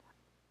online,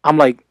 I'm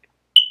like,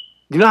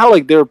 you know how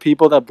like there are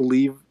people that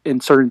believe in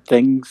certain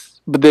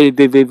things, but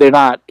they're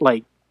not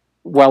like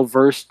well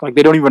versed. Like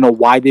they don't even know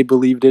why they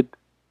believed it.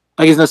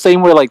 Like it's the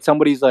same way like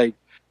somebody's like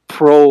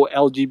pro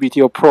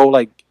LGBT or pro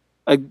like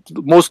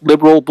most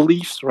liberal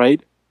beliefs, right?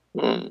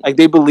 Like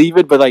they believe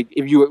it, but like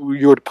if you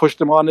were to push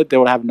them on it, they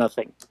would have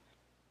nothing.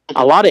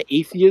 A lot of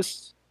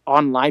atheists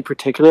online,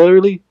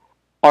 particularly,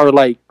 are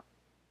like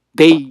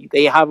they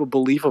have a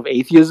belief of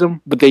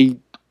atheism, but they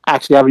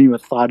actually haven't even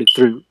thought it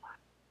through.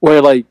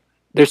 Where like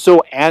they're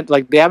so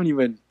like they haven't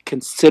even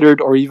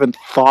considered or even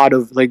thought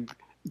of like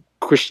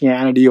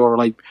Christianity or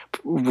like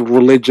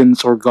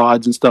religions or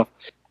gods and stuff,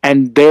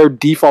 and their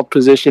default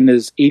position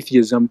is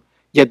atheism.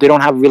 Yet they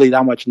don't have really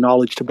that much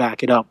knowledge to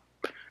back it up.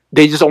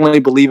 They just only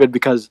believe it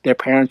because their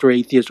parents were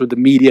atheists or the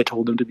media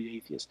told them to be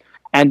atheists.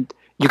 And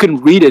you can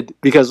read it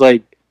because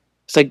like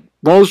it's like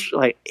most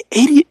like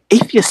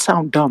atheists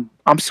sound dumb.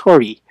 I'm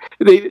sorry.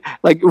 They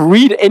like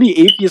read any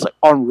atheist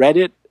on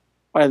Reddit,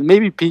 or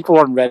maybe people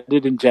on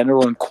Reddit in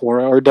general and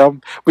Quora are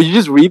dumb. But you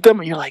just read them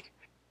and you're like,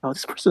 oh,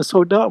 this person's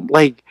so dumb.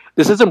 Like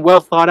this isn't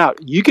well thought out.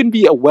 You can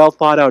be a well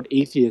thought out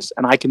atheist,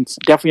 and I can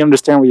definitely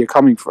understand where you're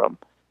coming from.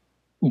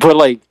 But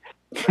like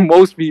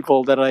most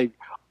people that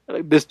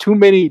there's too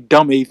many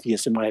dumb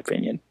atheists in my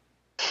opinion.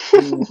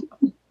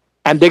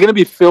 And they're gonna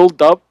be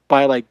filled up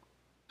by like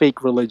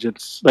fake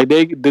religions. Like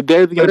they're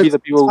gonna be the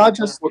people not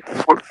just who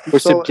are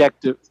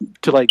subjective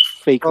to like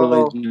fake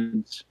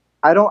religions.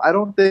 I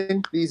don't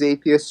think these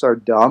atheists are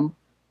dumb.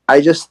 I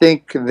just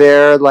think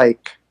they're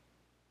like,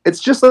 it's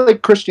just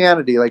like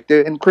Christianity. Like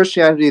in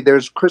Christianity,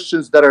 there's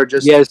Christians that are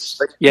just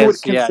you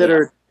would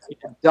consider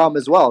dumb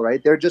as well,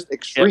 right? They're just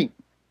extreme.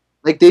 Yeah.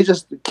 Like they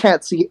just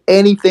can't see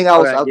anything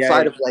else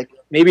outside of like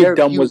maybe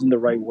dumb wasn't the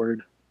right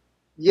word.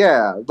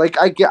 Yeah, like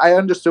I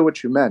understood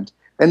what you meant.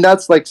 And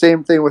that's like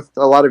same thing with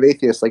a lot of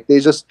atheists. Like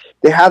they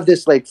have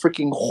this like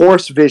freaking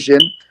horse vision,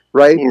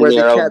 right? Where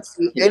they can't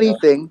see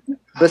anything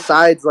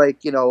besides like,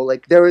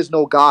 like there is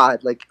no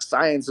God, like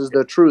science is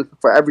the truth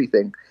for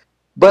everything.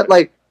 But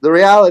like the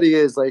reality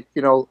is like,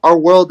 our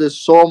world is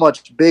so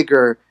much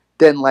bigger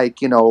than like,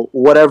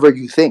 whatever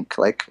you think.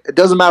 Like it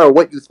doesn't matter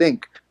what you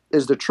think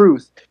is the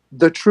truth.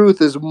 The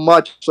truth is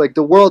much like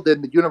the world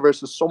and the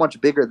universe is so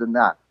much bigger than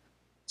that.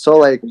 So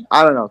like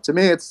I don't know. To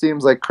me, it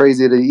seems like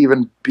crazy to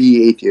even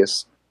be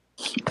atheist.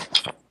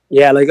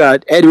 Yeah, like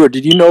Edward,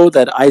 did you know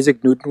that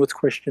Isaac Newton was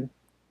Christian?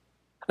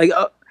 Like,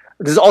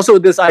 there's also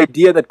this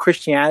idea that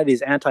Christianity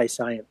is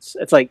anti-science.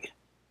 It's like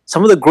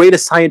some of the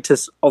greatest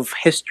scientists of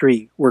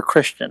history were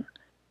Christian.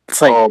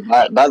 It's like, oh,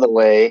 by the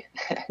way,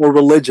 we're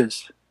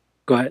religious.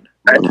 Go ahead.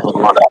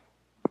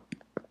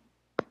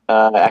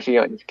 Actually,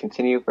 you know,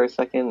 continue for a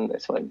second.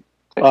 This one.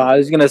 I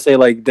was gonna say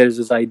like there's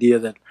this idea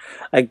that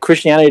like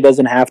Christianity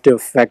doesn't have to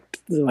affect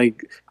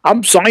like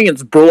I'm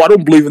science, bro. I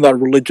don't believe in that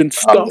religion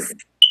stuff.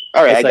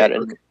 All right, I got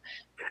it.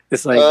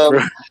 It's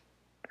like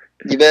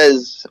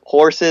because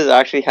horses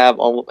actually have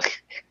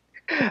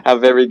have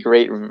very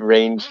great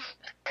range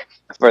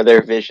for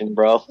their vision,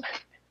 bro.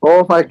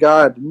 Oh my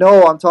God,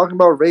 no! I'm talking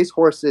about race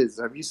horses.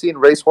 Have you seen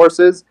race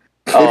horses?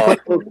 They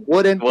put those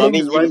wooden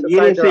things right you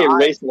didn't say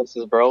race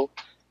horses, bro.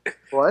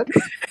 What?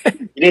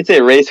 You didn't say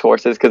race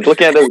horses because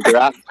looking at those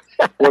graph,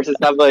 horses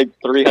have like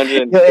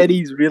 300. Yeah,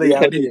 Eddie's really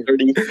out here.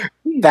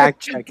 Fact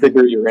check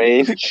degree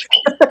range.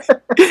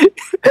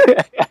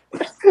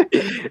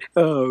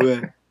 Oh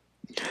man.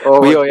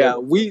 Oh yeah,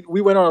 we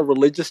went on a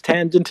religious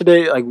tangent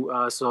today. Like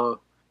so,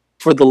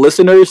 for the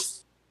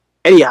listeners,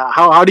 Eddie,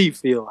 how do you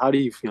feel? How do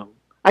you feel?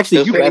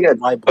 Actually, you read the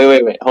Bible.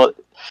 Wait. Hold.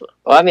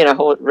 Well, I mean, I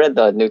read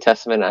the New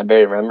Testament. I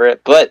barely remember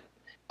it, but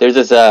there's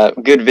this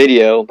good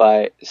video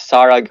by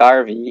Sarah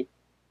Garvey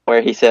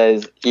where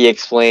he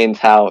explains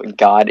how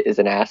God is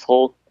an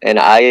asshole, and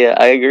I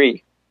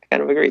agree,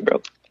 kind of agree,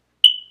 bro.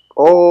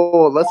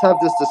 Oh, let's have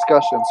this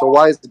discussion. So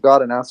why is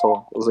God an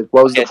asshole? I was like,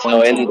 what was the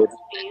point?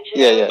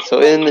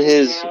 So in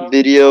his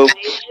video,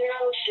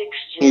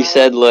 he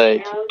said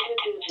like,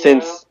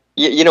 since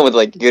you know with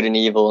like good and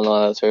evil and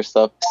all that sort of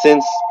stuff,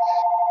 since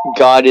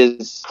God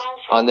is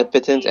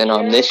omnipotent and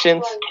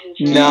omniscient.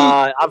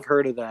 Nah, I've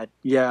heard of that.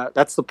 Yeah,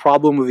 that's the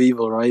problem with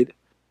evil, right?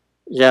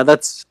 Yeah,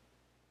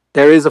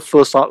 there is a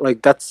philosoph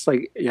like that's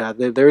like yeah,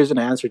 there is an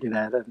answer to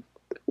that. And,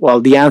 well,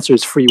 the answer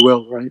is free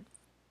will, right?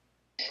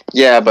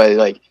 Yeah, but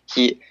like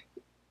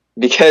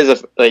because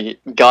of like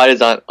God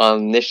is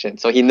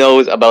omniscient, so he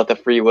knows about the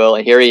free will,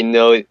 and he already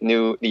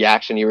knew the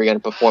action you were going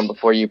to perform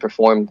before you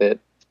performed it.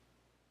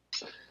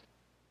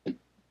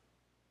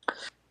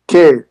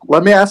 Okay,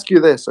 let me ask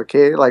you this,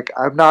 okay? Like,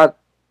 I'm not,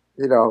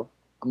 I'm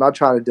not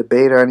trying to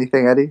debate or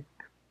anything, Eddie.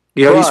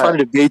 Yo, he's But- trying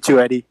to debate you,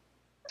 Eddie.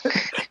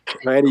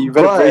 Eddie, you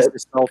better brace But-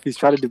 yourself. He's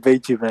trying to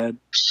debate you, man.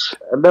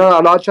 No,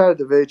 I'm not trying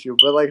to debate you,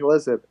 but like,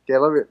 listen, okay,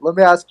 let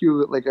me ask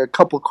you like a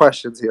couple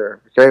questions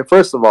here, okay?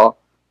 First of all,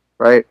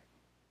 right?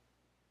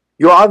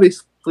 You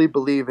obviously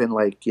believe in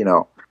like,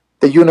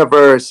 the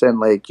universe and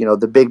like,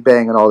 the Big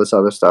Bang and all this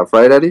other stuff,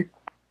 right, Eddie?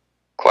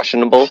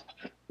 Questionable.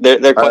 They're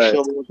All right.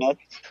 questionable with that.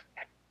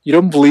 You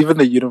don't believe in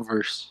the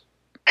universe.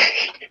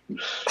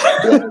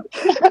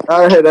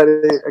 All right,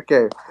 Eddie.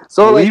 Okay,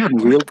 so Are like, you even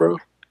real, bro?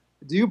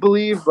 do you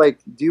believe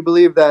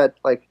that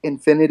like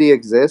infinity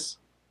exists?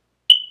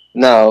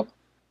 No.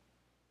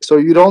 So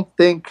you don't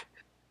think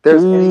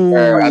there's any?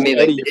 I mean,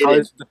 like, Eddie, you fell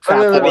into the Wait, trap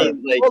wait, wait, I hard.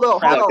 mean, like, hold on,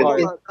 Trap hold on,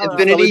 hard. hold on.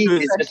 Infinity You fell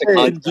into is his just a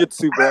concept.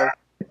 jinjitsu, bro.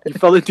 You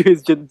fell into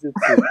his jinjitsu.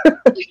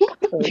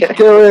 Yeah.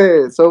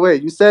 Okay, wait. So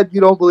wait, you said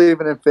you don't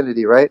believe in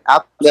infinity, right? No,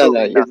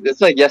 Absolutely. no,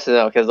 it's like yes and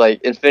no, because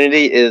like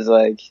infinity is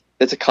like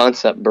it's a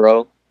concept,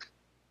 bro.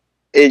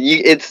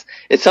 It's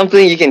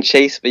something you can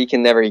chase, but you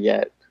can never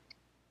get.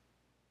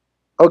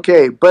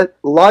 Okay, but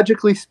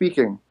logically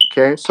speaking,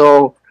 okay,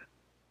 so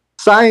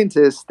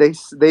scientists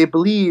they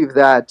believe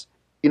that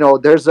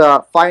there's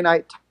a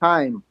finite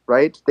time,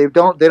 right? They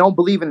don't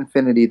believe in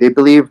infinity. They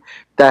believe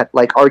that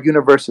like our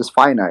universe is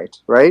finite,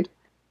 right?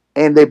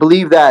 And they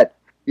believe that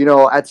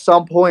at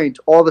some point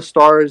all the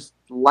stars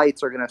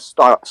lights are gonna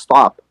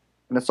stop,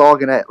 and it's all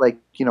gonna like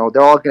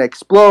they're all gonna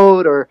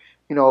explode or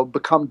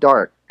become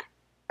dark,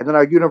 and then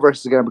our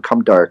universe is gonna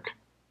become dark,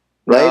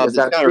 right? No, Is it's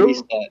that gonna true?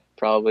 reset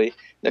probably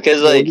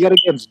because Well, like you gotta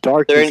get against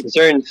darkness.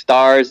 certain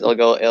stars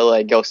it'll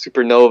like go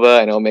supernova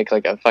and it'll make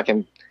like a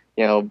fucking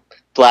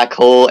black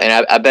hole,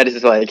 and I bet it's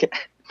just like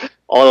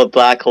all the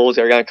black holes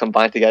are gonna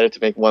combine together to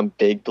make one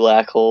big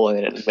black hole,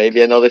 and then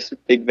maybe another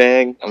big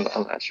bang. I'm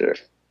not sure.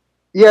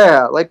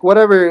 Yeah, like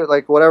whatever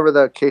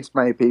the case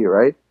might be,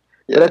 right?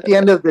 Yeah. But at the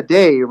end of the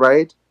day,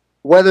 right?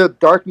 Whether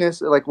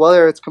darkness, like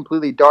whether it's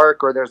completely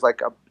dark or there's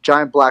like a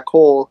giant black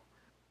hole,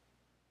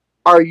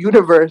 our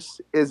universe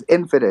is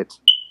infinite.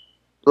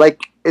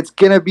 Like it's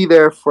gonna be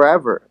there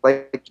forever.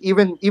 Like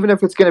even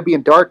if it's gonna be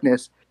in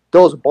darkness,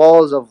 those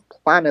balls of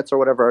planets or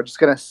whatever are just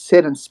gonna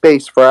sit in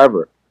space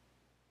forever.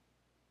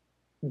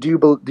 Do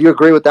you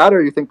agree with that,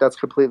 or you think that's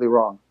completely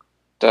wrong?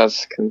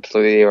 That's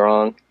completely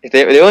wrong.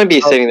 They wouldn't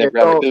be sitting there Okay,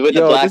 forever. so- 'Cause with the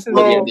Yo, black this is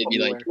hole, all- they'd be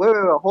like, Wait,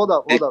 hold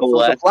up. They So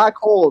coalesce.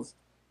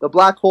 the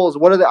black holes,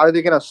 what are they? Are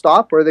they gonna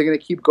stop or are they gonna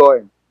keep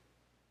going?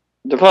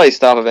 they'll probably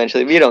stop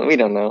eventually. We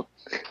don't know.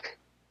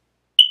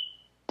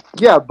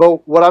 Yeah,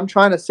 but what I'm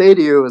trying to say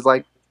to you is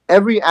like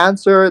every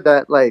answer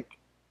that like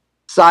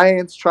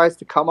science tries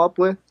to come up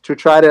with to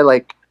try to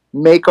like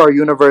make our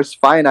universe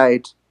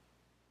finite,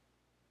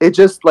 it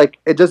just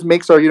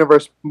makes our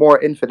universe more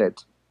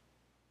infinite.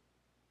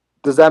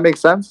 Does that make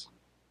sense?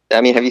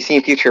 I mean, have you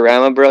seen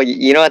Futurama, bro?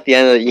 You know, at the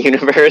end of the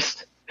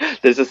universe,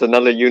 there's just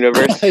another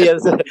universe. Yeah,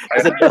 it's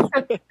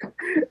a-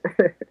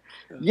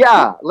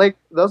 Yeah, like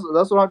that's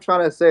what I'm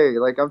trying to say.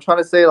 Like I'm trying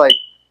to say like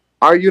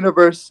our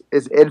universe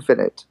is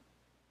infinite.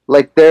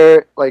 Like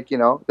there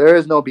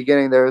is no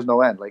beginning, there is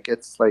no end. Like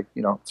it's like,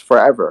 it's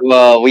forever.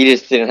 Well, we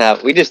just don't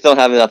have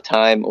enough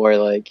time, or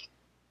like,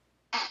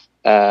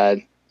 yeah,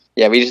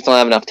 we just don't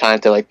have enough time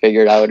to like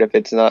figure it out if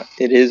it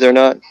is or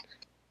not.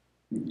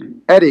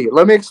 Eddie,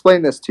 let me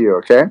explain this to you,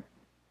 okay?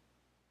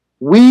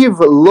 We've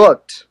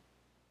looked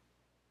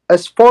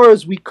as far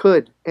as we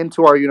could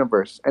into our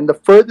universe, and the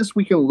furthest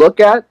we can look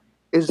at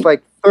is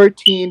like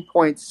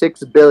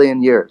 13.6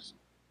 billion years.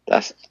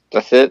 That's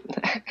it.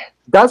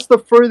 That's the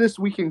furthest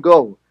we can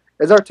go.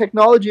 As our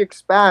technology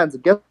expands,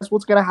 guess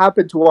what's going to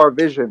happen to our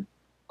vision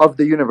of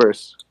the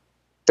universe?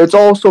 It's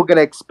also going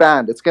to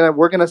expand.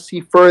 We're going to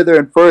see further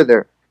and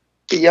further.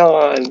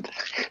 Beyond.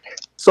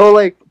 So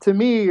like to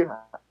me,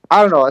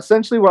 I don't know,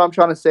 essentially what I'm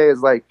trying to say is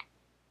like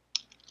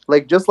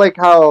just like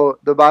how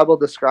the Bible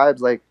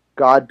describes like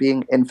God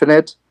being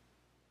infinite,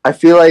 I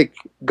feel like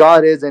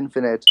God is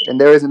infinite and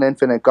there is an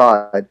infinite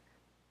God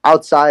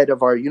outside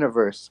of our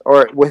universe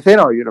or within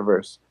our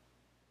universe.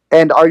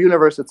 And our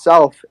universe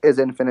itself is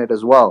infinite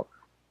as well.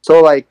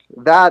 So like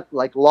that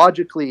like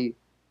logically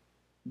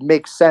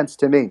makes sense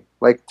to me.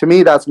 Like to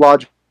me that's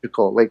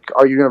logical, like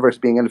our universe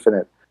being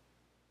infinite.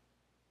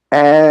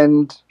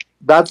 And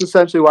that's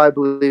essentially why I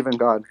believe in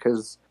God,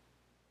 because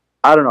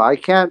I don't know,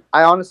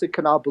 I honestly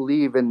cannot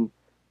believe in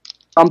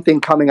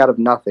something coming out of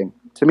nothing.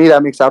 To me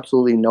that makes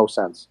absolutely no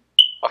sense.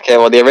 Okay,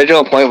 well, the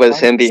original point was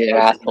him being an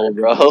asshole,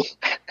 bro.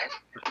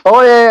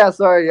 Oh yeah,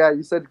 sorry, yeah.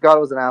 You said God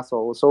was an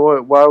asshole.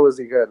 So why was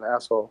he good, an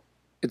asshole?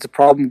 it's a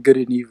problem, good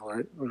and evil,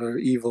 right? Or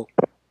evil.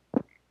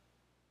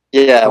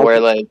 Yeah,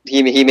 where like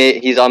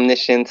he's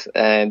omniscient,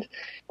 and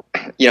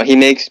he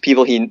makes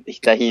people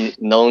that he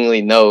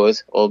knowingly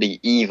knows will be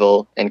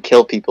evil and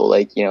kill people,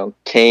 like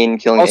Cain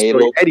killing Also,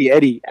 Abel.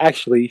 Eddie,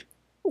 actually,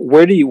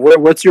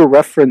 what's your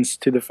reference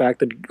to the fact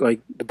that like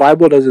the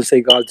Bible doesn't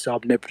say God's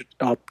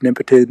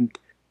omnipotent,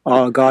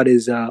 God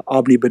is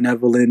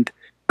omnibenevolent,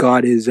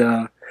 God is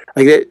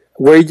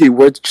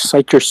where's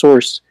cite your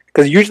source?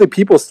 Because usually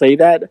people say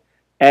that,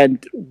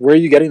 and where are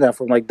you getting that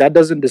from? Like that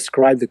doesn't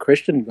describe the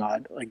Christian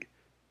God, like,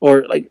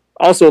 or like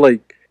also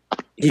like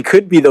he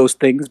could be those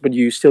things, but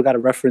you still got to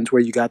reference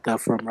where you got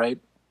that from, right?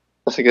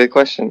 That's a good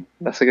question.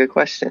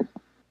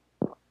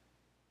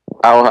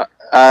 I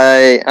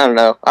don't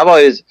know. I've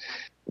always,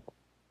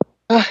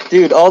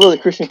 dude, all the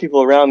Christian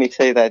people around me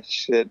say that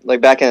shit.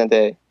 Like back in the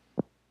day.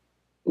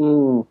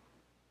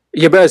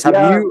 Yeah, but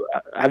Yeah.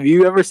 have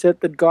you ever said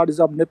that God is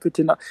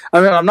omnipotent?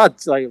 I mean, I'm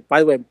not like. By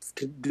the way,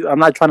 I'm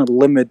not trying to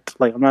limit.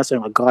 Like, I'm not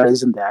saying like God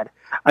isn't that.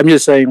 I'm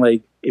just saying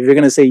like if you're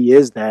gonna say He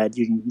is that,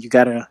 you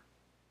gotta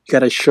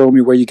show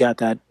me where you got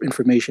that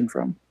information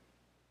from.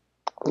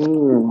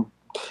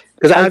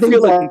 Because I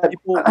feel like when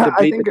people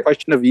debate the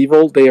question of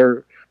evil,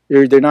 they're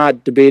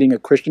not debating a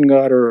Christian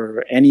God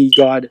or any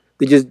God.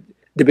 They're just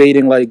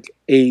debating like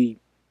a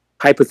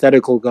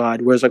hypothetical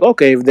God, where it's like,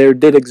 okay, if there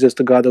did exist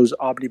a God that was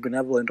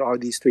omnibenevolent, are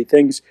these three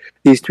things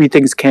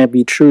can't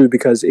be true,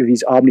 because if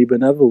he's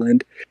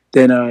omnibenevolent,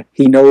 then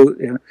he knows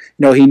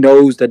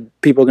that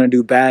people are going to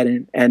do bad,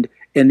 and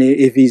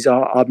if he's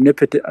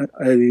omnipotent,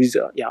 if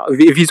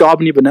he's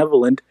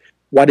omnibenevolent,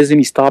 why doesn't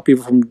he stop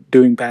people from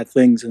doing bad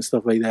things and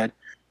stuff like that?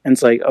 And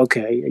it's like,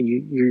 okay,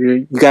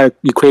 you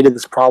created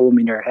this problem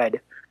in your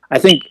head. I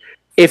think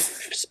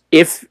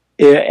if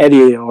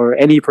Eddie or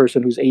any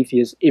person who's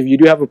atheist, if you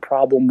do have a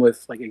problem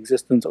with like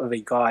existence of a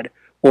God,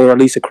 or at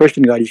least a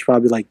Christian God, you should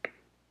probably like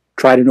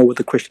try to know what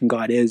the Christian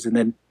God is, and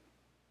then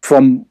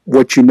from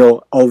what you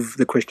know of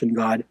the Christian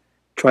God,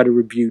 try to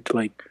refute.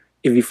 Like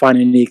if you find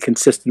any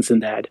consistency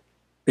in that,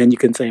 then you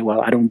can say,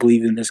 well, I don't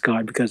believe in this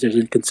God because there's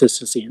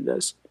inconsistency in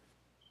this.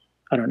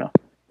 I don't know.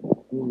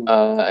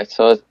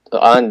 So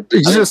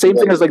It's just the same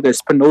thing as like the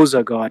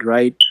Spinoza God,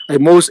 right?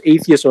 Like most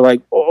atheists are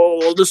like,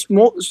 oh, the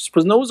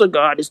Spinoza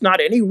God is not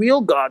any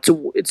real God,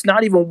 so it's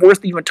not even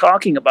worth even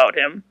talking about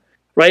him,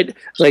 right?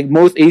 Like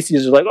most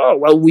atheists are like, oh,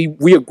 well,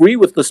 we agree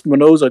with the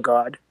Spinoza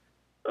God,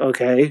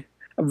 okay,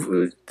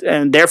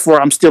 and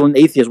therefore I'm still an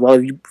atheist. Well,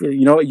 if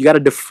you got to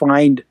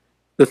define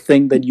the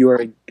thing that you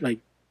are like,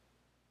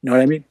 you know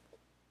what I mean?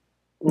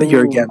 That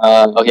you're against.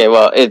 Okay,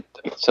 well,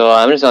 so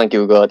I'm just on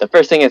Google. The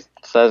first thing it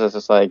says is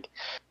just like,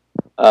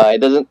 it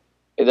doesn't.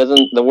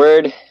 The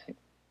word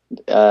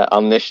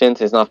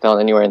omniscient is not found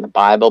anywhere in the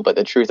Bible, but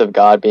the truth of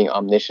God being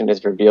omniscient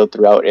is revealed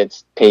throughout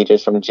its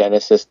pages from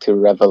Genesis to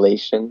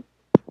Revelation.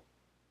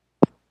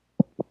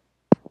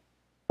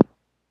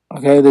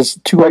 Okay, there's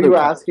two Are other. you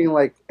asking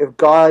like if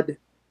God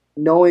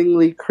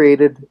knowingly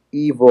created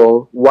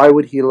evil, why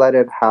would He let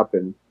it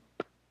happen?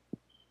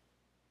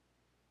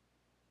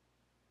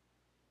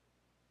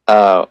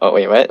 Oh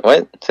wait,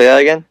 what? Say that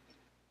again.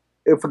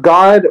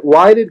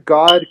 Why did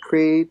God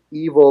create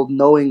evil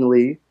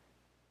knowingly?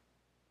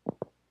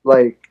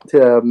 Like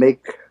to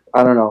make,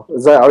 I don't know.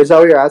 Is that what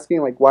you're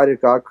asking? Like, why did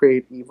God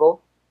create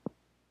evil?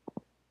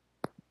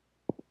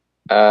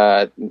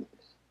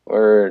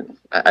 Or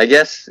I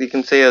guess you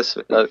can say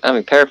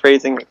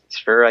paraphrasing.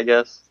 Sure, I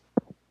guess.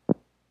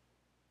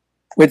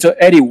 Wait, so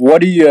Eddie, why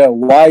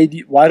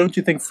don't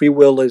you think free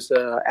will is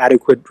an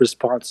adequate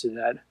response to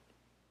that?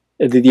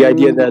 The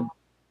idea that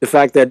the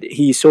fact that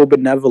he's so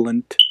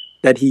benevolent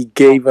that he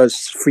gave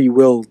us free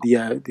will,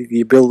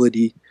 the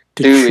ability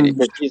to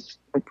choose.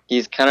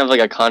 He's kind of like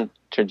a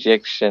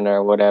contradiction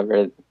or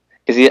whatever,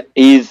 because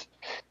he's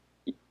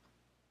wait,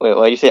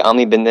 what do you say?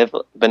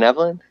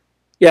 Omnibenevolent?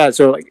 Yeah,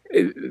 so like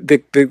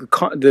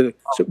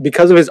so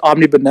because of his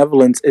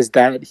omnibenevolence is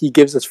that he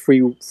gives us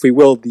free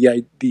will,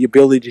 the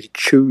ability to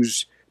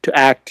choose to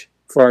act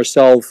for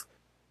ourselves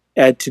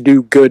and to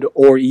do good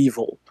or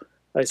evil.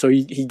 Right? So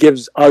he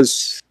gives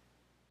us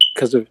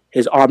because of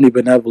his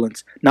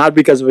omnibenevolence, not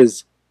because of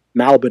his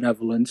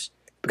malbenevolence.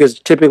 Because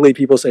typically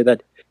people say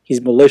that he's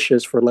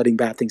malicious for letting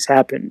bad things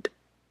happen,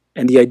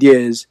 and the idea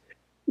is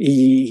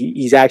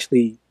he's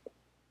actually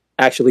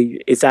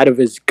it's out of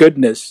his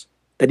goodness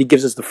that he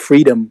gives us the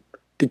freedom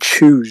to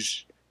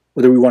choose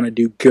whether we want to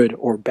do good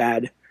or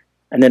bad.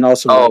 And then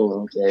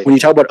also when you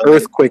talk about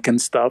earthquake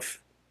and stuff,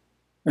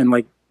 and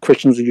like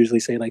Christians would usually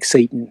say like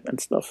Satan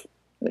and stuff,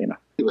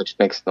 which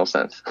makes no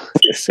sense.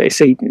 Just say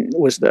Satan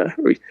was but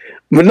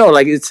no,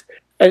 like it's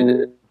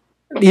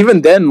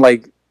even then,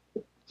 like,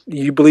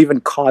 you believe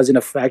in cause and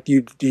effect.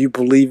 Do you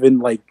believe in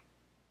like,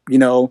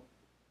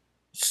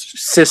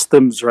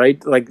 systems,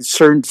 right? Like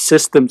certain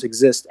systems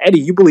exist. Eddie,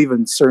 you believe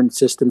in certain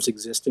systems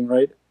existing,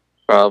 right?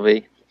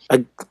 Probably.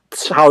 Like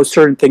how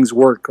certain things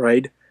work,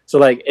 right? So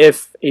like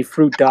if a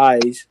fruit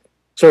dies,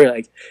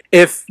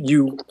 if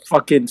you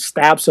fucking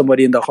stab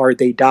somebody in the heart,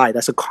 they die.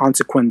 That's a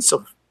consequence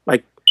of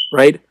like,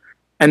 right?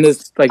 And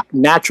there's like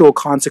natural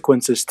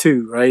consequences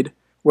too, right?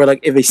 Where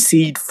like if a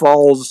seed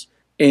falls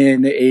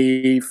in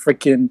a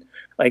freaking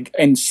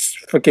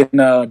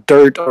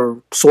dirt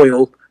or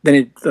soil, then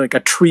it like a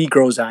tree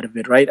grows out of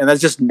it, right? And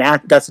that's just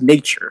that's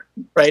nature,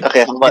 right?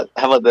 Okay,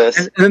 how about this?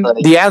 And then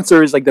Like, the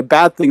answer is like the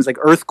bad things, like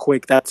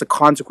earthquake. That's a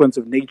consequence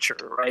of nature,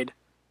 right?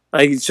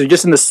 Like so,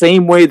 just in the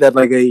same way that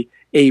like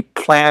a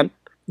plant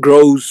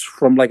grows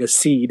from like a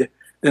seed,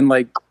 then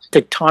like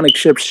tectonic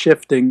shifts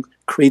shifting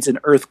creates an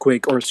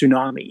earthquake or a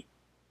tsunami,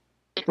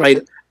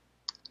 right?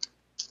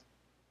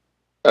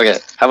 okay,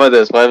 how about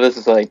this? What if this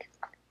is like,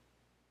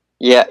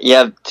 yeah, you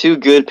have two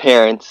good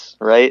parents,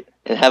 right,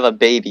 and have a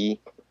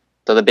baby.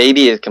 So the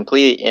baby is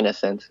completely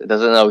innocent. It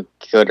doesn't know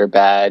good or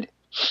bad.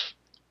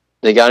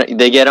 They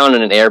get on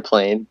an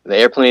airplane. The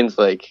airplane's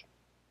like,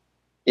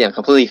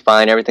 completely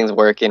fine. Everything's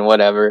working,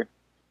 whatever.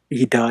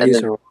 He dies,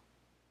 then- or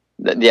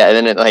Yeah, and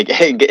then it like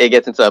it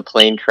gets into a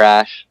plane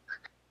crash,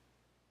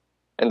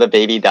 and the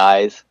baby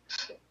dies.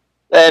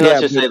 And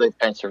let's just say the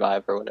parents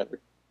survive or whatever.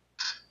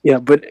 yeah.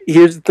 But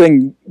here's the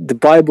thing: the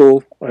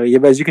Bible. Yeah,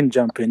 guys, you can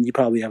jump in. You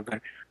probably have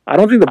that. I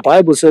don't think the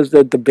Bible says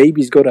that the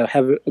babies go to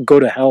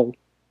hell.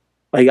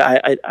 Like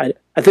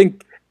I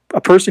think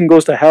a person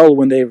goes to hell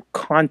when they're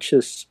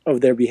conscious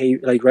of their behavior.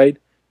 Like right,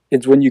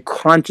 it's when you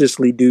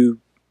consciously do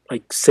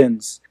like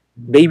sins.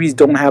 Babies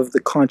don't have the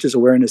conscious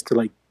awareness to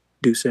like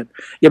do sin.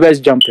 You guys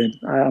jump in.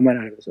 I might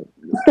not have this.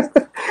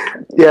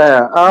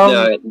 Yeah.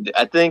 No,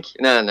 I think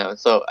no.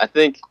 So I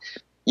think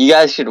you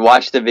guys should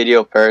watch the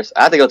video first.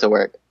 I have to go to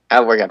work. I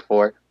have work at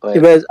 4. But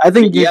You guys, I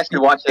think you guys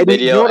should watch the Eddie,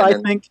 video. You know what I and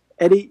then- think,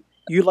 Eddie?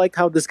 You like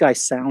how this guy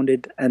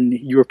sounded, and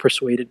you were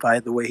persuaded by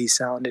the way he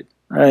sounded.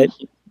 All right,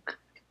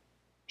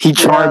 he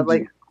charmed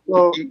like, you.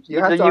 well, You- you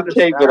have you to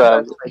take understand it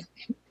on. that, like,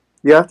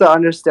 you have to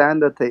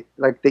understand that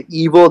the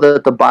evil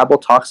that the Bible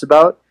talks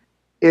about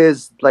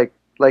is like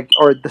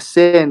or the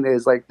sin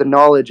is like the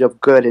knowledge of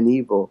good and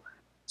evil.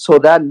 So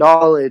that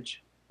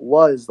knowledge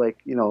was like,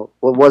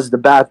 what was the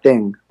bad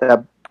thing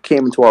that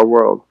came into our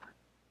world.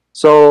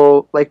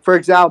 So like, for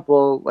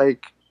example,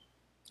 like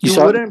You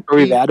saw the wouldn't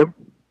story of be- Adam?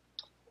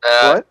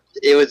 what?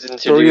 It was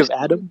Story of introduced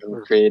Adam?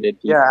 and created.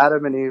 Yeah,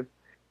 Adam and Eve.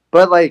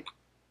 But like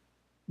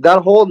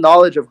that whole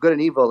knowledge of good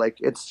and evil, like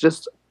it's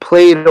just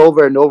played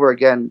over and over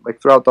again,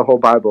 like throughout the whole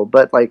Bible.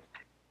 But like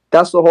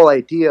that's the whole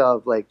idea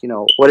of like,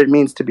 what it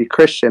means to be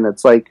Christian.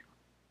 It's like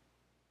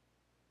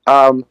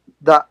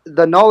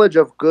the knowledge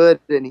of good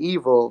and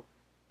evil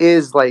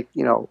is like,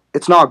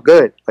 it's not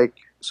good. Like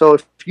so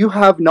if you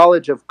have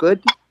knowledge of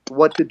good,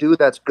 what to do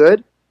that's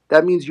good,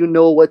 that means you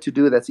know what to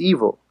do that's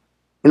evil.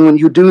 And when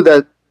you do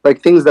that,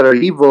 like things that are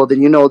evil,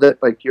 then you know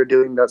that like you're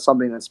doing that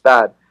something that's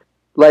bad.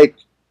 Like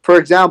for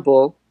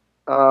example,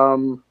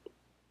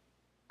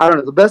 I don't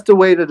know, the best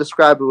way to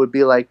describe it would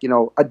be like,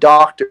 a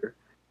doctor,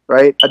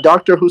 right? A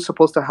doctor who's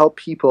supposed to help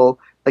people,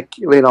 like,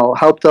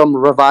 help them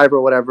revive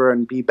or whatever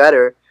and be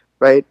better,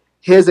 right?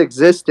 His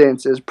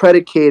existence is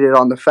predicated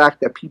on the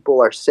fact that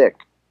people are sick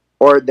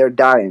or they're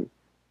dying.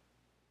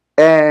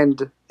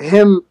 And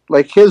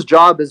his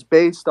job is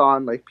based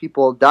on like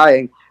people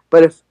dying.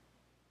 But if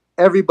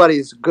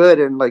everybody's good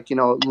and like,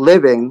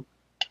 living,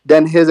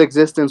 then his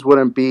existence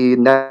wouldn't be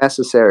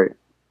necessary.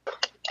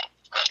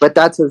 But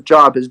that's his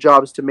job. His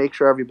job is to make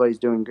sure everybody's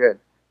doing good.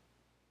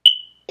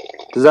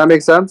 Does that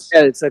make sense?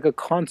 Yeah, it's like a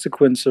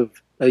consequence of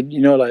like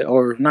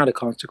or not a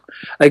consequence.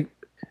 Like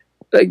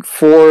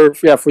for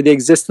the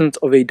existence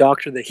of a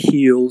doctor that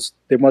heals,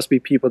 there must be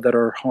people that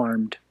are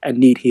harmed and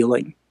need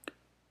healing.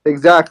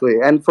 Exactly.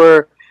 And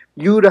for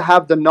you to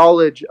have the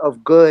knowledge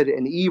of good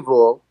and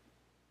evil,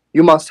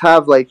 you must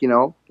have like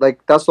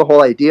that's the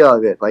whole idea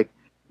of it. Like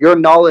your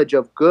knowledge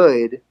of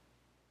good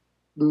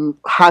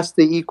has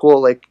to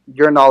equal like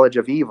your knowledge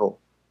of evil.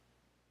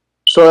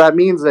 So that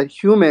means that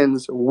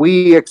humans,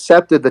 we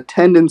accepted the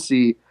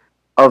tendency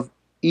of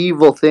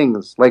evil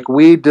things. Like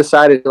we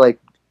decided like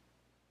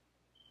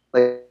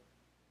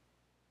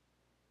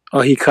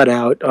Oh, he cut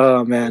out.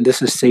 Oh man,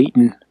 this is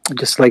Satan.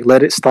 Just like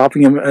let it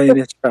stopping him in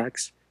his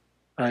tracks.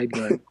 All right,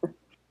 good.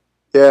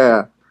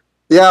 Yeah.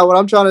 What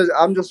I'm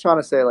just trying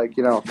to say, like,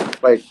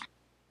 like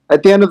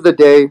at the end of the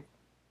day,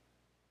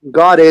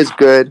 God is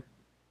good.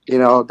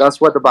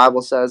 That's what the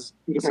Bible says.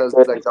 It says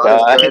that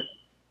God is good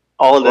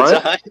all the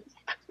What? time.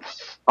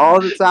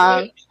 all the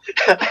time.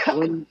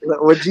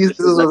 When Jesus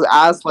was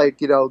asked, like,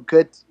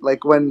 good,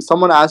 like when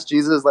someone asked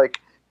Jesus, like,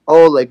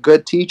 oh, like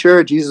good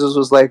teacher, Jesus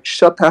was like,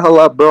 shut the hell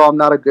up, bro. I'm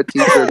not a good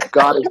teacher.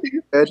 God is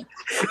good.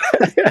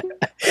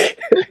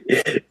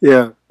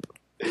 Yeah.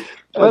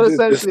 But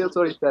essentially, that's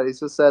what he said. He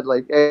just said,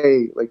 like,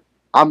 hey, like,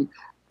 I'm,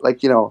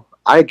 like,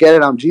 I get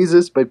it, I'm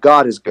Jesus, but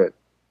God is good.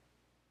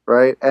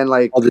 Right? And,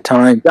 like, All the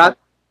time.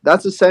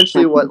 that's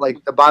essentially what,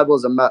 like, the Bible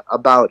is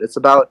about. It's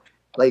about,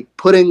 like,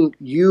 putting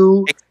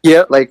you,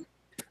 Yeah. like,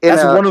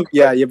 That's one of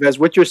that's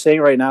what you're saying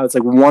right now. It's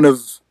like one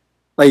of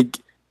like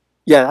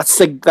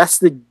that's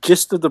the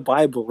gist of the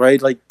Bible,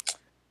 right? Like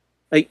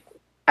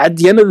at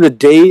the end of the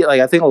day, like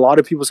I think a lot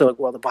of people say like,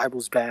 well, the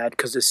Bible's bad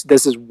because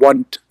this is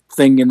one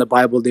thing in the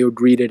Bible. They would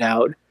read it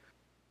out,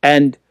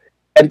 and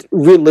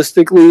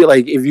realistically,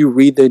 like if you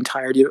read the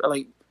entirety,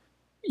 like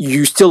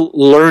you still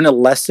learn a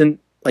lesson.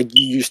 Like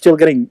you're still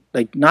getting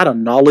like not a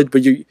knowledge,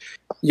 but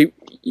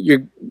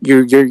you're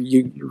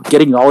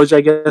getting knowledge,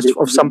 I guess,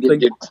 of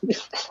something.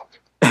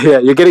 Yeah,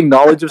 you're getting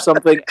knowledge of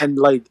something, and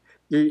like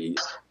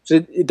so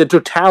the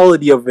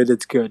totality of it,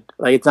 it's good.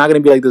 Like it's not gonna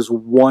be like this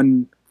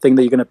one thing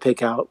that you're gonna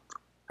pick out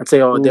and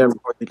say, "Oh,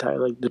 therefore the entire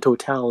like the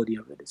totality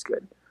of it is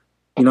good."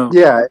 You know?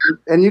 Yeah,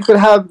 and you could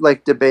have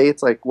like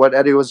debates, like what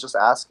Eddie was just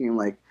asking,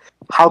 like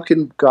how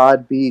can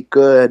God be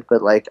good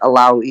but like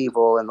allow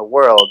evil in the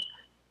world?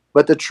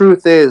 But the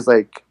truth is,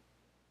 like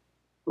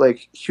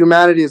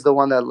humanity is the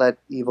one that let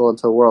evil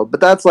into the world.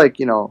 But that's like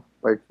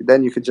like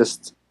then you could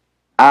just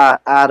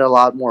add a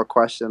lot more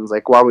questions,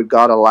 like why would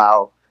God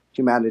allow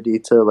humanity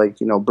to like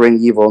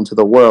bring evil into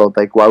the world?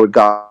 Like why would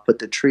God put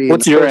the tree?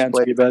 What's in the your first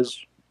answer, place?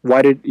 Bez?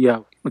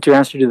 What's your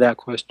answer to that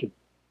question?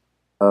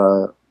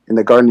 In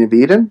the Garden of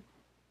Eden?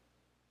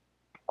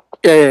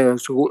 Yeah.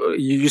 So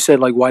you said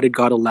like, why did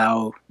God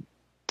allow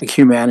like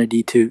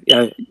humanity to?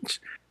 Yeah,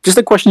 just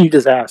the question you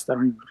just asked. I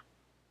mean,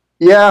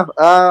 Yeah,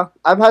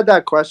 I've had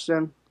that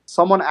question.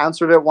 Someone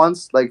answered it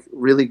once, like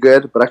really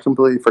good, but I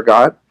completely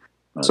forgot.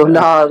 So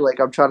now, like,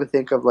 I'm trying to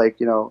think of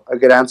like a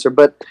good answer.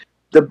 But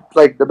the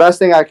best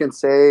thing I can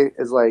say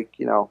is like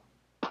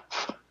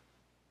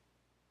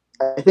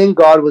I think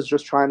God was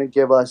just trying to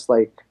give us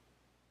like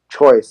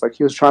choice. Like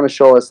He was trying to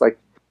show us like,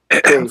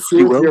 hey, here's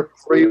your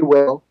free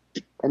will,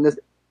 and this.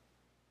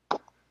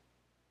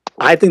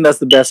 I think that's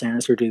the best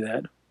answer to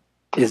that.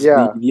 Is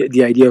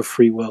the idea of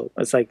free will.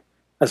 It's like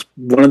that's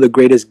one of the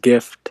greatest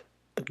gifts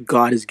that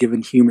God has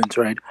given humans,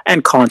 right?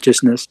 And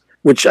consciousness,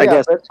 which I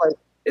guess like,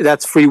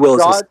 that's free will.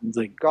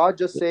 God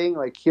just saying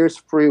like, here's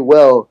free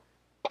will,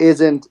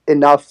 isn't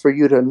enough for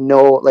you to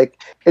know.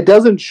 Like it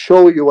doesn't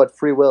show you what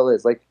free will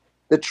is. Like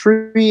the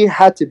tree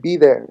had to be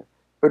there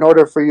in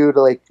order for you to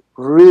like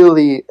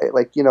really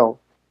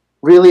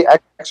really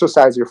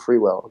exercise your free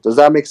will. Does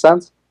that make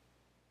sense?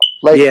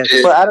 Like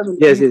for Adam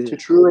and Eve to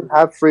truly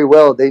have free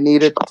will, they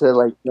needed to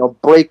like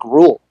break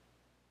rule.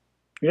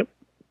 Yep.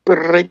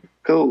 Break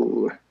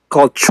rule.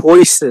 Called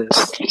choices.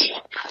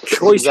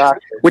 Choices.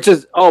 Exactly. Which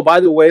is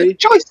by the way,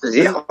 choices.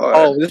 Yeah.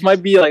 This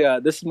might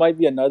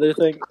be another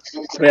thing.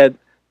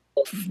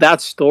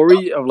 That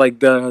story of like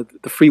the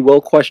free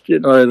will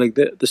question, or like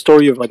the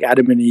story of like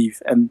Adam and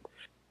Eve, and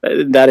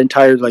that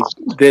entire like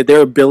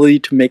their ability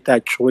to make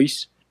that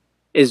choice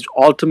is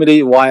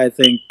ultimately why I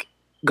think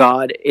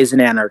God is an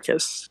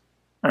anarchist.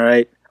 All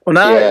right. Well,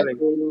 not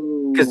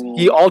because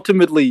he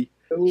ultimately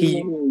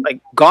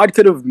God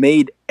could have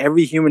made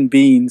every human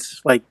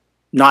beings like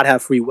not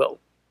have free will.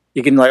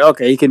 You can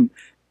he can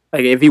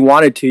if he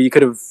wanted to, he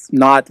could have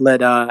not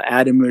let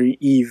Adam or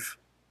Eve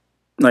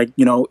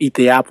eat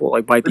the apple,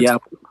 bite the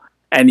apple,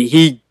 and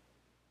he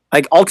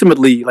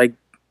ultimately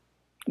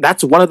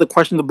that's one of the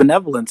questions of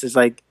benevolence is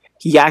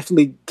he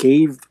actually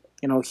gave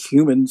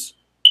humans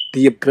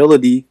the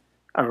ability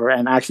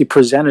and actually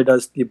presented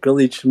us the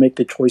ability to make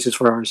the choices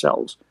for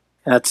ourselves.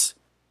 That's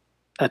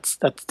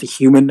the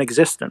human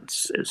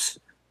existence, is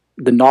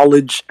the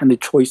knowledge and the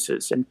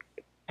choices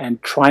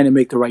and trying to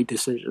make the right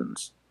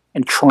decisions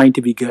and trying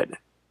to be good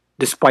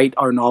despite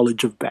our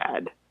knowledge of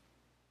bad.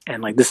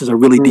 And this is a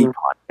really deep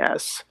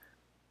podcast.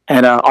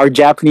 And our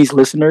Japanese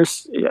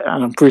listeners,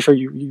 and I'm pretty sure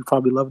you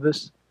probably love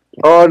this.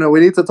 Oh no, we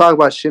need to talk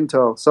about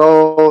Shinto.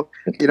 So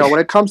when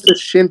it comes to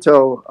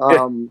Shinto,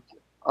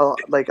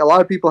 a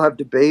lot of people have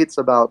debates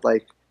about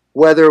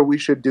whether we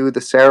should do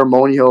the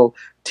ceremonial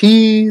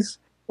teas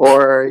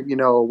or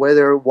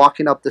whether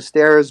walking up the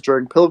stairs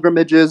during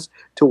pilgrimages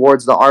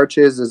towards the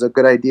arches is a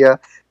good idea.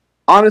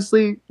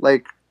 Honestly,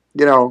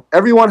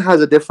 everyone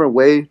has a different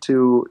way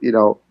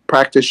to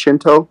practice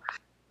Shinto,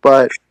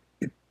 but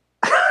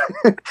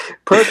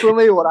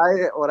personally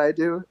what I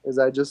do is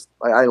I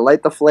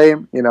light the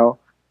flame,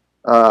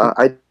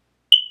 I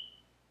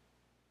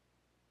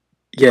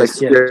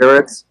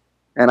spirits.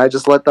 And I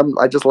just let them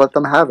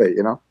have it,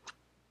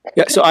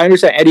 Yeah, so I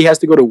understand Eddie has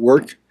to go to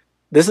work.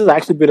 This is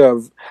actually a bit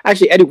of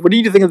Eddie, what do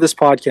you think of this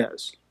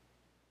podcast?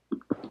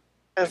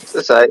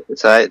 It's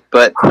alright.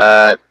 But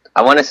I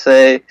want to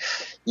say,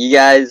 you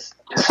guys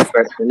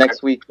for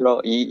next week, bro.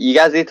 You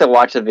guys need to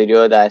watch the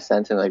video that I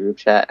sent in the group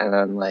chat, and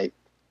then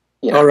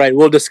All right,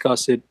 we'll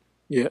discuss it.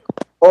 Yeah.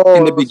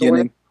 In the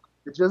beginning.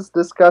 So just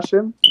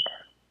discussion,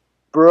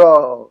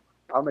 bro.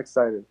 I'm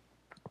excited.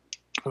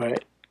 All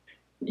right.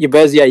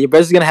 Yabez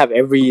is gonna have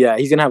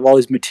he's gonna have all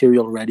his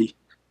material ready.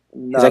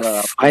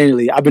 No.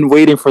 Finally, I've been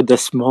waiting for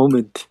this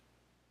moment.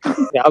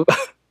 Yeah,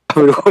 I've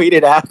been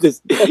waiting to have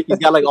this. He's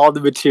got all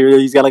the material.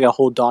 He's got a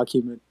whole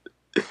document.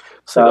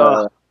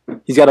 So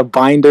he's got a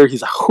binder.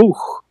 He's like, whew.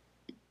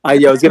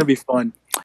 Yeah, it's gonna be fun.